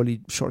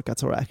 probably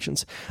shortcuts or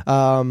actions.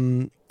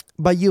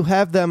 But you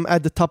have them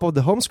at the top of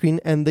the home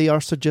screen, and they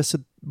are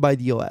suggested by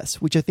the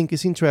OS, which I think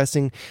is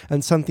interesting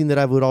and something that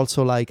I would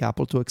also like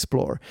Apple to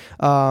explore.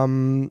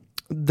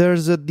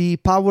 There's the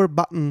power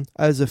button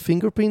as a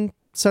fingerprint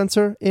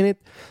sensor in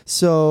it.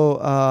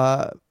 So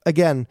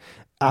again,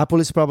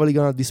 Apple is probably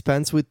going to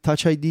dispense with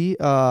Touch ID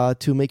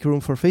to make room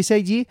for Face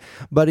ID,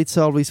 but it's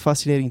always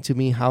fascinating to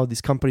me how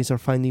these companies are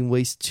finding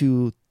ways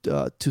to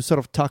sort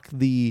of tuck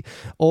the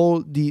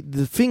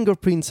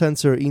fingerprint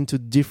sensor into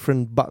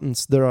different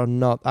buttons that are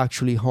not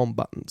actually home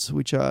buttons,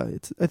 which I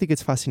think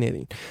it's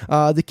fascinating.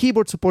 The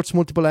keyboard supports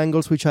multiple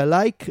angles, which I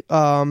like.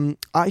 I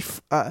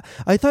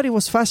thought it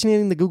was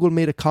fascinating that Google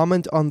made a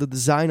comment on the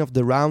design of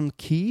the round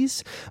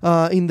keys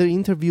in the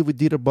interview with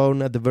Dieter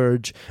Bohn at The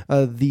Verge.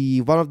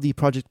 One of the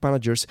project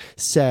managers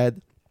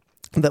said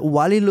that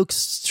while it looks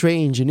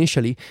strange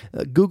initially,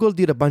 Google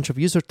did a bunch of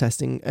user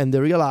testing and they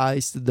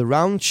realized that the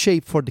round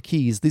shape for the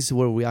keys, this is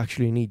where we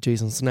actually need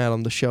Jason Snell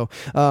on the show,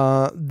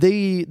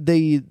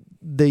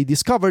 they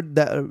discovered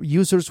that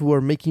users were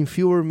making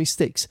fewer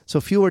mistakes,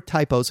 so fewer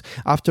typos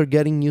after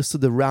getting used to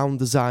the round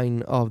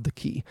design of the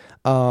key.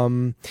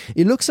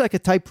 It looks like a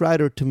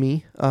typewriter to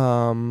me,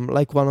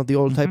 like one of the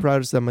old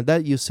typewriters that my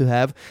dad used to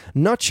have.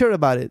 Not sure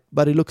about it,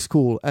 but it looks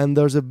cool. And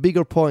there's a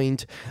bigger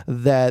point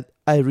that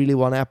I really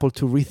want Apple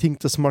to rethink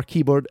the Smart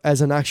Keyboard as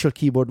an actual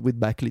keyboard with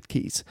backlit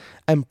keys,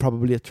 and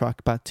probably a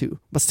trackpad too.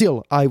 But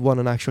still, I want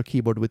an actual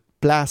keyboard with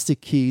plastic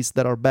keys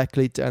that are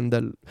backlit and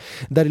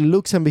that it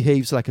looks and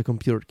behaves like a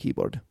computer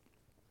keyboard.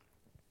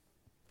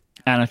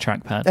 And a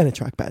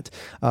trackpad.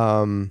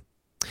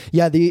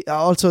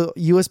 Also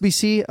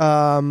USB-C.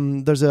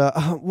 There's a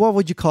what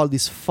would you call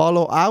this?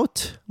 Follow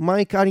out,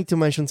 Mike. I need to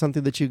mention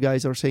something that you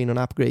guys are saying on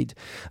Upgrade.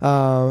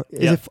 Follow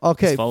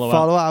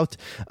out.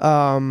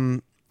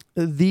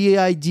 The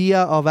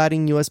idea of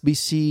adding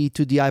USB-C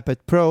to the iPad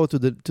Pro, to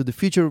the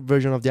future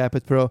version of the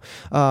iPad Pro,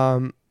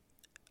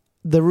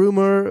 the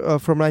rumor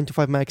from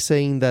 9to5Mac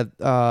saying that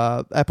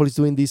Apple is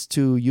doing this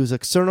to use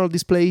external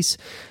displays.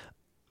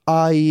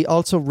 I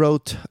also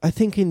wrote, I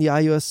think in the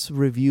iOS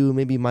review,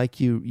 maybe Mike,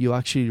 you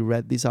actually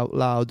read this out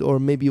loud, or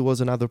maybe it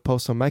was another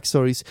post on Mac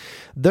Stories.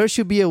 There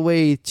should be a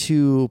way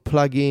to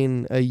plug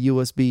in a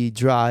USB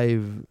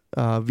drive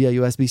via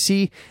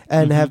USB-C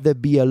and have there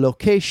be a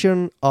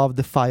location of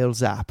the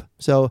Files app.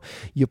 So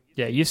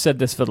you've said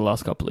this for the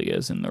last couple of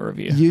years in the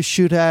review. You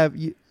should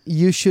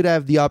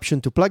have the option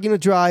to plug in a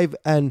drive,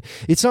 and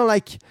it's not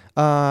like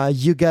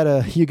you get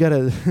a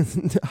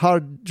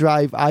hard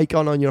drive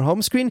icon on your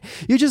home screen.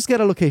 You just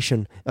get a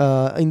location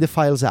in the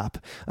Files app.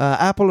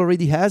 Apple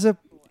already has a.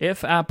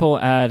 If Apple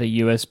add a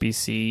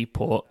USB-C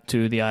port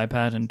to the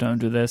iPad and don't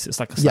do this, it's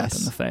like a slap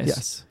in the face.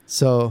 Yes.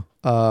 So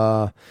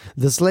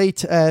the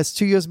Slate has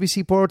 2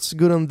 USB-C ports.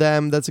 Good on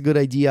them. That's a good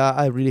idea.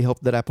 I really hope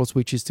that Apple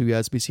switches to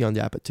USB-C on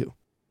the iPad too.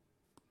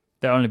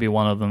 There'll only be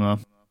one of them though.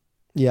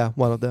 Yeah,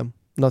 one of them,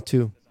 not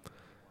 2.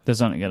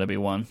 There's only going to be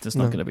one. There's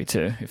not going to be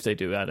 2 if they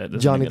do add it.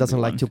 Johnny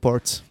doesn't like 2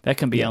 ports. There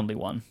can be only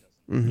one.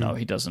 Mm-hmm. No,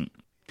 he doesn't.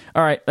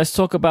 All right, let's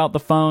talk about the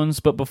phones.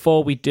 But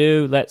before we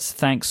do, let's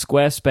thank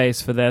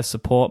Squarespace for their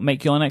support.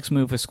 Make your next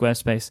move with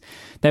Squarespace.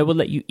 They will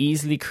let you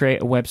easily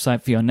create a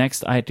website for your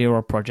next idea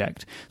or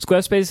project.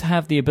 Squarespace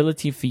have the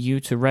ability for you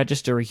to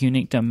register a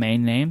unique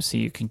domain name so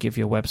you can give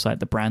your website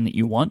the brand that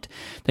you want.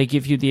 They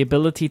give you the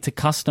ability to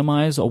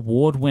customize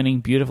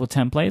award-winning beautiful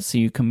templates so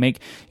you can make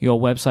your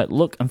website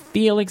look and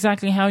feel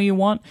exactly how you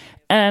want.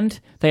 And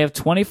they have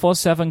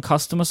 24/7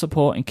 customer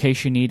support in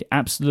case you need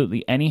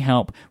absolutely any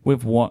help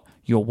with what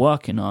you're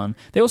working on.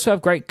 They also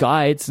have great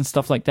guides and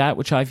stuff like that,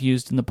 which I've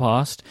used in the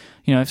past.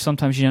 You know, if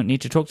sometimes you don't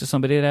need to talk to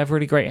somebody, they have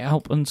really great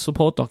help and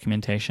support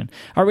documentation.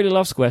 I really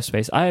love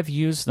Squarespace. I have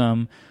used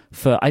them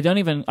for, I can't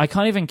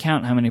even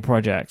count how many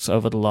projects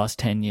over the last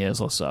 10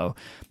 years or so,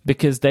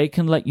 because they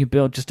can let you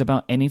build just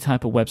about any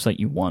type of website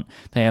you want.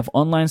 They have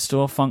online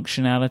store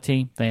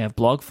functionality. They have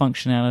blog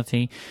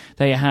functionality.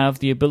 They have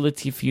the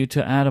ability for you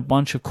to add a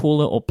bunch of cool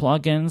little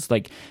plugins.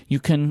 Like you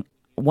can,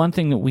 one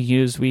thing that we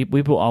used, we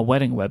built our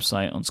wedding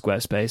website on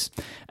Squarespace,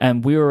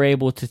 and we were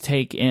able to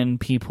take in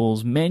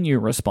people's menu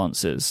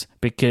responses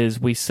because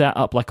we set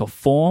up like a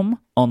form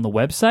on the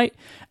website,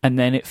 and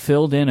then it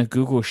filled in a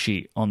Google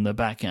Sheet on the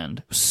back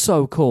end.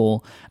 So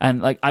cool.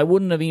 And like I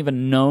wouldn't have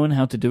even known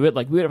how to do it.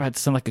 Like we would have had to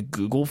send like a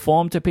Google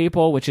form to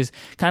people, which is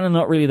kind of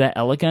not really that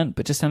elegant,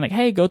 but just send like,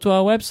 hey, go to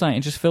our website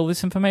and just fill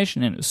this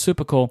information in. It's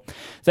super cool.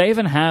 They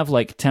even have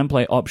like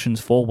template options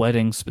for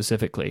weddings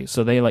specifically.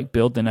 So they like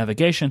build the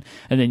navigation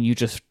and then you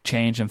just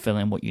change and fill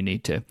in what you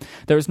need to.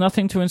 There is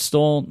nothing to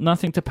install,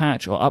 nothing to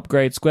patch or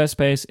upgrade.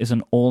 Squarespace is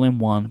an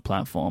all-in-one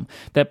platform.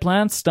 Their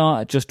plans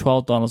start at just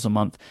 $12 a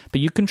month,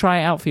 but you can try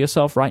it out for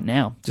yourself right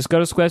now. Just go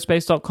to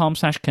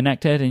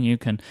squarespace.com/connected and you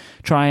can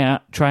try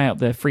out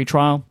their free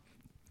trial.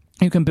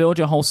 You can build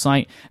your whole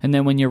site, and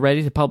then when you're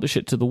ready to publish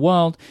it to the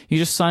world, you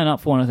just sign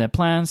up for one of their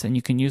plans, and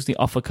you can use the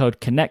offer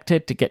code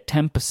CONNECTED to get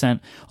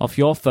 10% off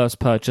your first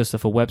purchase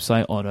of a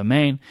website or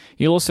domain.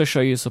 You'll also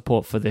show your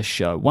support for this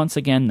show. Once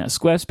again, that's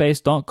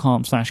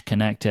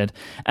squarespace.com/connected,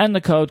 and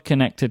the code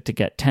CONNECTED to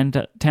get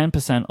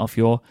 10% off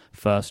your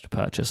first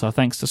purchase. Our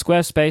thanks to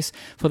Squarespace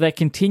for their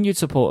continued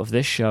support of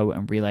this show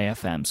and Relay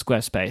FM.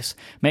 Squarespace,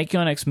 make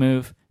your next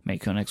move,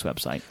 make your next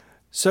website.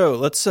 So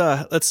let's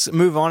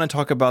move on and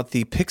talk about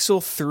the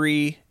Pixel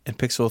 3 and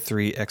Pixel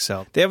 3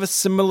 XL. They have a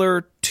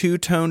similar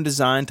two-tone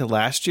design to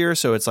last year,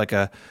 so it's like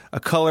a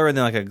color and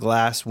then like a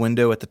glass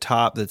window at the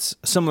top that's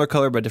a similar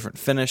color but different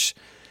finish.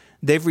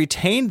 They've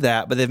retained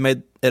that, but they've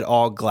made it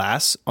all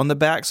glass on the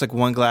back. So like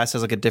one glass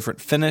has like a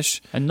different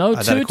finish. And no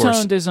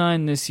two-tone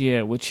design this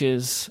year, which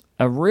is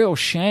a real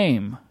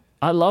shame.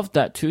 I loved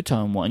that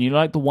two-tone one. You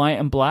like the white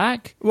and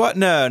black? What?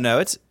 No,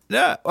 it's...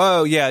 Yeah.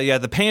 Oh, yeah.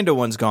 The panda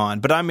one's gone,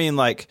 but I mean,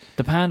 like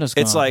the panda's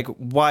gone. It's like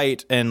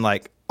white and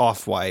like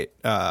off-white.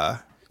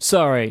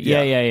 Sorry.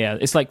 Yeah.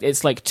 It's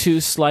like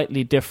two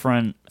slightly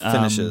different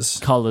finishes,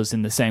 colors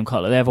in the same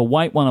color. They have a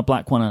white one, a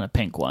black one, and a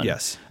pink one.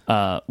 Yes.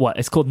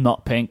 It's called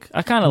Not Pink.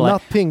 I kind of like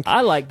Not Pink.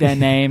 I like their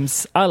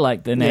names. I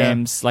like the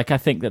names. Yeah. Like I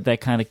think that they're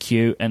kind of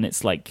cute, and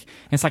it's like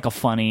a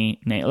funny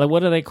name. Like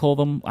what do they call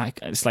them?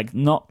 It's like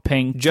Not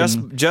Pink.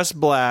 Just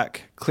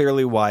black,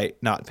 clearly white,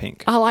 not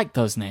pink. I like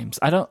those names.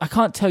 I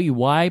can't tell you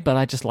why, but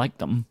I just like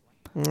them.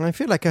 I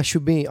feel like I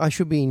should be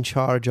in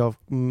charge of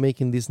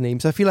making these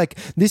names. I feel like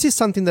this is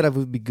something that I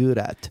would be good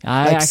at.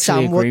 I like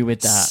actually agree with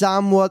that.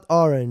 Somewhat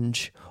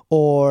orange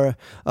or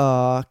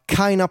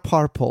kind of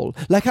purple.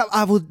 Like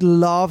I would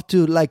love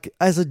to, like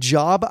as a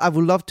job, I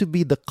would love to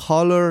be the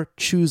color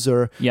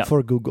chooser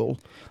for Google.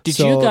 Did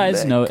you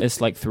guys notice,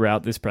 like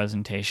throughout this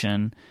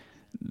presentation,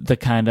 the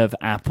kind of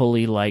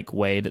Apple-y like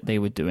way that they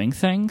were doing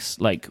things,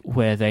 like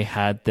where they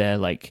had their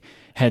like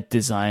head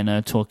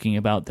designer talking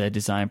about their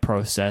design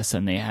process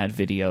and they had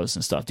videos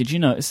and stuff. Did you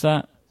notice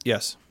that?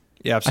 Yes.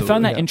 Yeah, absolutely. I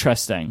found that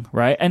interesting,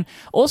 right? And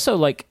also,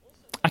 like,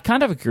 I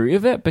kind of agree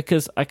with it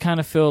because I kind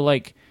of feel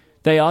like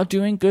they are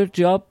doing good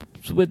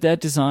jobs with their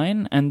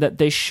design and that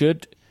they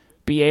should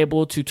be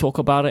able to talk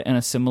about it in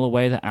a similar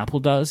way that Apple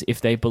does if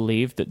they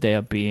believe that they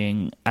are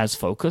being as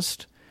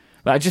focused.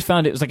 But I just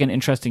found it was like an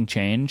interesting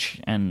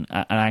change, and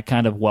I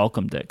kind of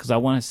welcomed it because I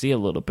want to see a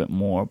little bit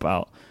more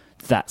about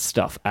that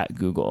stuff at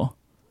Google.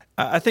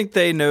 I think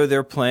they know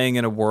they're playing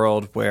in a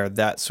world where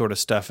that sort of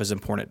stuff is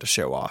important to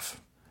show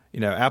off. You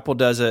know, Apple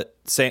does it.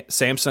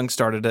 Samsung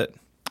started it.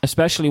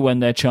 Especially when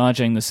they're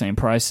charging the same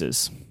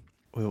prices.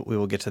 We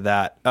will get to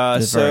that. They're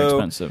very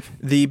expensive.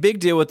 The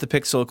big deal with the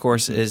Pixel, of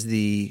course, is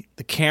the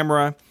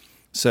camera.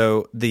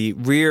 So the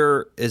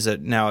rear is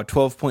now a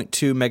 12.2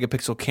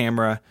 megapixel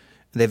camera.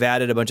 They've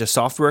added a bunch of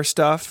software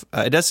stuff.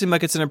 It does seem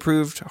like it's an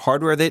improved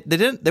hardware.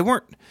 They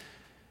weren't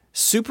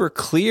super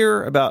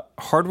clear about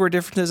hardware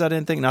differences, I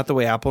didn't think, not the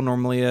way Apple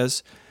normally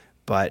is,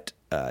 but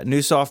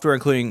new software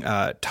including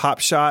Top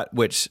Shot,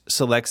 which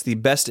selects the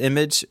best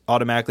image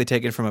automatically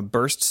taken from a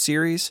burst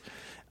series.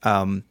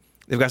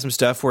 They've got some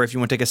stuff where if you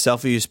want to take a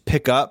selfie, you just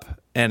pick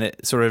up and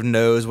it sort of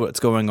knows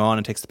what's going on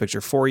and takes the picture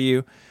for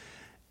you.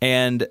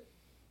 And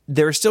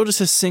there's still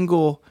just a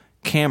single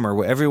camera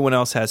where everyone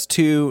else has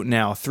two,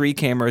 now three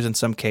cameras in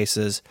some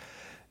cases.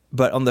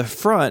 But on the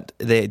front,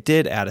 they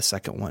did add a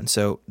second one.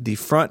 So the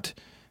front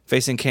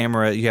facing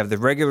camera, you have the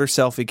regular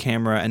selfie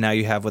camera, and now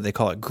you have what they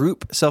call a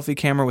group selfie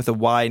camera with a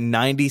wide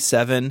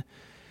 97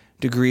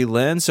 degree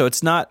lens. So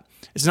it's not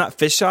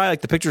fisheye.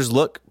 Like, the pictures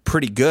look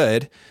pretty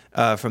good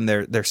from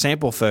their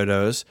sample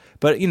photos.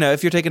 But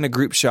if you're taking a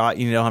group shot,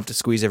 you don't have to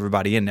squeeze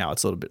everybody in now.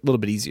 It's a little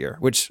bit easier,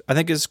 which I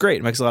think is great.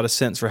 It makes a lot of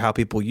sense for how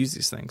people use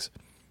these things.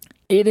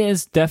 It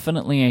is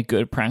definitely a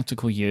good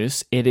practical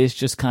use. It is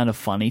just kind of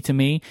funny to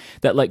me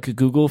that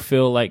Google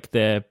feel like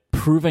they're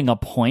proving a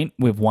point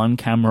with one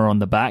camera on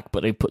the back,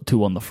 but they put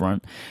two on the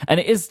front. And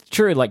it is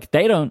true.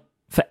 They don't,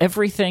 for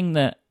everything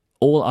that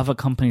all other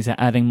companies are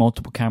adding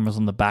multiple cameras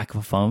on the back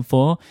of a phone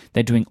for,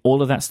 they're doing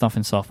all of that stuff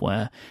in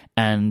software.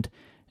 And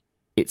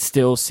it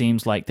still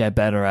seems like they're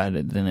better at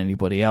it than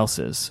anybody else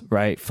is,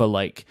 right? For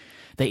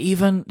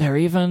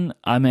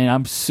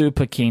I'm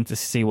super keen to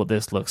see what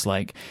this looks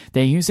like.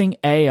 They're using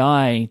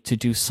AI to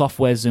do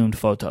software zoomed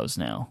photos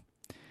now.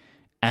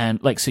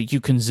 And so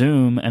you can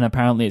zoom, and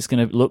apparently it's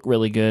going to look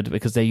really good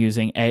because they're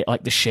using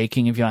the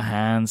shaking of your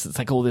hands. It's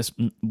all this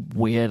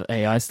weird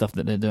AI stuff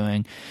that they're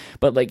doing.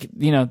 But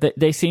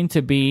they seem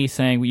to be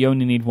saying we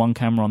only need one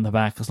camera on the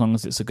back as long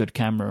as it's a good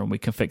camera and we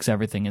can fix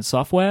everything in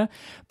software.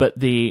 But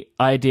the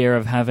idea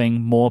of having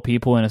more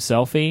people in a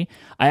selfie,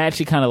 I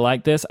actually kind of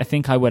like this. I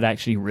think I would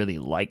actually really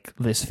like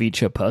this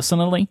feature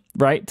personally,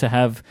 right? To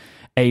have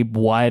a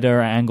wider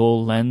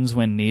angle lens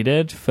when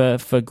needed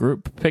for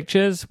group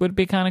pictures would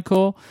be kind of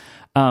cool.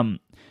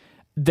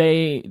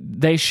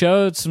 They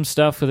showed some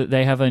stuff that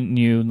they have a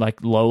new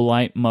low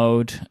light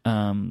mode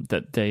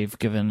that they've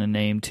given a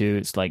name to.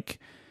 It's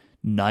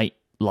night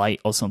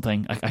light or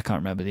something. I can't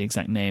remember the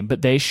exact name,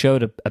 but they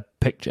showed a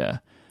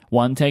picture,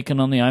 one taken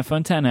on the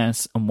iPhone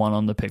XS and one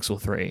on the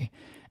Pixel 3.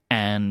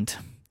 And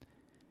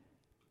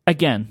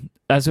again,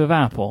 as with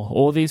Apple,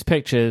 all these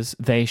pictures,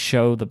 they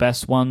show the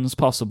best ones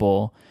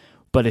possible.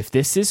 But if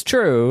this is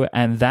true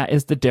and that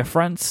is the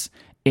difference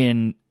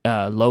in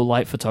low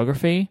light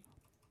photography,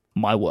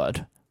 my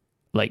word,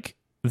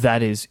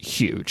 that is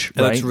huge.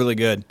 Right? That's really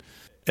good.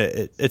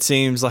 It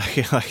seems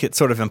like it's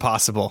sort of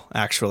impossible,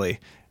 actually.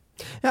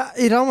 Yeah,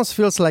 it almost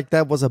feels like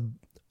that was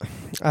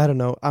I don't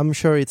know. I'm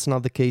sure it's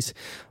not the case,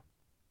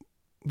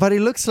 but it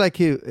looks like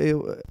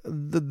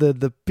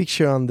the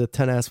picture on the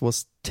XS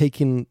was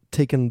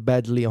taken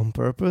badly on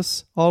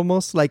purpose.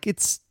 Almost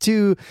it's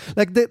too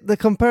the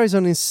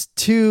comparison is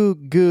too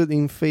good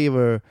in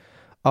favor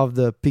of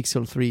the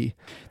Pixel 3.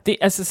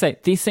 As I say,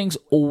 these things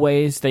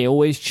always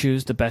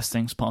choose the best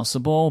things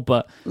possible,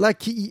 but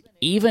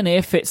even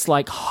if it's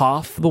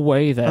half the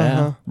way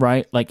there,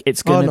 right?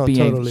 It's going to be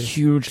totally a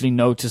hugely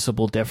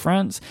noticeable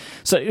difference.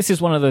 So this is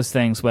one of those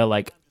things where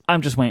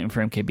I'm just waiting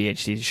for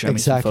MKBHD to show me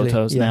some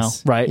photos now,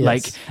 right?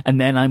 Yes.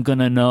 And then I'm going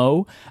to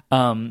know.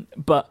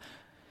 But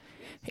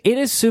it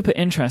is super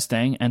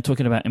interesting. And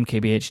talking about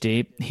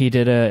MKBHD, he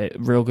did a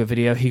real good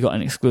video. He got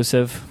an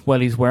exclusive. Well,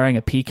 he's wearing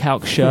a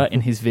Peacock shirt in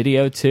his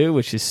video too,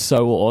 which is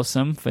so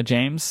awesome for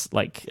James.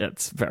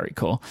 It's very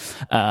cool.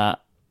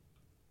 But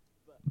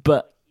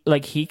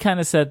he kind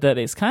of said that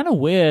it's kind of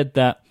weird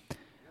that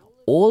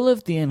all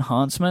of the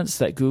enhancements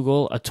that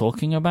Google are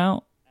talking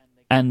about,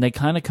 and they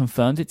kind of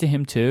confirmed it to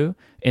him too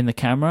in the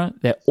camera,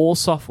 they're all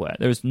software.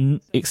 There's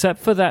except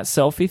for that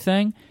selfie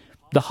thing,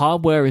 the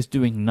hardware is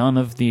doing none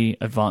of the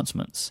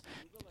advancements.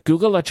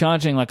 Google are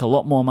charging a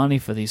lot more money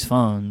for these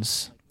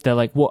phones.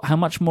 They're what? How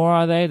much more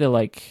are they? They're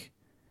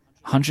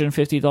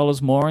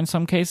 $150 more in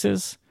some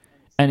cases.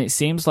 And it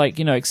seems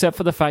except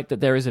for the fact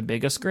that there is a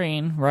bigger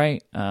screen,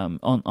 right,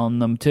 on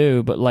them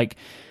too. But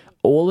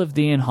all of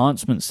the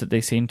enhancements that they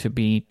seem to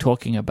be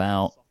talking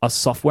about are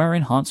software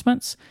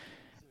enhancements.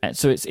 And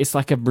so it's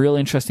a real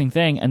interesting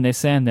thing. And they're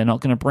saying they're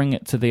not going to bring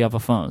it to the other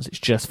phones. It's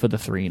just for the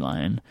 3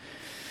 line.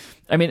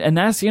 I mean, and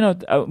that's,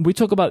 we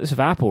talk about this with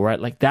Apple,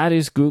 right? That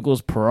is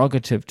Google's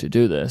prerogative to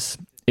do this.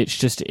 It's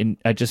just,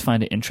 I just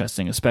find it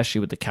interesting, especially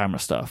with the camera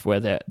stuff,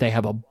 where they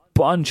have a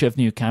bunch of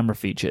new camera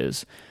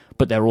features,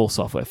 but they're all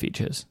software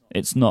features.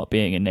 It's not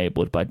being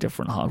enabled by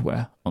different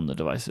hardware on the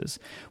devices,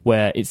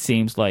 where it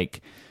seems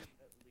like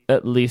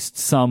at least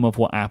some of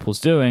what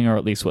Apple's doing, or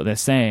at least what they're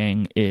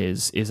saying,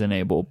 is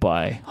enabled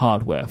by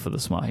hardware for the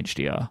Smart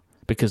HDR,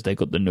 because they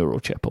got the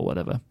neural chip or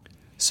whatever.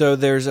 So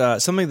there's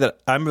something that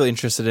I'm really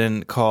interested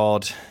in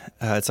called,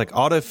 it's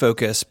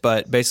autofocus,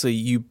 but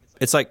basically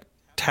it's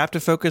tap to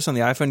focus on the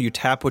iPhone. You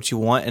tap what you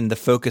want and the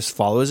focus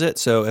follows it.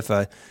 So if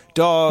a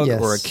dog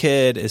or a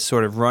kid is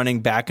sort of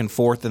running back and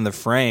forth in the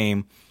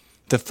frame,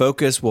 the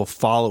focus will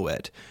follow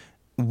it.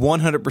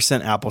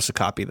 100% Apple should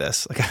copy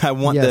this. I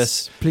want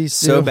this please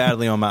so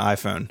badly on my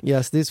iPhone.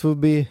 Yes, this would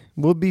be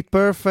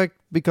perfect,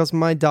 because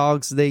my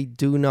dogs, they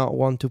do not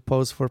want to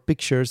pose for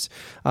pictures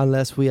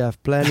unless we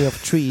have plenty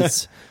of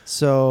treats.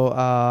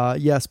 So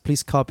yes,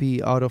 please copy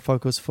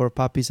autofocus for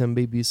puppies and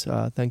babies.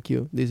 Thank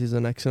you. This is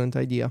an excellent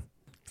idea.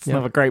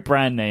 Have a great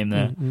brand name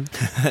there.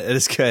 Mm-hmm. It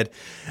is good.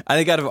 I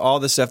think out of all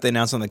the stuff they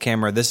announced on the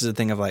camera, this is a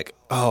thing of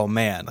oh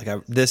man,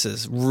 this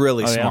is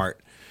really smart.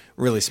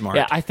 Really smart.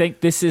 Yeah, I think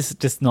this is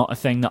just not a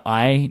thing that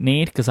I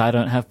need because I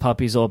don't have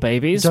puppies or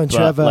babies. Don't you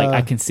but have a- like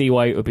I can see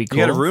why it would be cool.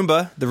 You got a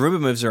Roomba. The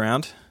Roomba moves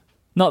around.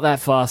 Not that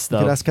fast You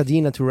though. could ask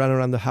Adina to run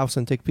around the house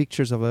and take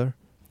pictures of her.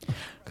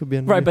 Could be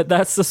Right, but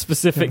that's the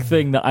specific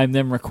thing that I'm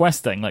then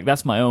requesting. Like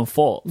that's my own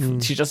fault.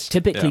 Mm. She just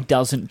typically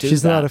doesn't do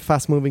She's that. not a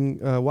fast-moving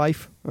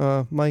wife,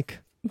 Mike.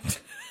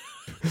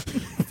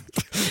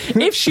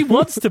 If she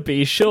wants to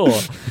be, sure.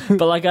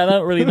 But like I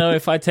don't really know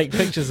if I take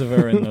pictures of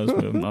her in those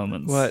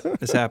moments. What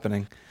is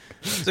happening?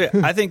 So yeah,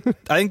 I think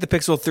the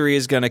Pixel 3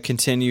 is going to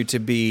continue to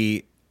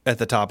be at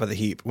the top of the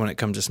heap when it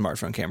comes to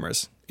smartphone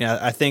cameras. Yeah,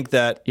 I think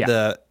that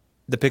the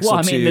Pixel Well,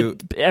 I 2 mean,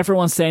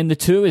 everyone's saying the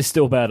 2 is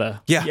still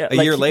better. Yeah,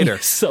 a year later.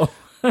 So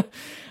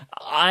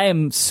I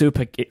am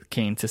super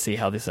keen to see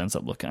how this ends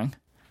up looking.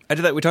 I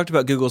did that. We talked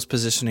about Google's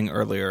positioning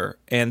earlier,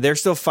 and they're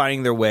still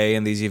finding their way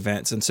in these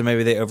events, and so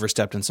maybe they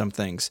overstepped in some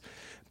things.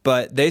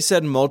 But they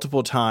said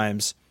multiple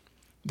times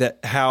that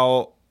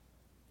how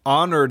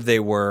honored they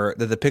were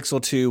that the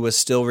Pixel 2 was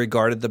still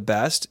regarded the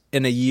best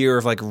in a year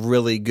of like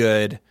really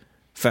good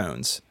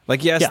phones.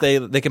 Like, yes,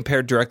 they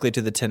compared directly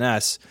to the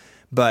XS,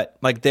 but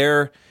like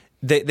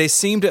they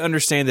seem to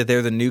understand that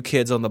they're the new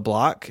kids on the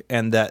block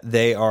and that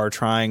they are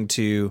trying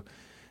to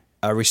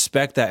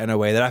respect that in a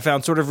way that I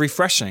found sort of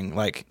refreshing.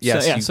 Like,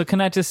 yes. So can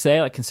I just say,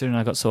 like, considering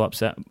I got so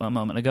upset a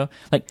moment ago,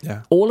 like,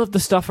 all of the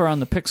stuff around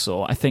the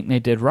Pixel, I think they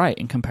did right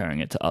in comparing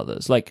it to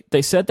others. Like,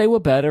 they said they were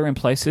better in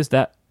places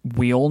that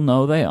we all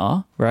know they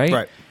are, right?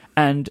 Right.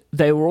 And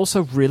they were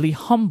also really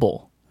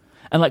humble.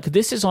 And, like,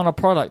 this is on a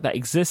product that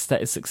exists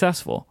that is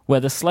successful, where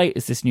the Slate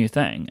is this new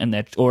thing, and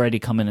they're already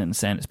coming in and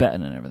saying it's better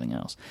than everything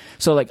else.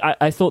 So, like,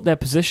 I thought their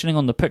positioning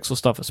on the Pixel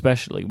stuff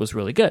especially was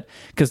really good,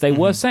 because they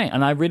were saying,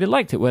 and I really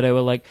liked it, where they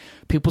were like,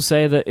 people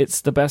say that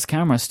it's the best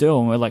camera still,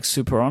 and we're, like,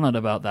 super honored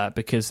about that,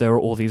 because there are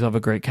all these other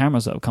great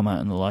cameras that have come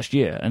out in the last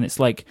year. And it's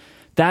like,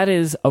 that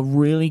is a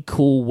really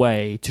cool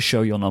way to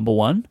show your number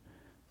one.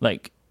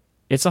 Like,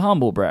 it's a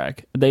humble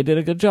brag. They did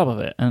a good job of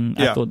it, and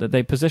I thought that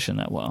they positioned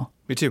that well.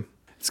 Me too.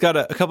 It's got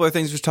a couple of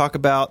things to talk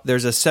about.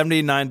 There's a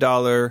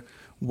 $79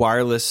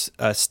 wireless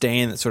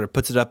stand that sort of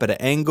puts it up at an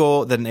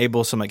angle that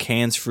enables some like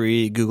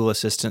hands-free Google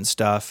Assistant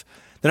stuff.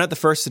 They're not the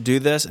first to do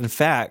this. In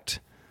fact,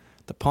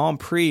 the Palm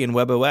Pre in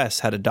WebOS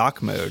had a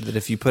dock mode that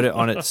if you put it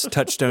on its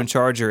touchstone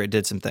charger, it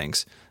did some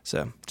things.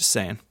 So just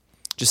saying.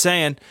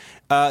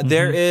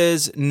 There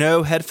is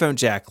no headphone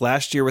jack.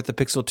 Last year with the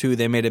Pixel 2,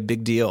 they made a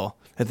big deal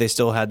that they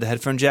still had the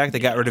headphone jack. They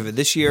got rid of it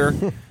this year.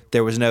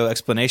 There was no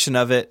explanation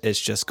of it.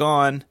 It's just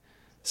gone.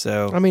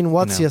 So I mean,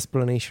 what's the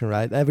explanation,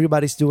 right?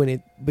 Everybody's doing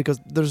it because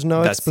there's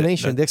no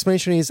explanation. The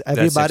explanation is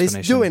everybody's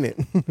doing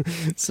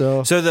it.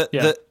 so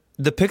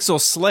the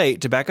Pixel Slate,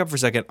 to back up for a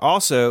second,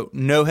 also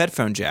no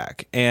headphone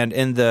jack. And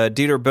in the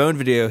Dieter Bohn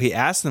video, he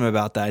asked them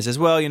about that. He says,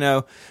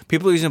 well,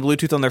 people are using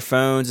Bluetooth on their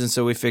phones, and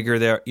so we figure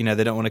they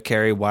don't want to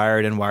carry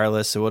wired and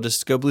wireless, so we'll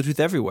just go Bluetooth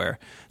everywhere.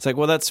 It's like,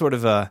 well, that's sort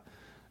of a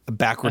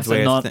backwards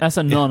way of That's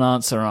a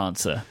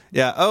non-answer.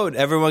 Yeah. Oh,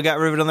 everyone got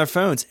rid of it on their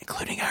phones,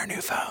 including our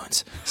new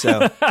phones.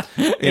 So,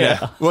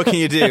 what can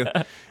you do?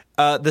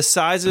 The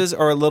sizes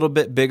are a little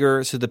bit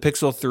bigger. So the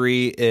Pixel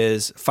 3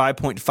 is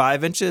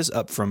 5.5 inches,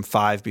 up from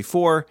 5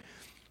 before.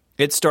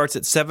 It starts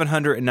at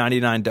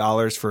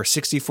 $799 for a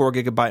 64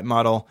 gigabyte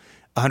model.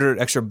 $100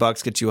 extra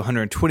bucks gets you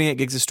 128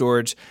 gigs of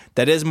storage.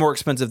 That is more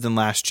expensive than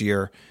last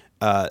year.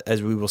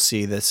 As we will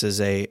see, this is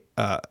a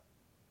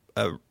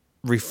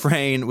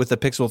refrain with the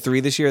Pixel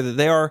 3 this year, that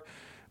they are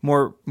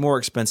more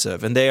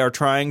expensive, and they are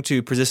trying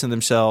to position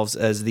themselves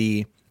as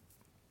if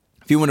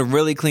you want a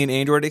really clean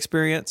Android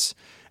experience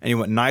and you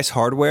want nice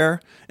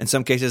hardware, in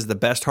some cases the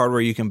best hardware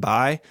you can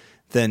buy,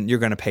 then you're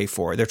going to pay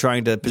for it. They're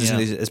trying to position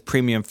these as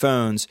premium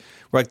phones,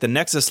 where like the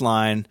Nexus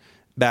line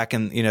back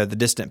in the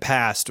distant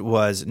past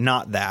was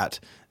not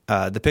that.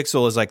 The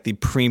Pixel is like the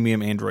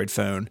premium Android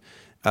phone,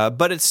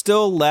 but it's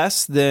still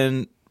less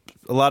than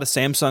a lot of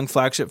Samsung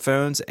flagship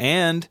phones,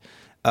 and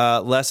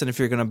less than if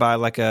you're going to buy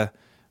like an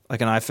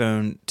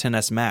iPhone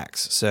XS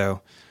Max.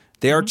 So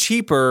they are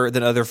cheaper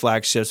than other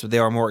flagships, but they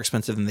are more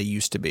expensive than they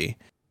used to be.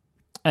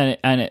 And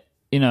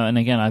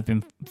again,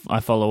 I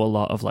follow a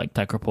lot of like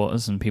tech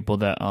reporters and people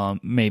that are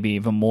maybe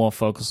even more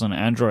focused on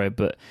Android,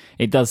 but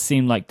it does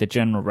seem like the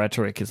general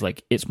rhetoric is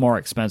like it's more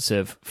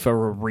expensive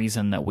for a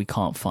reason that we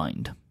can't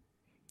find.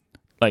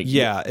 Like,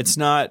 it's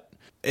not.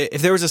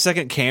 If there was a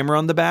second camera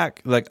on the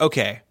back, like,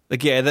 okay.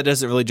 Like, yeah, that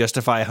doesn't really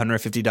justify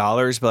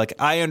 $150, but like,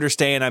 I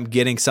understand I'm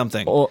getting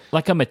something. Or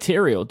like a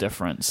material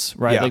difference,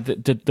 right? Yeah. Like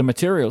the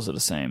materials are the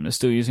same. They're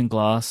still using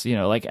glass,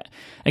 like,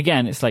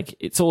 again, it's like,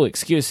 it's all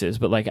excuses,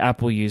 but like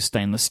Apple used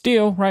stainless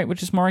steel, right?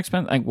 Which is more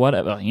expensive, like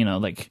whatever,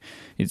 like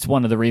it's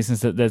one of the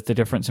reasons that there's the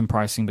difference in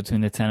pricing between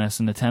the XS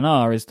and the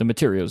XR is the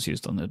materials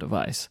used on the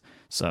device.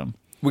 So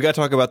we got to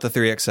talk about the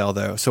 3XL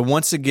though. So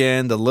once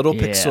again, the little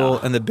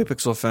Pixel and the big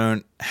Pixel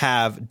phone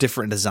have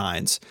different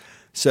designs.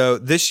 So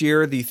this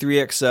year, the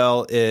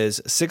 3XL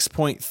is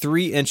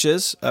 6.3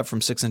 inches, up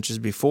from 6 inches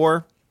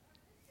before.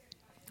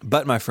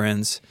 But, my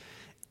friends,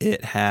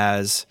 it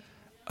has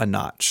a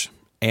notch.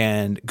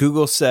 And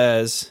Google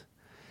says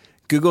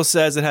Google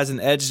says it has an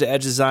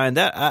edge-to-edge design.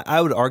 That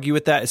I would argue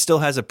with that. It still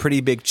has a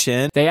pretty big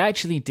chin. They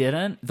actually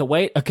didn't. The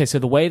way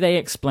they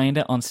explained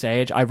it on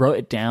stage, I wrote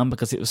it down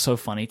because it was so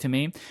funny to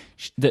me.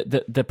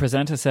 The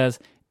presenter says,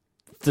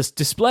 this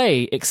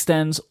display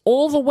extends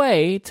all the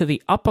way to the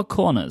upper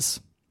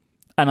corners.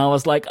 And I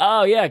was like,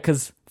 oh yeah,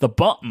 because the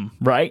bottom,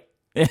 right?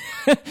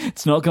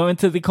 It's not going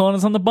to the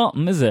corners on the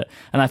bottom, is it?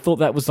 And I thought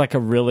that was like a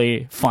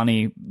really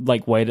funny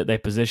like way that they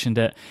positioned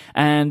it.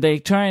 And they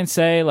try and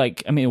say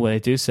they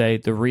do say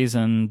the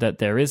reason that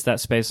there is that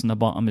space on the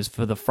bottom is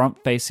for the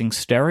front-facing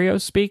stereo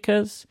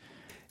speakers.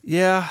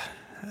 Yeah,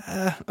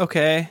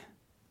 okay,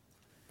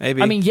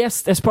 maybe. I mean,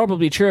 yes, that's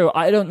probably true.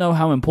 I don't know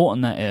how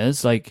important that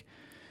is. Like,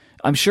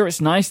 I'm sure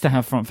it's nice to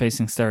have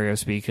front-facing stereo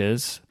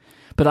speakers,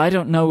 but I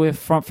don't know if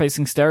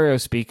front-facing stereo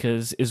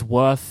speakers is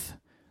worth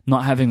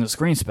not having the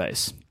screen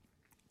space.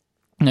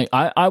 Like,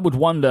 I would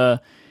wonder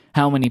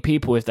how many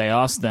people, if they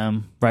asked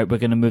them, right, we're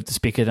going to move the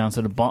speaker down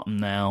to the bottom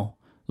now,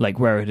 like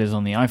where it is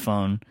on the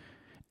iPhone,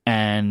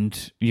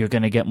 and you're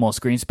going to get more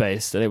screen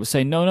space, that they would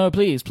say, no,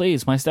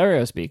 please, my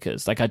stereo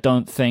speakers. Like, I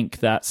don't think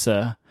that's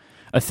a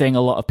thing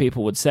a lot of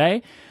people would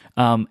say.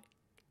 The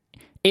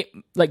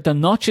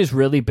notch is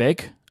really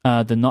big.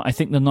 I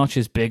think the notch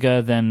is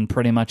bigger than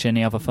pretty much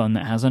any other phone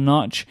that has a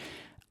notch.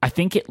 I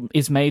think it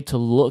is made to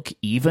look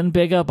even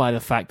bigger by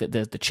the fact that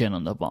there's the chin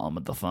on the bottom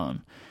of the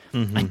phone.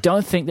 Mm-hmm. I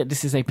don't think that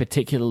this is a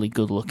particularly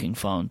good-looking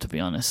phone, to be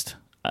honest.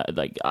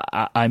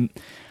 I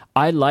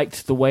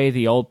liked the way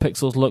the old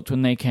Pixels looked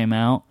when they came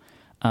out.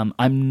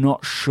 I'm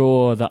not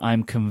sure that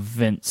I'm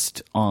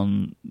convinced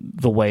on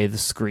the way the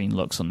screen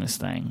looks on this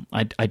thing.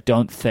 I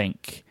don't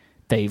think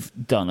they've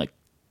done an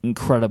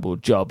incredible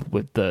job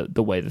with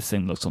the way this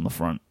thing looks on the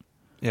front.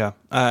 Yeah,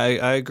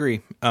 I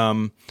agree.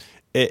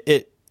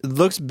 It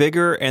looks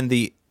bigger, and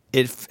the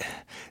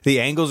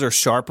angles are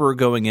sharper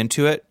going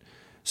into it,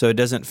 so it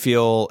doesn't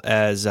feel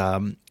as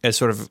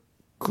sort of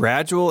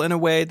gradual in a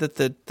way that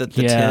the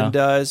 10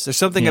 does. There's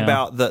something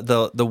about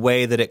the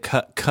way that it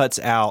cuts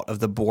out of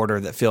the border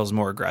that feels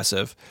more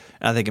aggressive,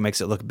 and I think it makes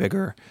it look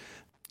bigger.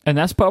 And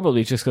that's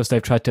probably just because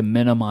they've tried to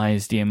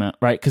minimize the amount,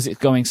 right? Because it's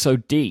going so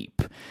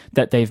deep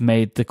that they've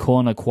made the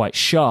corner quite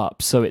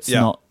sharp, so it's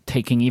not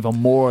taking even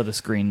more of the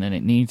screen than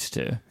it needs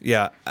to.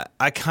 Yeah,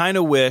 I kind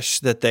of wish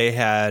that they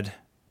had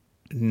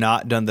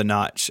not done the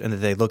notch and that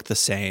they look the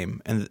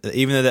same. And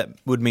even though that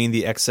would mean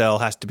the XL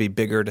has to be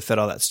bigger to fit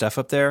all that stuff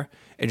up there,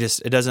 it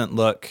doesn't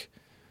look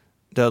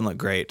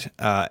great.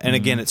 And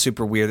again, it's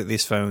super weird that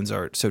these phones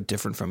are so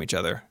different from each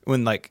other.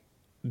 When like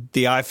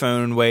the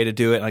iPhone way to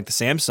do it, like the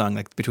Samsung,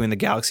 like between the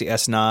Galaxy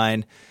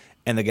S9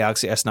 and the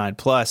Galaxy S9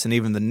 Plus and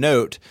even the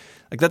Note,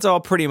 like that's all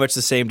pretty much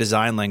the same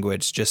design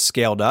language, just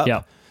scaled up.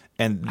 Yeah.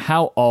 And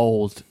how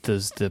old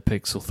does the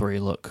Pixel 3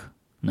 look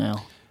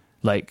now?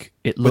 Like,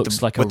 it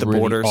looks like a really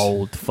borders.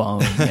 Old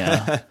phone.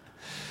 Yeah.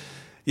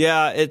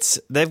 Yeah,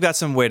 they've got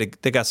some way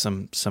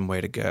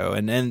to go.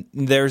 And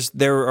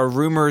there are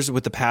rumors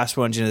with the past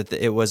ones, that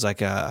it was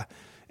like an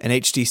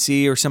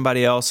HTC or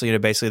somebody else. So,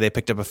 basically they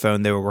picked up a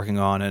phone they were working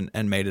on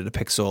and made it a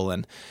Pixel.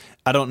 And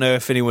I don't know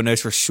if anyone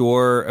knows for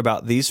sure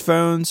about these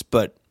phones,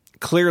 but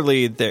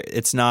clearly it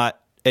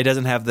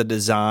doesn't have the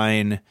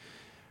design,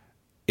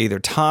 either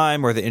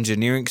time or the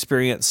engineering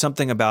experience.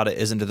 Something about it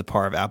isn't to the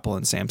par of Apple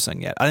and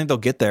Samsung yet. I think they'll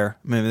get there.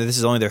 I mean, this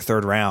is only their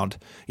third round.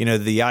 The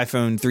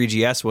iPhone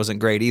 3GS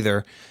wasn't great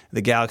either. The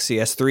Galaxy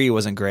S3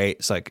 wasn't great.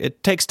 It's like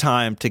it takes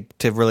time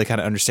to really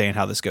kind of understand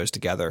how this goes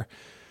together.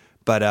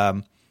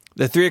 But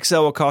the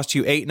 3XL will cost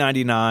you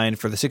 $899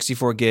 for the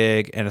 64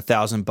 gig and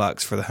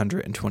 $1,000 for the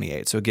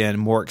 128. So again,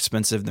 more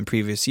expensive than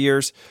previous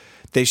years.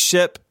 They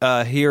ship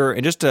here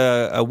in just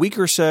a week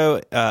or so.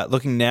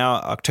 Looking now,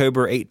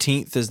 October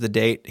 18th is the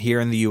date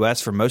here in the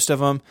U.S. for most of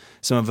them.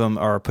 Some of them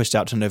are pushed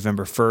out to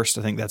November 1st.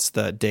 I think that's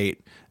the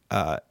date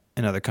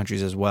in other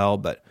countries as well.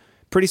 But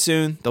pretty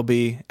soon they'll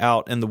be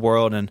out in the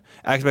world, and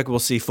I expect we'll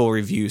see full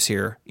reviews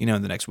here, in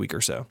the next week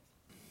or so.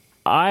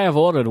 I have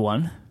ordered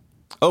one.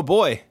 Oh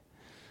boy.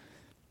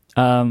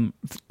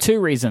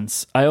 Two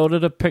reasons. I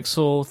ordered a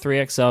Pixel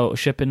 3 XL,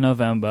 ship in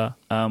November.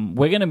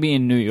 We're going to be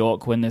in New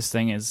York when this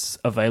thing is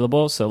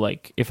available, so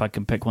like if I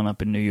can pick one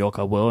up in New York,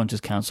 I will, and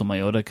just cancel my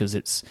order because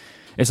it's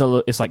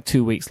like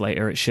 2 weeks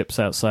later it ships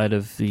outside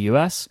of the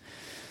US.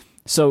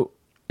 So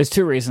there's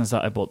two reasons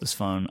that I bought this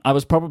phone. I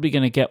was probably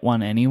going to get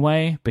one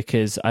anyway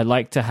because I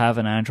like to have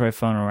an Android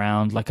phone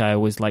around. Like I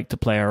always like to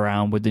play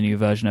around with the new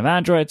version of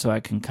Android so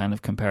I can kind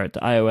of compare it to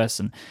iOS.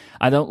 And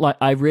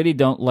I really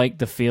don't like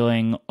the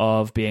feeling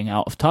of being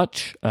out of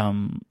touch.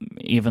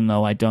 Even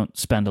though I don't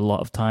spend a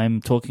lot of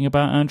time talking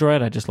about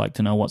Android, I just like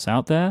to know what's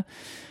out there.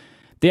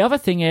 The other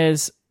thing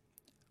is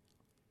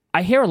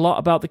I hear a lot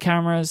about the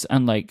cameras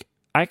and like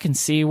I can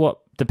see what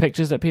the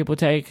pictures that people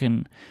take,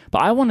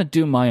 but I want to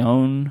do my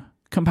own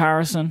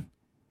comparison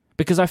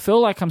because I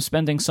feel like I'm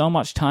spending so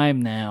much time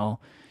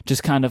now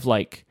just kind of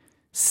like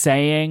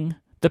saying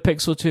the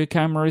Pixel 2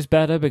 camera is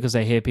better because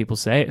I hear people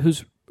say it who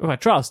I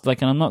trust,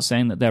 like, and I'm not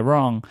saying that they're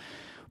wrong,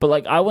 but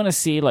like I want to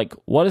see like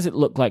what does it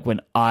look like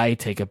when I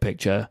take a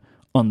picture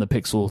on the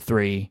Pixel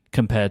 3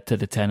 compared to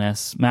the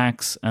 10s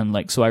Max, and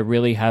like, so I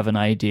really have an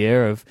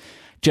idea of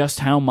just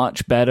how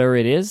much better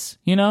it is,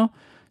 you know?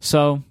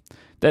 So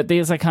that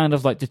these are kind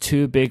of like the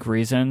two big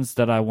reasons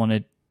that I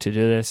wanted to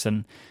do this.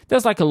 And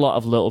there's like a lot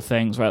of little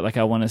things, right? Like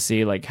I want to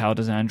see like how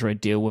does Android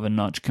deal with a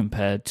notch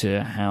compared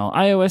to how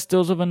iOS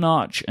deals with a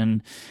notch,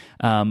 and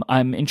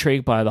I'm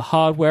intrigued by the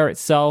hardware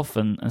itself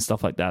and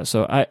stuff like that.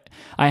 So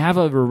I have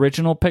an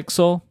original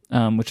Pixel,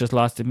 which has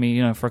lasted me,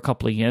 you know, for a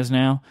couple of years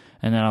now,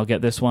 and then I'll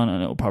get this one,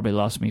 and it'll probably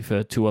last me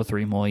for 2 or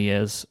 3 more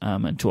years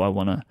until I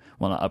want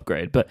to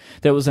upgrade. But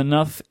there was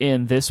enough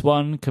in this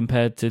one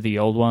compared to the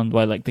old one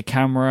where like the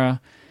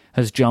camera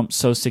has jumped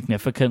so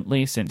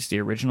significantly since the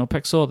original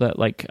Pixel that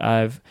like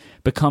I've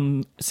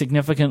become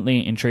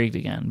significantly intrigued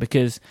again,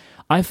 because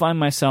I find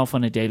myself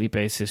on a daily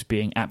basis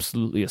being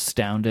absolutely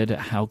astounded at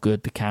how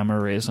good the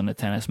camera is on the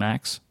XS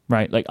Max,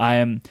 right? Like I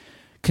am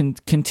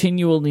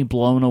continually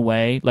blown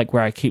away, like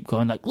where I keep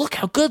going like, look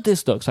how good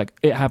this looks. Like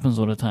it happens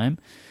all the time.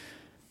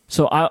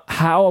 So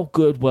how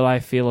good will I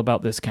feel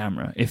about this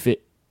camera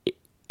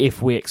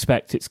if we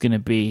expect it's going to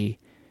be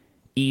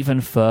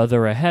even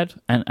further ahead?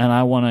 And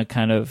I want to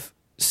kind of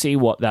see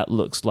what that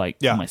looks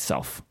like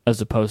myself,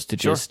 as opposed to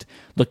just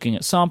looking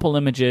at sample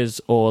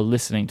images or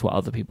listening to what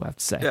other people have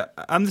to say. Yeah,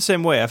 I'm the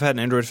same way. I've had an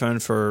Android phone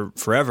for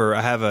forever.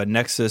 I have a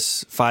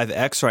Nexus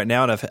 5X right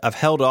now, and I've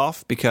held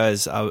off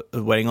because I was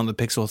waiting on the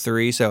Pixel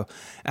 3. So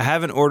I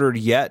haven't ordered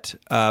yet,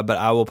 but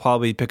I will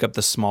probably pick up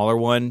the smaller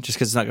one just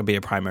because it's not going to be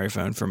a primary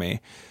phone for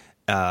me,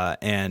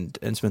 and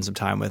spend some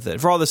time with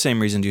it. For all the same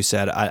reasons you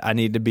said, I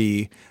need to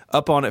be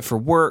up on it for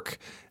work.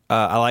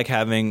 I like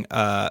having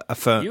a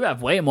phone. You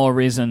have way more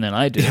reason than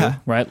I do,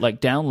 right? Like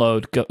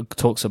Download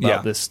talks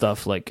about this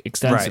stuff like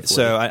extensively. Right.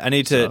 So I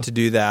need to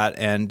do that,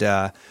 and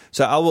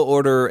so I will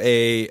order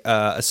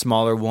a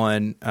smaller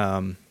one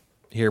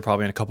here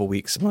probably in a couple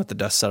weeks. I'm gonna let the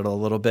dust settle a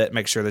little bit,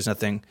 make sure there's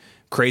nothing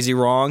crazy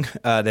wrong.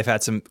 They've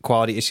had some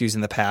quality issues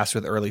in the past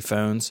with early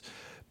phones,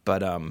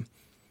 but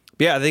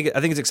yeah, I think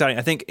it's exciting.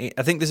 I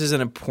think this is an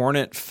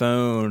important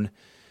phone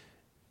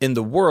in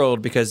the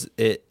world because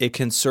it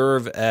can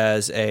serve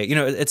as a, you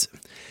know, it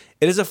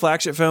is a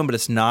flagship phone, but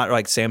it's not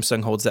like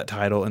Samsung holds that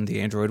title in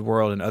the Android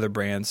world, and other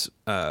brands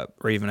are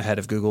even ahead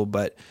of Google.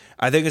 But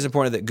I think it's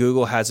important that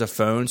Google has a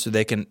phone so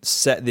they can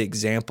set the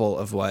example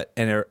of what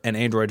an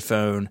Android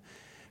phone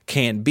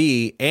can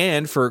be.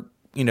 And for,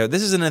 you know,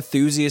 this is an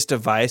enthusiast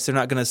device. They're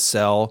not going to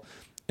sell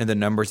in the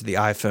numbers that the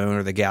iPhone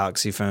or the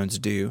Galaxy phones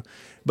do.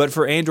 But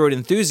for Android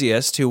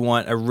enthusiasts who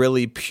want a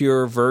really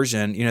pure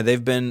version, you know,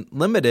 they've been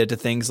limited to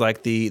things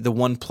like the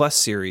OnePlus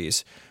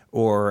series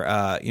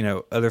or, you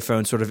know, other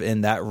phones sort of in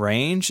that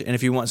range. And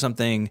if you want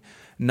something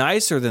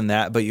nicer than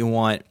that, but you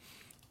want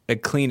a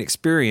clean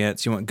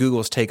experience, you want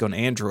Google's take on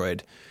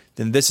Android,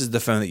 then this is the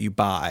phone that you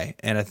buy.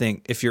 And I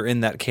think if you're in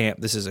that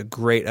camp, this is a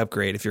great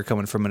upgrade if you're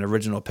coming from an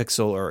original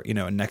Pixel or, you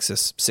know, a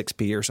Nexus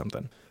 6P or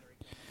something.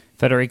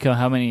 Federico,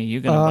 how many are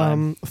you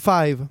going to buy?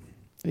 5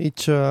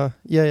 each. Yeah.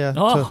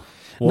 Oh.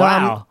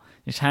 Wow.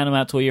 Just hand them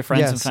out to all your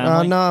friends and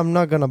family? No, I'm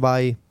not going to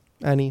buy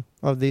any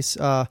of this.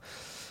 I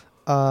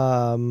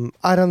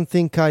don't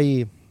think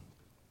I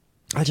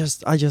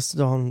just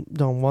don't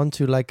want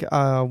to. Like,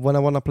 when I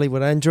want to play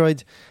with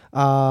Android,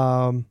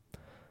 I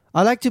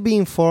like to be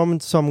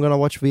informed, so I'm going to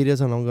watch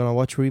videos and I'm going to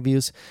watch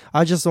reviews.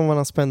 I just don't want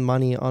to spend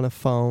money on a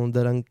phone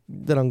that I'm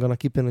going to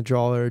keep in a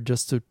drawer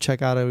just to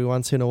check out every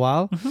once in a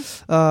while.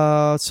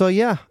 Mm-hmm. So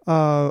yeah,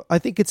 I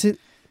think it's it.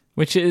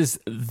 Which is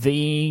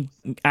the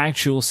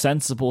actual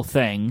sensible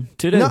thing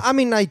to do. No, I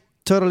mean, I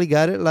totally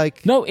get it.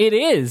 Like, no, it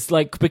is.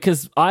 Like,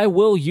 because I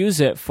will use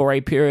it for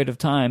a period of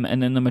time,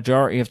 and then the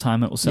majority of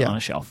time it will sit on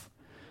a shelf.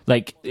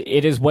 Like,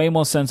 it is way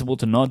more sensible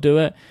to not do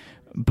it,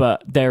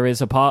 but there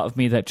is a part of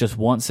me that just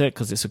wants it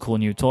because it's a cool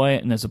new toy,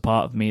 and there's a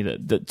part of me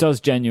that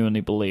does genuinely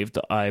believe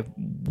that I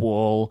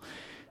will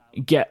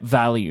get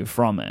value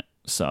from it.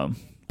 So,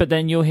 but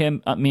then you'll hear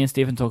me and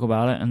Stephen talk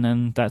about it, and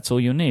then that's all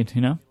you need, you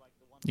know?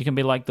 You can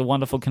be like the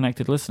wonderful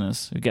connected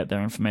listeners who get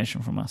their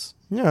information from us.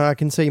 Yeah, I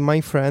can say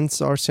my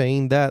friends are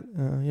saying that.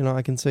 You know,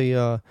 I can say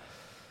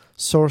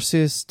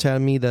sources tell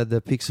me that the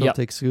Pixel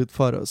takes good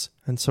photos.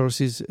 And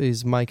sources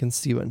is Mike and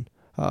Steven.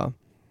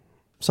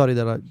 Sorry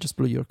that I just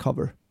blew your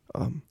cover.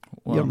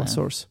 You're my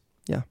source.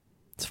 Yeah,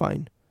 it's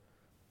fine.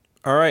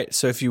 All right,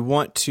 so if you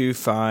want to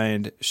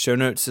find show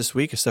notes this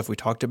week of stuff we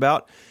talked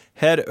about,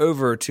 head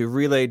over to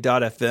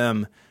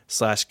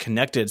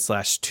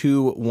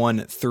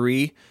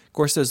relay.fm/connected/213. Of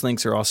course, those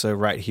links are also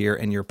right here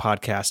in your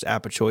podcast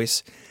app of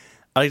choice.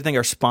 I'd like to thank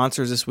our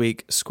sponsors this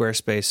week,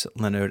 Squarespace,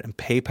 Linode, and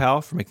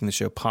PayPal, for making the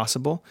show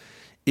possible.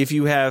 If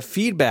you have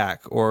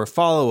feedback or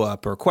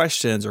follow-up or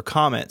questions or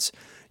comments,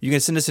 you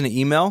can send us an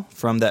email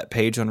from that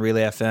page on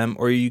Relay FM,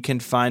 or you can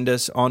find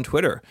us on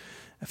Twitter.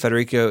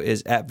 Federico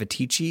is at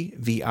Viticci,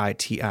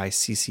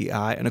 Viticci.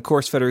 And of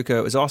course,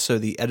 Federico is also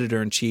the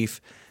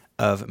editor-in-chief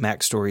of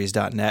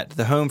MacStories.net,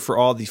 the home for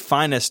all the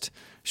finest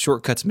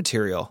shortcuts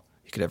material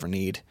you could ever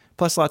need.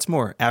 Plus lots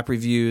more, app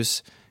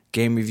reviews,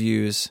 game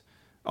reviews,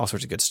 all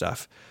sorts of good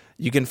stuff.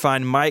 You can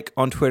find Mike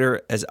on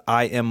Twitter as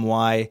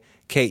IMYKHZ,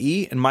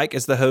 KE, and Mike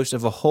is the host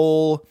of a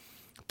whole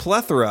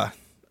plethora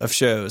of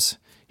shows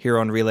here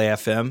on Relay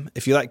FM.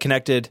 If you like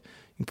Connected,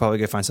 you can probably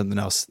go find something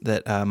else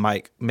that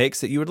Mike makes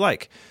that you would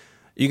like.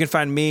 You can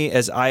find me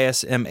as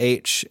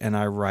ISMH, and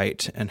I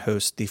write and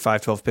host the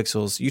 512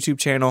 Pixels YouTube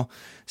channel.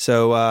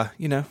 So,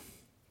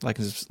 like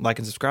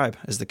and subscribe,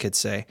 as the kids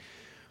say.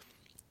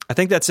 I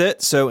think that's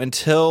it. So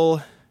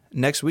until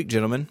next week,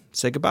 gentlemen,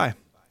 say goodbye.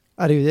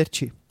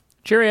 Arrivederci.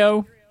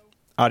 Cheerio.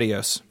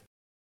 Adios.